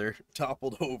each other,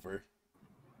 toppled over.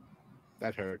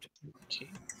 That hurt.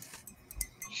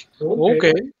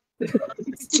 Okay.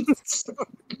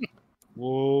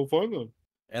 Whoa, fine then.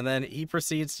 And then he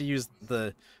proceeds to use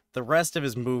the rest of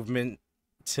his movement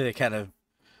to kind of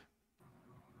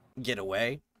get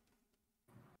away.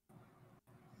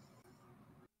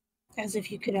 As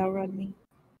if you could outrun me.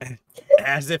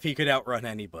 As if he could outrun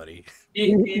anybody.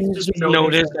 You just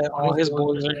noticed that all his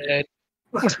boys are dead.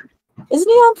 Isn't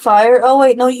he on fire? Oh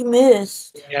wait, no, you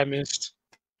missed. Yeah, I missed.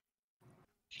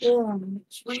 Yeah,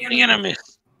 What are you gonna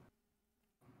miss?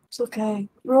 it's okay.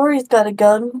 Rory's got a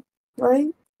gun, right?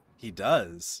 He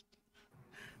does.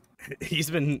 He's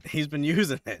been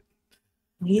using it.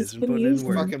 He's Hasn't been put in using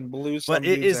work. it. Fucking blew some But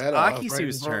it dude's is head off right in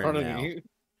Akisu's front turn of now. me.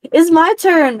 It's my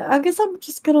turn. I guess I'm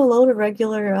just gonna load a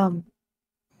regular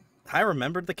I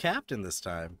remembered the captain this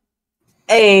time.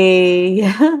 Hey.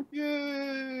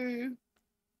 Yay!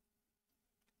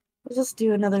 Let's just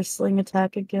do another sling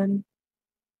attack again.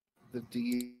 The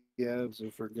DMs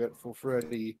of Forgetful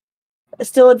Freddy.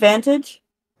 Still advantage?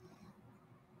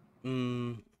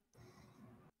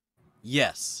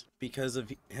 Yes, because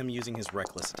of him using his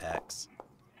reckless attacks.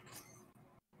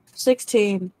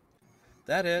 16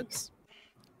 That hits.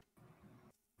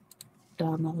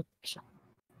 damage.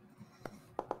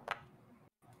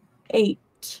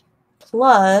 8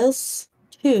 plus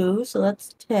 2, so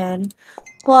that's 10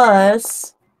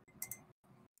 plus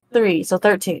 3, so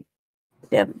 13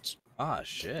 damage. Ah,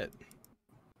 shit.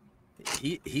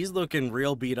 He's looking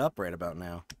real beat up right about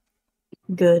now.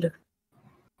 Good.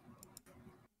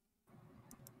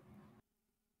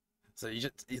 So you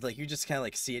just kind of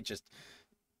like see it just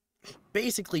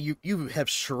basically you have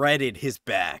shredded his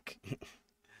back.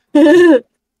 Good.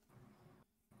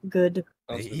 That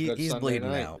was a He's good Sunday bleeding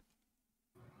night. out.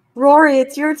 Rory,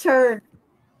 it's your turn.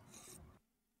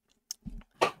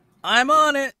 I'm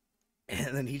on it.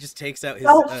 And then he just takes out his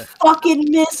Don't fucking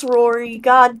miss, Rory.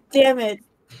 God damn it.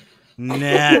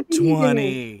 nat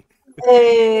 20.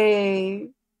 Hey.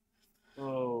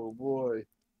 Oh boy.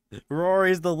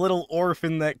 Rory's the little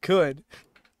orphan that could.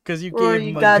 Because you Rory, gave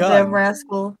him you a goddamn gun.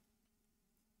 rascal.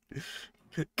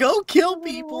 Go kill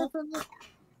people.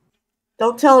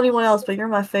 Don't tell anyone else, but you're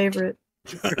my favorite.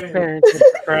 Parents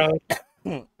are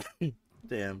proud.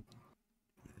 Damn.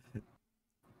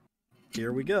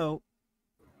 Here we go.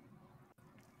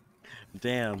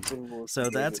 Damn. So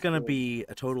that's going to be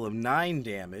a total of 9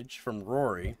 damage from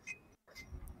Rory.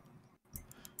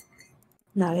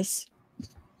 Nice.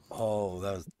 Oh,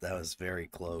 that was very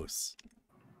close.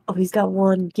 Oh, he's got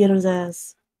one. Get his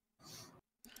ass.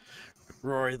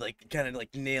 Rory kind of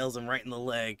nails him right in the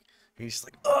leg. He's just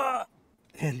like, ah,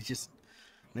 and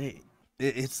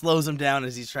it slows him down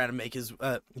as he's trying to make his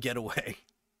getaway.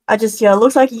 Yeah,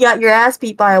 looks like you got your ass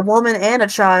beat by a woman and a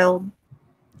child.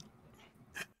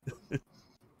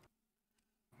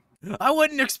 I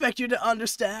wouldn't expect you to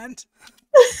understand.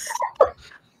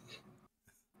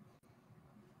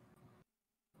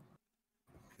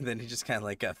 Then he just kind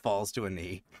of falls to a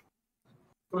knee.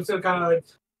 We're still kind of like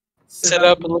Set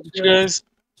up and look at you guys.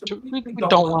 We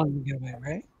don't want him to get away,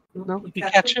 right? No? If you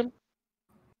catch him?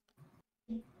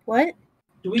 What?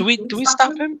 Do we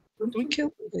stop him? We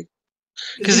kill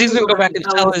because he's gonna go back and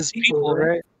tell his people,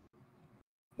 right?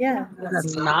 Yeah.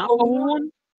 That's not what we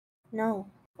want. No.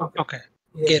 Okay,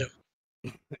 get him.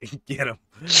 Get him.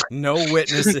 No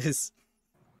witnesses.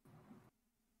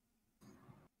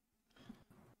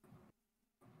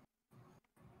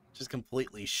 Just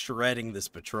completely shredding this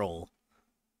patrol.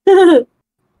 In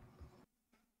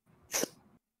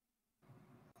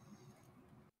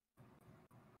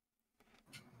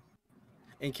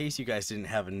case you guys didn't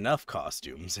have enough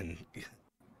costumes, and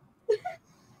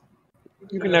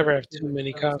You can never have too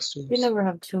many costumes. You never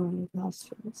have too many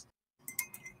costumes.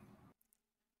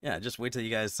 yeah, just wait till you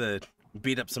guys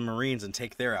beat up some Marines and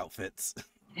take their outfits.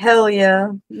 Hell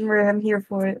yeah. I'm here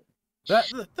for it.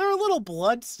 They're a little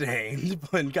blood-stained,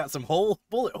 but got some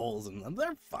bullet holes in them.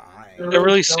 They're fine. It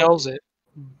really sells it.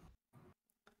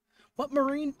 What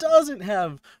Marine doesn't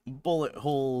have bullet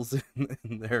holes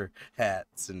in their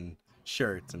hats and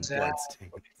shirts and blood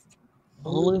stains?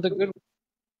 Only the good.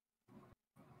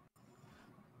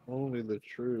 Only the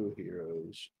true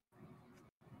heroes.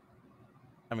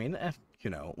 I mean, you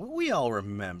know, we all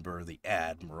remember the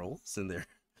admirals and their...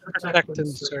 Protect and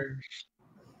serve.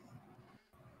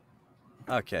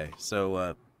 Okay,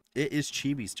 so it is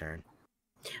Chibi's turn.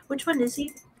 Which one is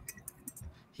he?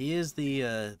 He is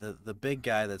the big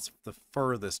guy that's the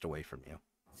furthest away from you.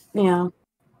 Yeah.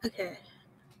 Okay.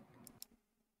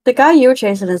 The guy you were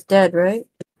chasing is dead, right?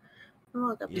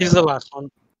 Oh, He's the last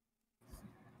one.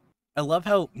 I love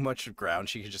how much ground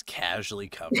she can just casually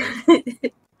cover.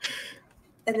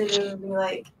 And then it would be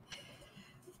like,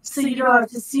 so you don't have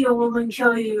to see a woman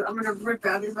kill you. I'm gonna rip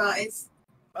out his eyes.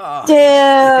 Oh.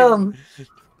 Damn!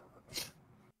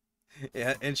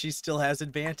 Yeah, and she still has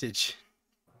advantage.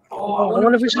 Oh, I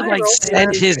wonder if we should like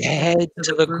send his head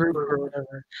to the group or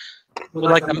whatever. With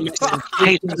like a mix of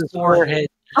tape to his forehead.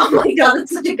 Oh my god,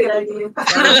 that's such a good idea.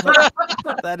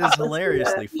 That is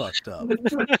hilariously fucked up.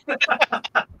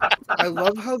 I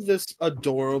love how this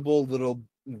adorable little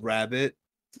rabbit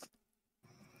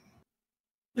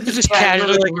Just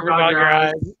casually like rip out your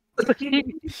eyes.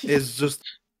 is just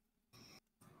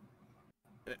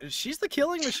She's the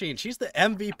killing machine. She's the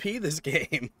MVP this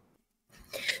game.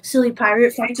 Silly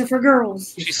pirate fights are for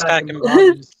girls. She's stacking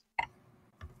bodies.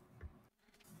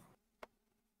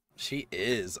 She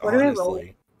is, What are we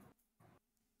honestly.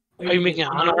 Are you making an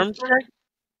unarmed strike?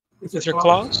 With your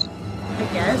claws? I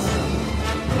guess.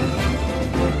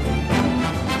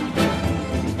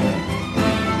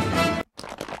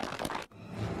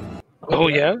 Oh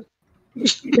yeah?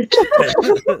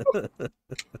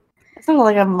 That sounded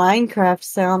like a Minecraft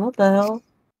sound. What the hell?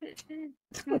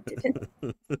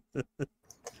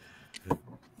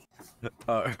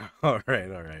 All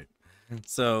right.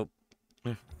 So,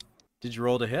 did you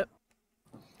roll to hit?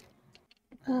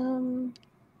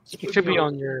 It should be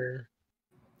on your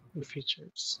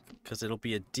features. Because it'll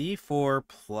be a D4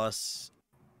 plus...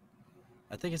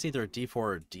 I think it's either a D4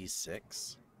 or a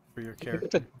D6 for your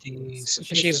character. The D's.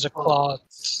 She's a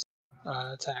claws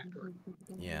attack.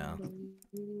 Yeah.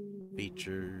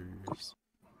 Features.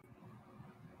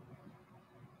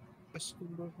 Can't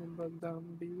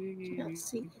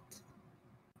see it.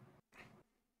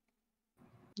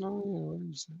 No, where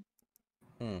is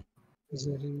it? Is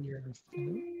it in your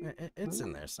phone? It's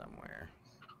in there somewhere.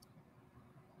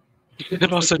 You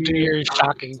could also do your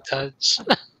shocking touch.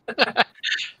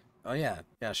 Oh yeah,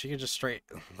 she could just straight,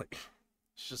 like,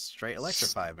 just straight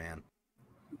electrify, man.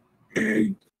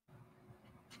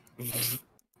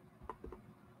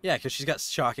 Yeah, because she's got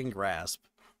shocking grasp.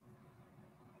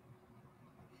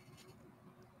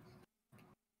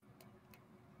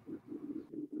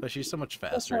 But she's so much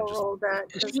faster. I'll And just... roll that.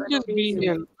 It 'cause should I just don't be use in.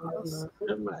 anything else.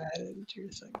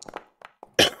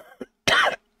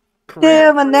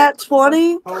 Damn, a nat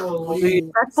 20? Holy.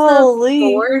 That's Holy.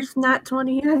 the fourth nat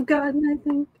 20 I've gotten, I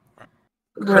think.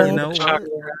 Bro. You know what?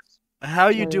 How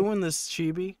you doing this,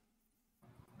 Chibi?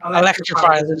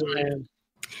 Electrify this man.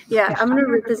 Yeah, I'm gonna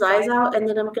rip his eyes out and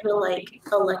then I'm gonna like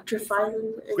electrify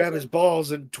them. grab his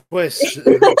balls and twist.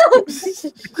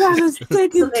 Grab his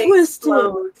dick So and they twist it.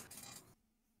 explode.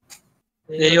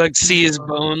 Yeah, you like see his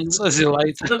bones as he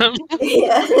lights them.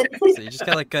 Yeah. So you just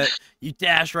kind of like you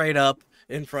dash right up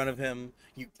in front of him.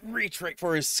 You reach right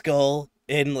for his skull,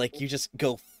 and like you just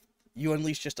go. You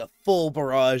unleash just a full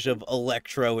barrage of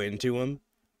electro into him,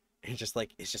 and just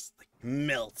like it just like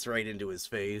melts right into his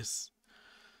face.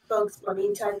 Bugs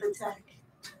Bunny type attack.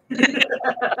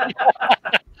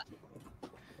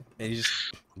 And you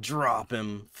just drop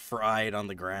him fried on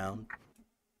the ground.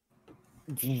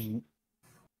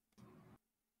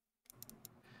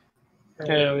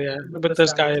 Hell yeah. But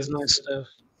this guy is nice stuff.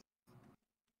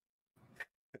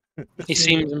 He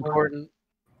seems important.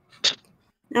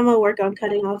 I'm gonna work on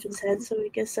cutting off his head so we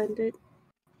can send it.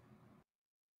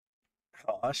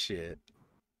 Aw, shit.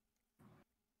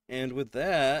 And with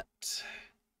that,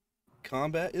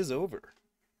 combat is over.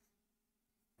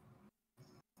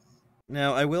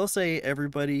 Now, I will say,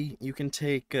 everybody, you can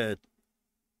take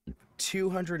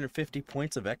 250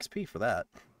 points of XP for that.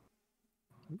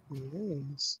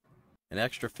 Nice. An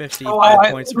extra 50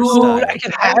 points for Ooh, style. I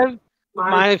could have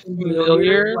my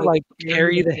familiar like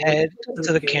carry the head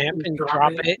to the camp and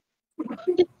drop it.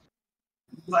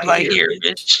 Like here,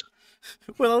 bitch.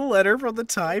 With a letter from the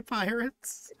Thai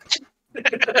pirates.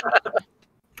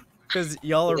 Because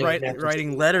y'all are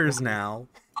writing letters now.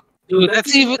 Dude,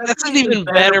 that's an even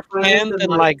better plan than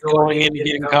like going in and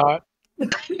getting caught.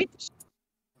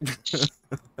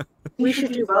 We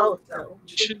should do both, though.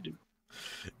 You should do.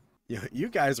 You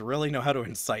guys really know how to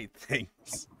incite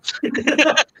things.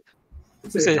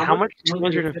 So how much?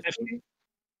 250?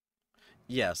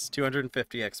 Yes,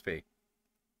 250 XP.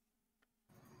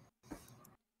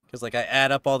 Because like I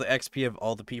add up all the XP of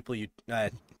all the people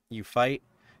you fight,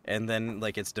 and then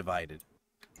like it's divided.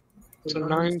 So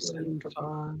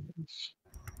 975.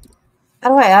 How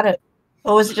do I add it?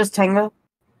 Oh, is it just Tango?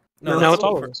 No, No, that's it's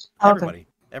all for of us. Okay. everybody.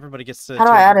 Everybody gets to How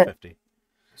do I add it? 250.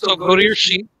 So go to your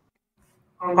sheet.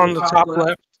 On the top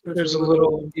left, there's a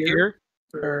little gear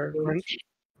or wrench.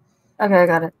 Okay, I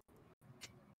got it.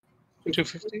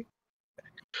 250.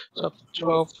 So up to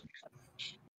 12.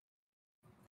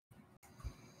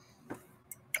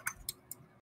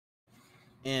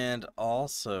 And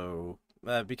also,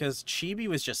 because Chibi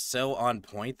was just so on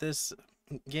point this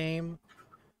game,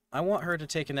 I want her to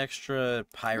take an extra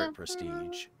pirate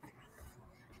prestige.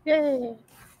 Yay!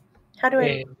 How do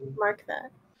I And mark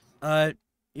that?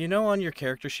 You know on your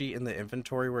character sheet in the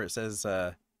inventory where it says,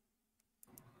 let's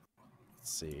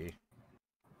see.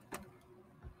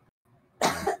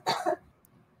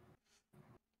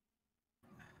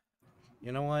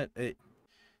 You know what? It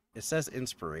says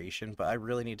inspiration, but I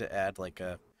really need to add like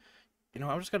a... You know,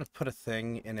 I'm just going to put a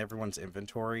thing in everyone's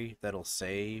inventory that'll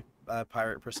say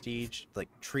pirate prestige. Like,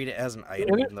 treat it as an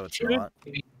item even though it's not.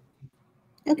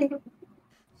 Okay.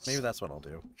 Maybe that's what I'll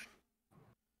do.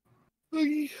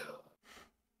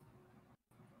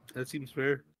 That seems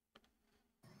fair.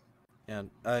 Yeah,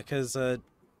 because, do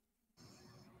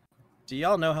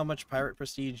y'all know how much pirate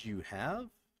prestige you have?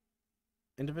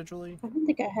 Individually? I don't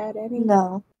think I had any.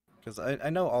 No. Because I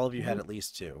know all of you had at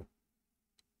least 2.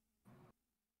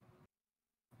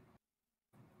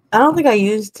 I don't think I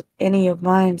used any of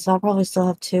mine, so I'll probably still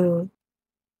have 2.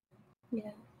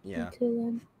 Yeah. Yeah. Me too,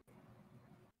 then.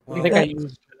 I Well, think I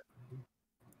used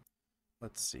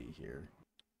let's see here.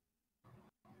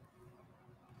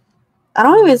 I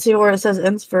don't even see where it says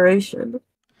inspiration.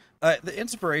 The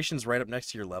inspiration's right up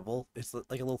next to your level. It's like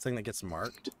a little thing that gets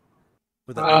marked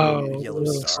with a yellow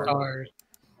little star.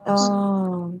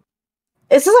 Oh.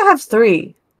 It says I have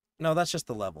 3. No, that's just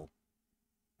the level.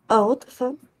 Oh, what the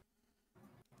fuck?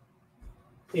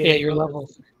 Yeah, your level.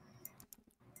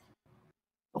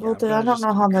 Well, I'm then I gonna don't just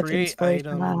know how much create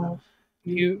inspiration I item. have.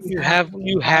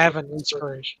 You have an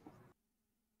inspiration.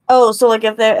 Oh, so like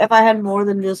if I had more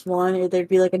than just one, there'd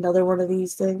be like another one of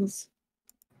these things.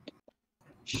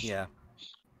 Yeah.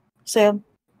 Sam?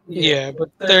 Yeah, but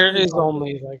there is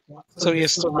only like one. So you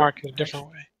still mark it a different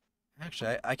way.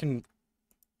 Actually, I can...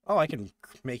 Oh, I can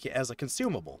make it as a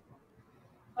consumable.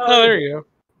 Oh, there you go.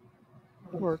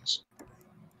 It works.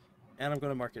 And I'm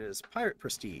going to mark it as pirate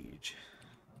prestige.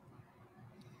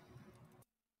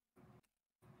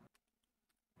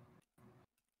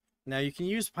 Now, you can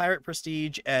use pirate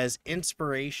prestige as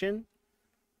inspiration,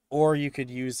 or you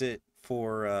could use it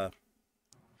for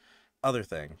other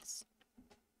things.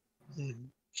 Mhm.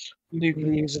 You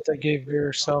can use it to give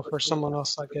yourself or someone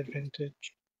else like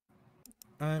advantage.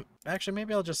 Actually,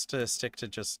 maybe I'll just stick to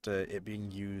just it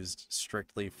being used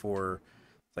strictly for,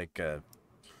 like,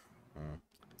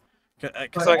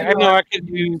 Because like I know I could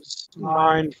use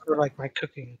mine for like my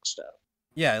cooking stuff.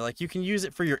 yeah, like you can use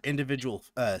it for your individual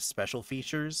special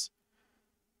features,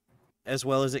 as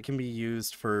well as it can be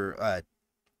used for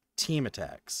team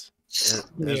attacks, as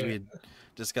we had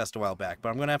discussed a while back. But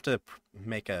I'm gonna have to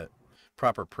make a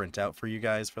proper printout for you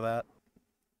guys for that.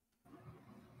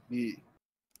 Yeah.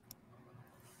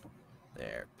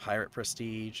 There, pirate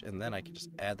prestige, and then I can just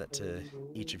add that to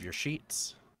each of your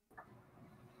sheets.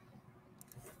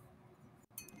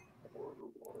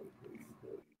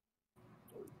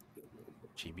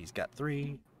 Chibi's got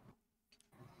 3.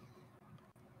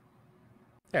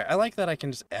 There, I like that I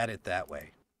can just add it that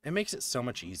way. It makes it so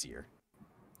much easier.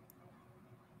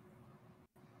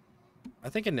 I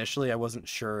think initially I wasn't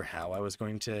sure how I was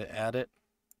going to add it.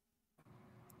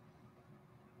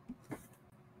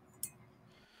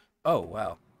 Oh,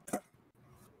 wow.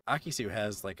 Akisu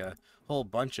has like a whole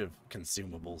bunch of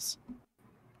consumables.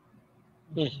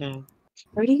 Mm-hmm.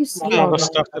 Where do you see All all the that?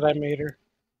 stuff that I made her.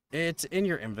 It's in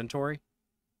your inventory.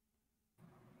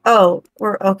 Oh,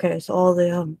 we're okay. So all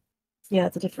the yeah,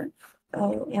 the different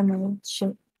ammo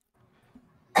shit.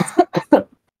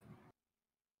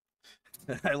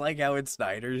 I like how in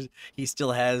Snyder's he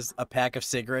still has a pack of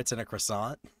cigarettes and a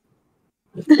croissant.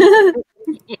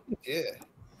 Yeah.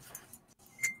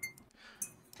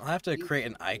 I'll have to create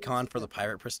an icon for the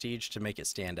pirate prestige to make it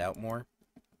stand out more.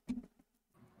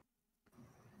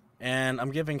 And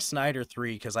I'm giving Snyder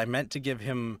 3 because I meant to give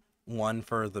him 1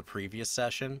 for the previous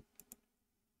session.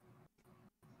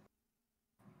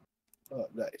 Oh,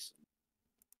 nice.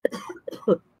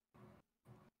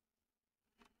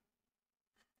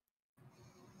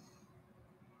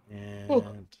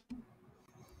 And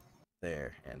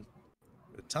there. And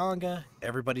with Tonga,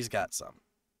 everybody's got some.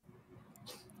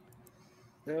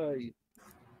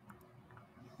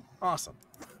 Awesome.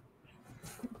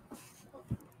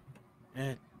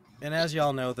 And as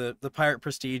y'all know, the pirate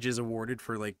prestige is awarded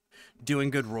for like doing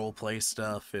good roleplay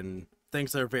stuff and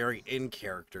things that are very in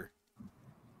character.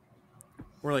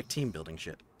 Or like team building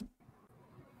shit.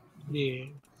 Yeah.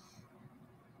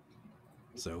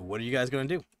 So what are you guys gonna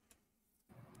do?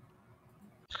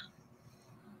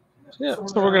 Yeah.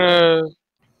 So we're gonna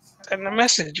send a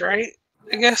message, right?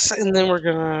 I guess, and then we're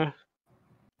gonna.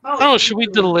 I don't know. Should we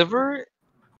deliver it?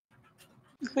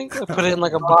 I think I put it in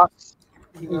like a box.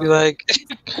 Be like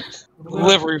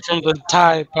delivery from the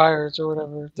Thai pirates or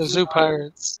whatever, the zoo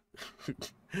pirates.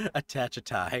 Attach a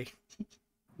tie.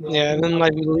 Yeah, and then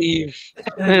like we leave,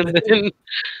 and then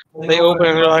they open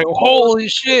and they're like, "Holy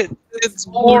shit, it's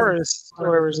Boris!" Or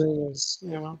whatever his name is. You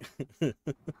know,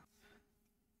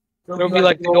 it'll be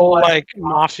like the old like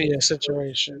mafia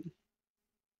situation.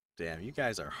 Damn, you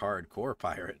guys are hardcore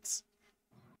pirates.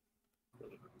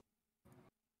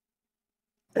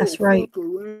 That's right.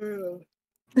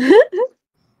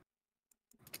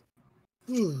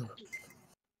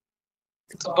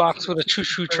 It's a box with a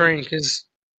choo-choo train because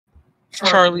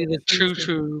Charlie the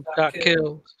choo-choo got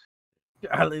killed.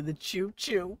 Charlie the Choo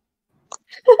Choo.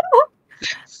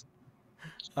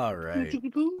 All right.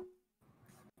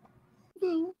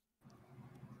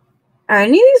 Are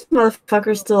any of these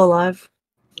motherfuckers still alive?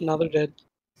 Now they're dead.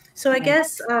 So I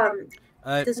guess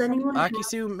does anyone have-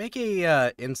 Akisu, make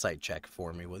a insight check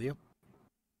for me, will you?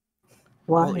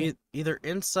 Why? Well, either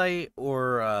insight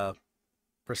or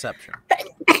perception.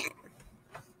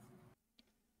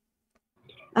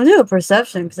 I'll do a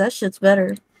perception because that shit's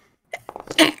better.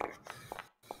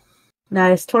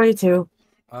 Nice, 22.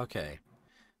 Okay.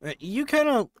 You kind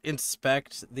of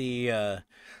inspect the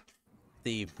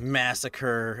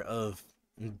massacre of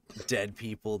dead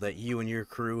people that you and your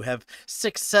crew have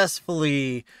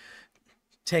successfully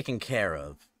taken care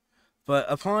of. But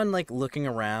upon like looking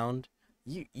around,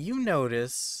 you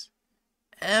notice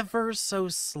ever so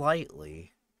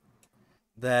slightly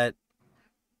that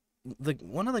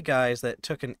one of the guys that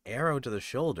took an arrow to the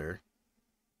shoulder,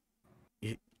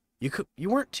 you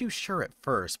weren't too sure at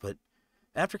first, but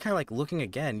after kind of like looking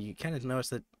again, you kind of notice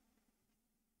that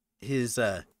his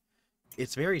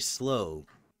it's very slow,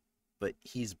 but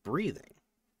he's breathing.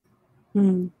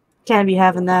 Can't be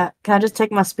having that. Can I just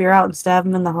take my spear out and stab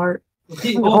him in the heart?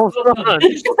 Hold on.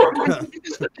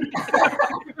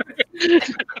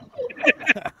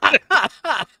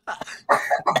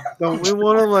 Don't we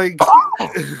want to like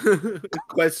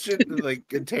question, like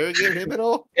interrogate him at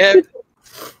all?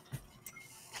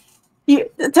 Yeah,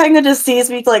 Tango just sees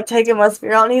me like taking my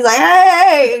spear out, and he's like,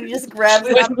 "Hey!" and he just grabs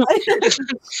it. I'm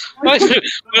like, we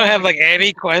don't have like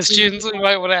any questions we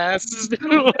might want to ask this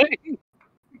dude.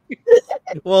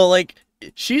 Well, like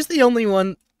she's the only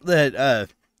one that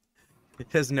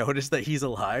has noticed that he's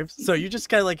alive. So you just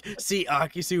kind of like see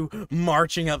Akisu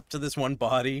marching up to this one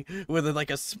body with like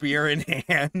a spear in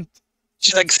hand.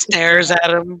 She like stares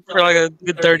at him for like a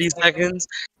good 30 seconds.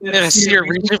 And I see her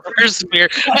reaching for her spear.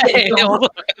 Hey, hold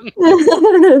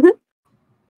on.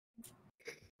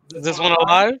 Is this one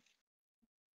alive?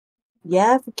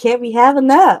 yeah, can't be having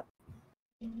that.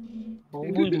 Well,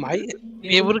 we might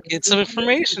be able to get some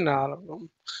information out of him.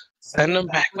 Send him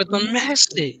back with a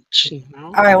message, you know?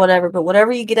 All right, whatever. But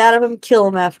whatever you get out of him, kill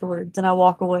him afterwards, and I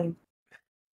walk away.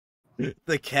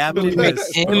 The captain Make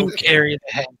is him spoken. carry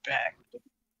the head back.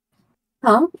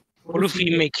 Huh? What if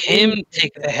we make him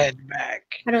take the head back?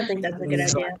 I don't think that's a good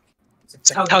idea.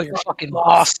 It's like, tell your fucking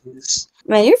bosses.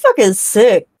 Man, you're fucking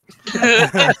sick.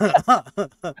 I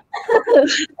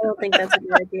don't think that's a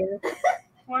good idea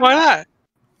Why not?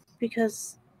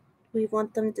 because we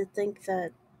want them to think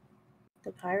that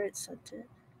the pirates sent it.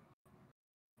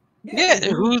 Yeah,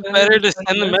 who's better to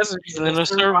send the message than a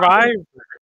survivor?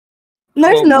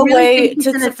 There's Well, no really way think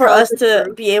he's gonna for tell us the to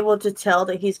truth? be able to tell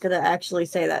that he's gonna actually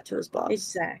say that to his boss.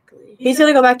 Exactly. He's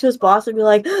gonna go back to his boss and be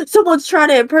like, "Someone's trying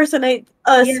to impersonate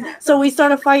us," Yeah. so we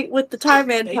start a fight with the Time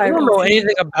Man I don't know pirates.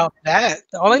 anything about that.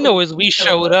 All I know is we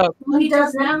showed up. Who he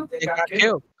does now? They got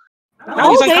killed. No,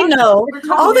 All he's they unconscious. know,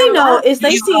 all they know is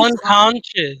He's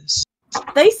unconscious.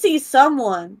 they see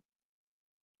someone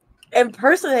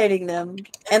impersonating them,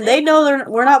 and they know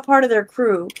we're not part of their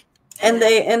crew, and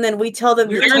then we tell them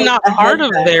to We're take not a part head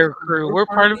of back. their crew. We're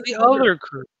part of the other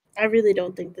crew. I really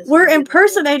don't think this. We're is-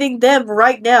 impersonating them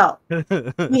right now.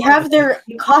 We have their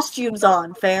costumes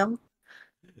on, fam.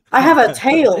 I have a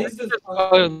tail.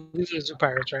 Oh, these are zoo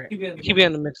pirates, right? Keep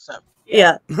getting them mixed up.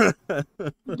 Yeah.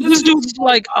 This dude's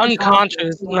like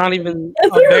unconscious, not even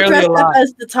If we were barely dressed up alive.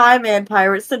 as the Time Man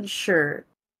pirates, then sure,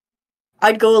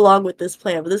 I'd go along with this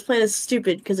plan. But this plan is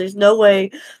stupid because there's no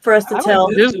way for us to tell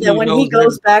This that dude when he knows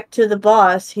goes back to the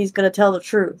boss, he's gonna tell the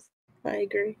truth. I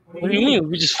agree. What do you mean?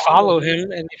 We just follow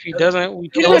him, and if he doesn't, we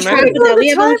We kill him. trying to anyway. go to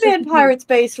We the have Time no Man pirates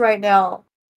base right now.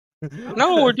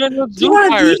 No, we're doing the Do you zoo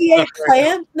want to pirate deviate stuff right now.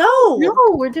 plan? No. No,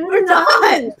 we're doing We're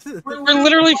not. We're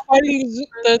literally fighting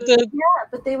the Yeah,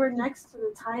 but they were next to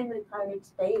the Time and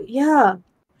Pirates base. Yeah.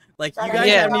 Like, you guys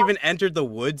Yeah. haven't even entered the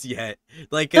woods yet.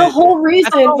 Like, The whole reason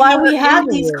thought why we we were have in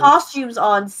these there. costumes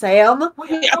on, Sam, I thought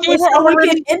we is were so we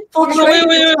already. can infiltrate Wait,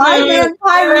 wait, the wait, Time wait, Man wait,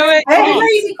 pirates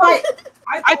wait, base.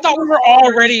 I thought we were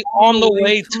already on the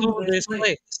way to this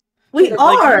place. We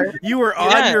are. like, you were on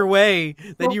Yeah. your way,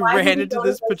 then Well, you why did ran we into go to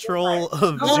this the zoo patrol pirates?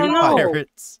 of No, zoo no.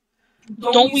 pirates.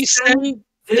 Don't we send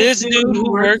this dude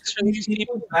who works for these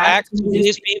people back to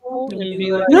his people and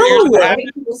be like, No. here's what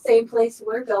happened? To the same place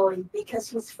we're going because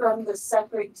he's from the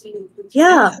separate team.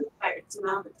 Yeah. Pirates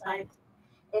not the Time.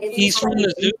 He's from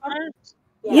the zoo pirates?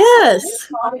 Yes.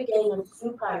 We're propagating of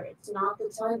zoo pirates, not the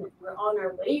Time. We're on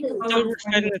our way to I thought we were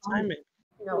fighting the time man.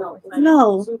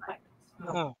 No. Zoo pirates.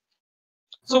 Oh.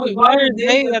 So wait, why are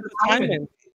they at the time man?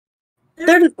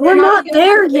 We're not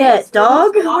there yet,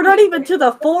 dog. We're not even to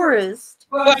the forest.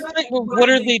 But what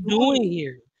are they doing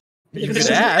here? You This could is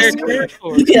ask. their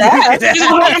territory. You can ask. This is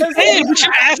what I'm saying. We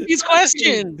should ask these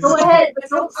questions. Go ahead. But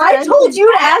don't I send told him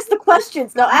you to back. ask the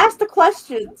questions. Now ask the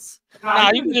questions.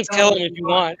 Nah, you can just kill him if you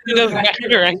want. It doesn't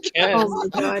matter, I guess. Oh my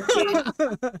god, dude.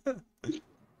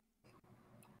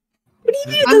 What do you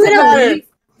mean it I'm doesn't gonna matter? leave.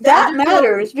 That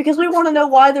matters because we want to know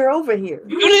why they're over here.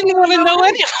 You didn't want to know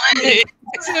anyway.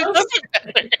 It doesn't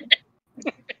matter.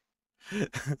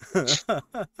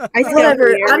 I still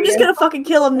Whatever. hear I'm just you. gonna fucking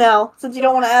kill him now since you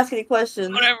don't want to ask any questions.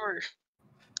 Whatever.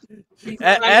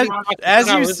 As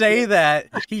you say that,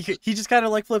 he just kind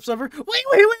of like flips over. Wait.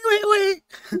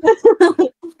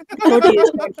 Told you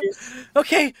to touch this.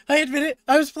 Okay, I admit it.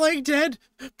 I was playing dead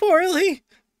poorly.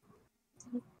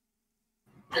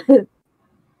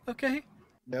 Okay,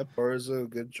 Yep, or is a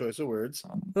good choice of words.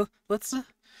 well, let's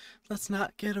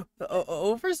not get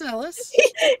overzealous.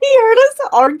 He heard us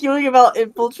arguing about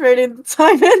infiltrating the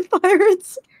Time Man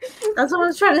pirates. That's what I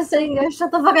was trying to say. You guys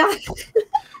shut the fuck up.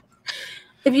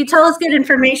 If you tell us good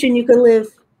information, you can live.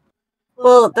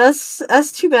 Well, that's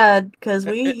too bad because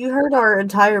you heard our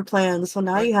entire plan, so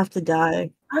now you have to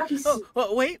die.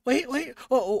 Oh, wait.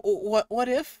 What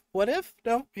if?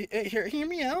 No, hear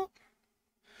me out.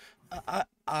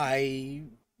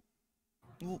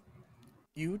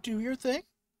 You do your thing,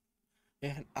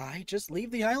 and I just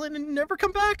leave the island and never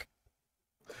come back.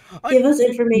 Give us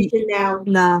information now.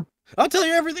 Nah, I'll tell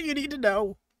you everything you need to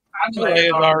know. It's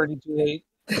already too late.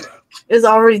 it's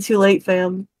already too late,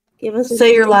 fam. Give us.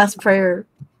 Say your last prayer.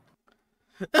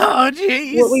 Oh,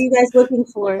 jeez. What were you guys looking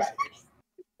for?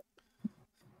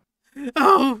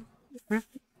 Oh.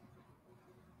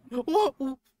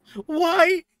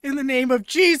 Why, in the name of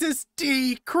Jesus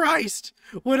D. Christ,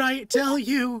 would I tell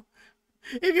you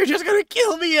if you're just gonna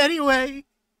kill me anyway?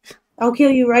 I'll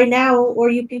kill you right now, or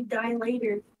you can die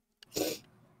later.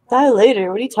 Die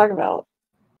later. What are you talking about?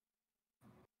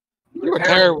 You were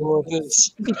terrible at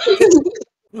this.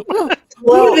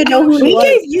 Well, even know who he we was.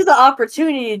 gave you the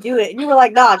opportunity to do it, and you were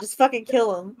like, "Nah, just fucking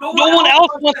kill him." No one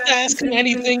else wants to ask him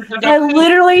anything. I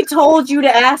literally told you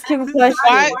to ask him questions.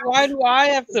 Why do I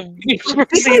have to be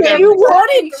Because there? you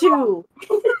wanted to.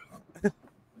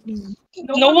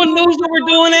 No one knows what we're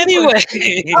doing anyway.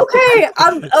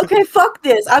 Okay. Fuck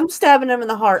this. I'm stabbing him in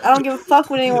the heart. I don't give a fuck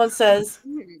what anyone says.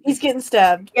 He's getting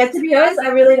stabbed. Yeah, to be honest, I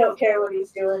really don't care what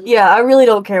he's doing. Yeah, I really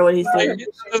don't care what he's Like, doing. it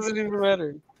doesn't even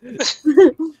matter.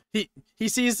 He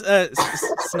sees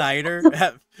Snyder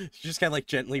just kind of like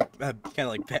gently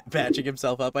patching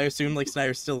himself up. I assume like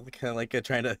Snyder's still kind of like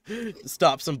trying to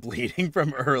stop some bleeding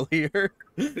from earlier.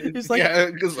 He's like,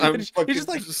 yeah, because he just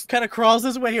like kind of crawls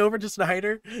his way over to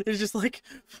Snyder. He's just like,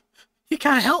 you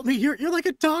can't help me. You're like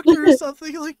a doctor or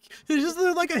something. Like it's just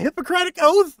like a Hippocratic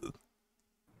oath.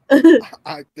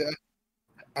 I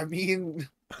mean,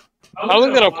 I don't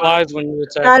think that applies when you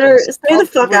attack Snyder, us. stay the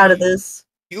fuck out of this.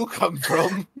 you come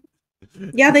from?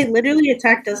 Yeah, they literally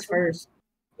attacked us first.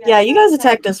 Yeah, you guys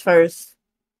attacked us first.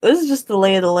 This is just the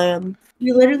lay of the land.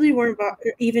 We literally weren't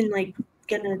even like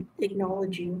gonna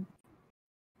acknowledge you.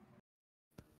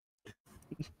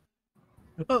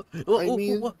 Oh, I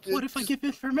mean, what if I give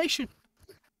information?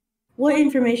 What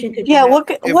information could you Yeah, have?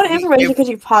 what information could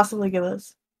you possibly give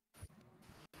us?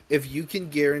 If you can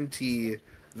guarantee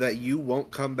that you won't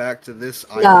come back to this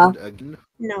Nah. island again,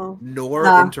 No, nor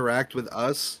Nah. interact with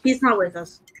us, he's not with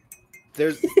us.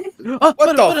 there's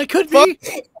But I could fuck?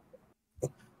 be.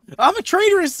 I'm a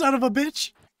traitorous son of a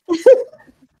bitch.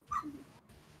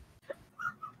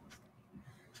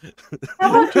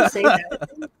 How about you say that?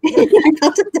 I'm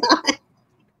about to die.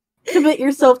 Commit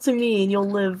yourself to me and you'll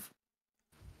live.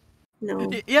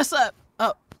 No. Yes,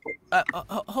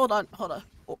 hold on.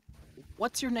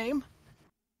 What's your name?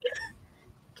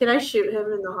 Can I shoot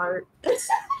him in the heart?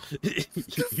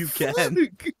 You can.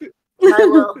 I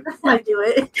will. I do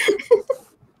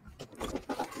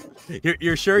it.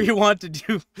 You're sure you want to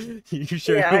do? You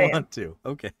sure Yeah, I you am. want to?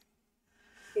 Okay.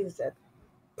 He's dead.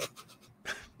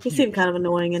 He seemed kind of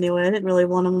annoying anyway. I didn't really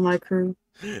want him in my crew.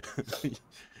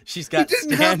 She's He got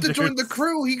didn't have to join the standards.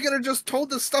 crew. He could have just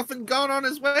told us stuff and gone on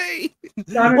his way.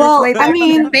 Well, I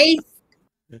mean,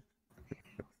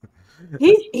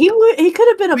 he could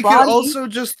have been a We body.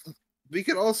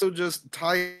 could also just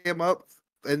tie him up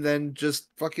and then just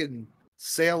fucking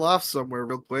sail off somewhere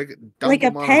real quick and dump Like a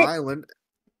him on pet? an island.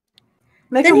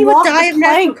 Make Then him he would walk die the of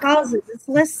natural plank. causes. It's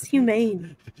less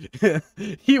humane.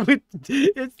 He would.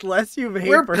 It's less humane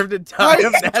We're for him to die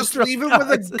of Just natural leave him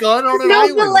with a causes. gun on an No,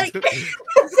 island. but like,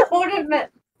 that's what it meant.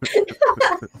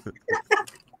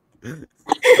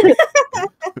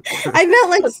 I meant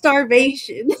like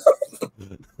starvation.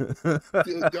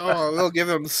 Oh, we'll give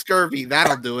him scurvy.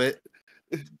 That'll do it.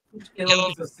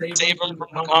 Save him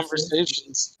from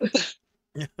conversations.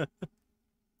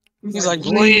 He's like,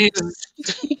 please.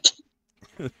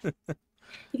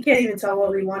 You can't even tell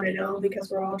what we want to know because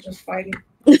we're all just fighting.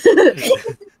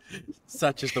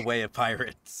 Such is the way of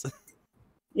pirates.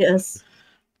 Yes.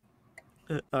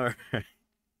 All right.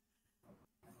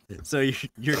 So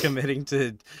you're committing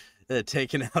to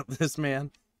taking out this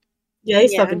man? Yeah,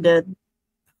 he's Yeah. fucking dead.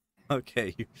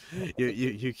 Okay,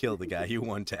 you kill the guy. You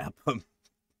one tap him.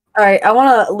 All right, I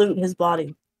want to loot his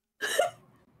body.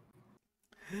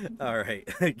 All right,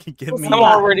 give me. I'm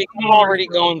already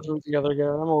going through the other guy.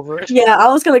 I'm over it. Yeah, I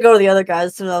was gonna go to the other guys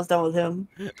as soon as I was done with him.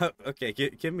 Okay,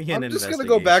 give me an I'm just gonna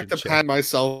go back to investigation pat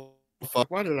myself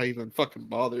up. Why did I even fucking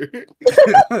bother?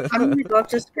 I'm gonna go up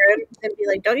to Scrim and be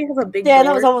like, "Don't you have a big Yeah, door?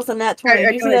 that was almost a nat 20.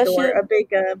 Or You see not a that door, shit? a big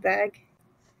bag."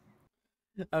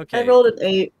 check. I Okay. rolled an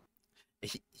 8.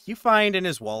 You find in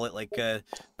his wallet like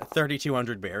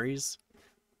 3,200 berries.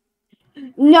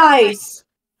 Nice.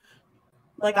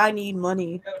 Like I need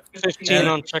money. 15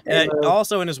 on checking.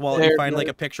 Also in his wallet, you There, find like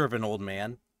there. a picture of an old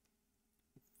man.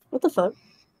 What the fuck?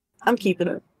 I'm keeping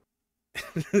it.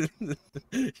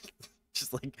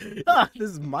 Just like,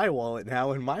 this is my wallet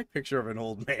now and my picture of an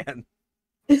old man.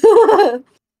 I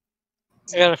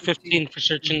got a 15 for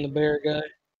searching the bear guy.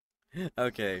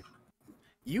 Okay.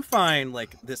 You find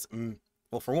like this,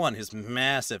 well, for one, his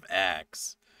massive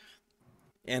axe.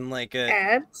 And like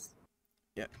Abs.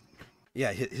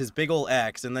 yeah, his big old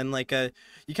axe. And then like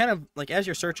you kind of like as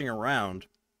you're searching around,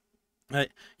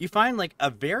 you find like a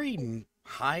very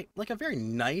high, like a very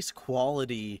nice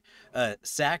quality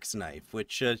sax knife,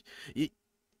 which in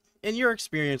your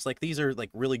experience, like these are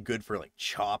like really good for like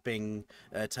chopping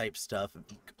type stuff.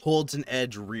 Holds an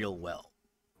edge real well.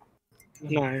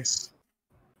 Nice.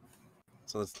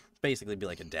 So it's basically be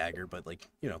like a dagger, but like,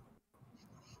 you know,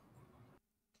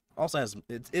 also has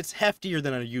it's heftier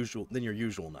than your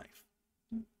usual knife.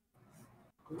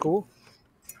 Cool.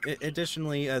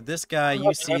 Additionally, this guy,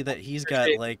 you see that he's got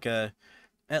like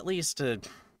at least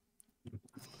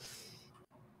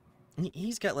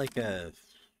he's got like a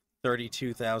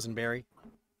 32,000 berry.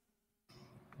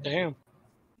 Damn.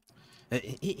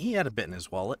 He had a bit in his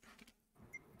wallet.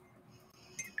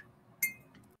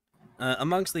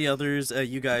 Amongst the others,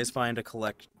 you guys find a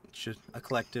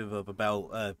collective of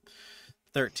about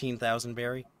 13,000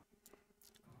 berry.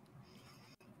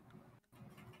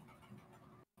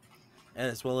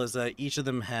 as well as each of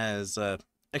them has,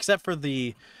 except for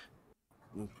the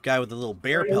guy with the little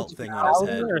bear pelt thing on his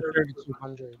 1,000 head, or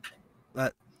 3,200?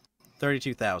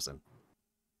 32,000.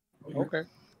 Okay.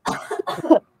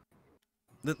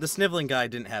 The sniveling guy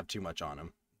didn't have too much on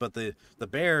him, but the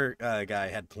bear guy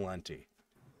had plenty.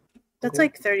 That's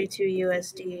like 32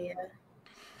 USD. Yeah.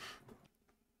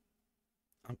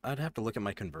 I'd have to look at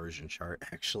my conversion chart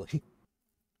actually.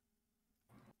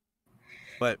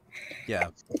 But yeah,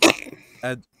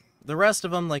 the rest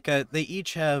of them, like they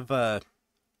each have a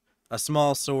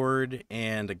small sword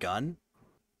and a gun.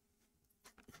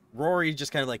 Rory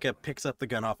just kind of like picks up the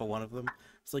gun off of one of them.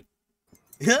 It's like,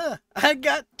 yeah, I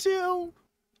got two.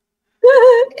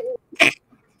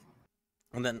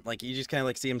 And then like you just kind of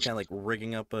like see him kind of like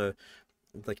rigging up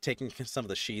like taking some of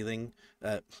the sheathing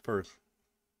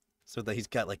so that he's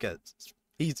got like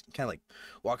he's kind of like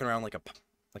walking around like a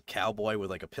cowboy with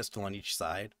like a pistol on each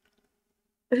side.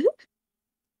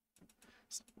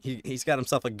 He's got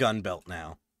himself a gun belt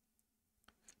now.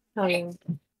 Oh, yeah.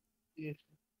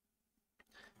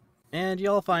 And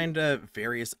y'all find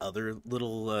various other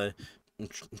little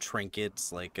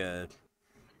trinkets, like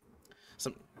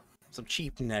some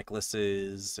cheap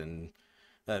necklaces and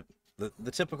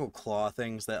the typical claw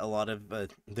things that a lot of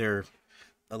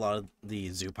the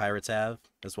zoo pirates have,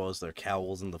 as well as their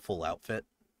cowls and the full outfit.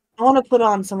 I want to put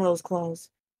on some of those clothes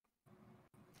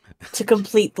to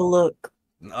complete the look.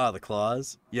 Ah, the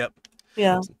claws. Yep.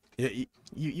 Yeah.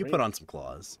 You put on some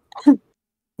claws.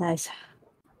 Nice.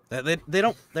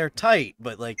 They're tight,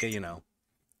 but like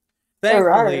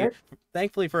They're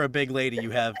thankfully for a big lady,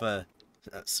 you have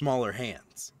smaller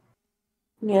hands.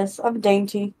 Yes, I'm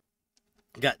dainty.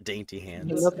 Got dainty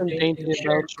hands. Nothing dainty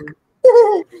about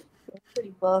you.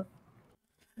 Pretty buff.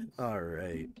 All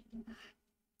right.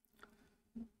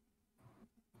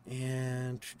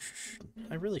 And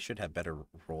I really should have better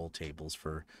roll tables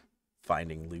for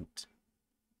finding loot.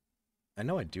 I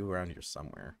know I do around here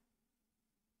somewhere.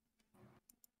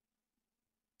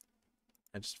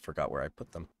 I just forgot where I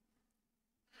put them.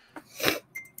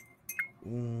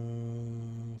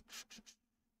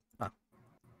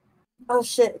 Oh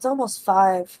shit, it's almost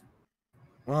 5.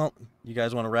 Well, you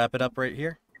guys want to wrap it up right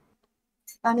here?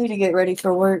 I need to get ready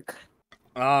for work.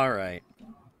 All right.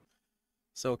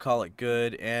 So call it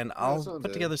good, and I'll sounds put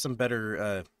good. together some better,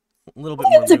 a little I bit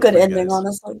think more. it's a loot good for you ending, guys.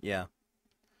 honestly. Yeah.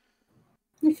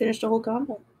 We finished the whole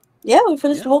combat. Yeah, we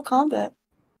finished Yeah. the whole combat.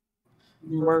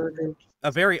 Murdered.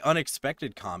 A very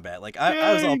unexpected combat. Like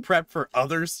I was all Yay. prepped for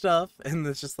other stuff, and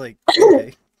it's just like,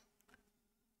 okay.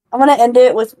 I'm gonna end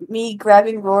it with me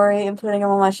grabbing Rory and putting him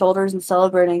on my shoulders and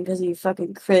celebrating because he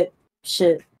fucking crit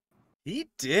shit. He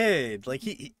did. Like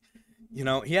he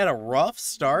had a rough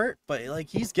start, but like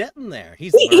he's getting there.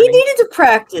 He's He learning. needed to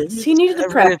practice. He needed to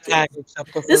Every practice. attack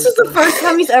except the This is the one. first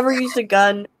time he's ever used a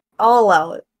gun. I'll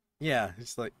allow it. Yeah,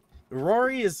 it's like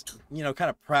Rory is, kind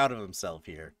of proud of himself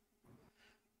here.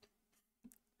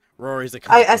 Rory's a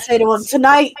I say to him,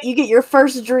 tonight you get your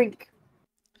first drink.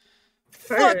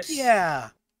 Fuck First. yeah!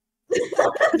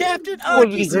 Captain What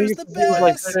did he Aki's is drink? the He was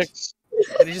like best! 6.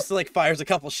 And he just like fires a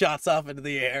couple shots off into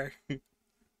the air.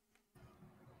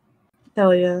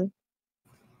 Hell yeah.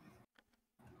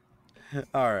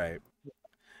 All right.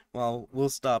 Well, we'll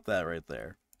stop that right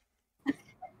there.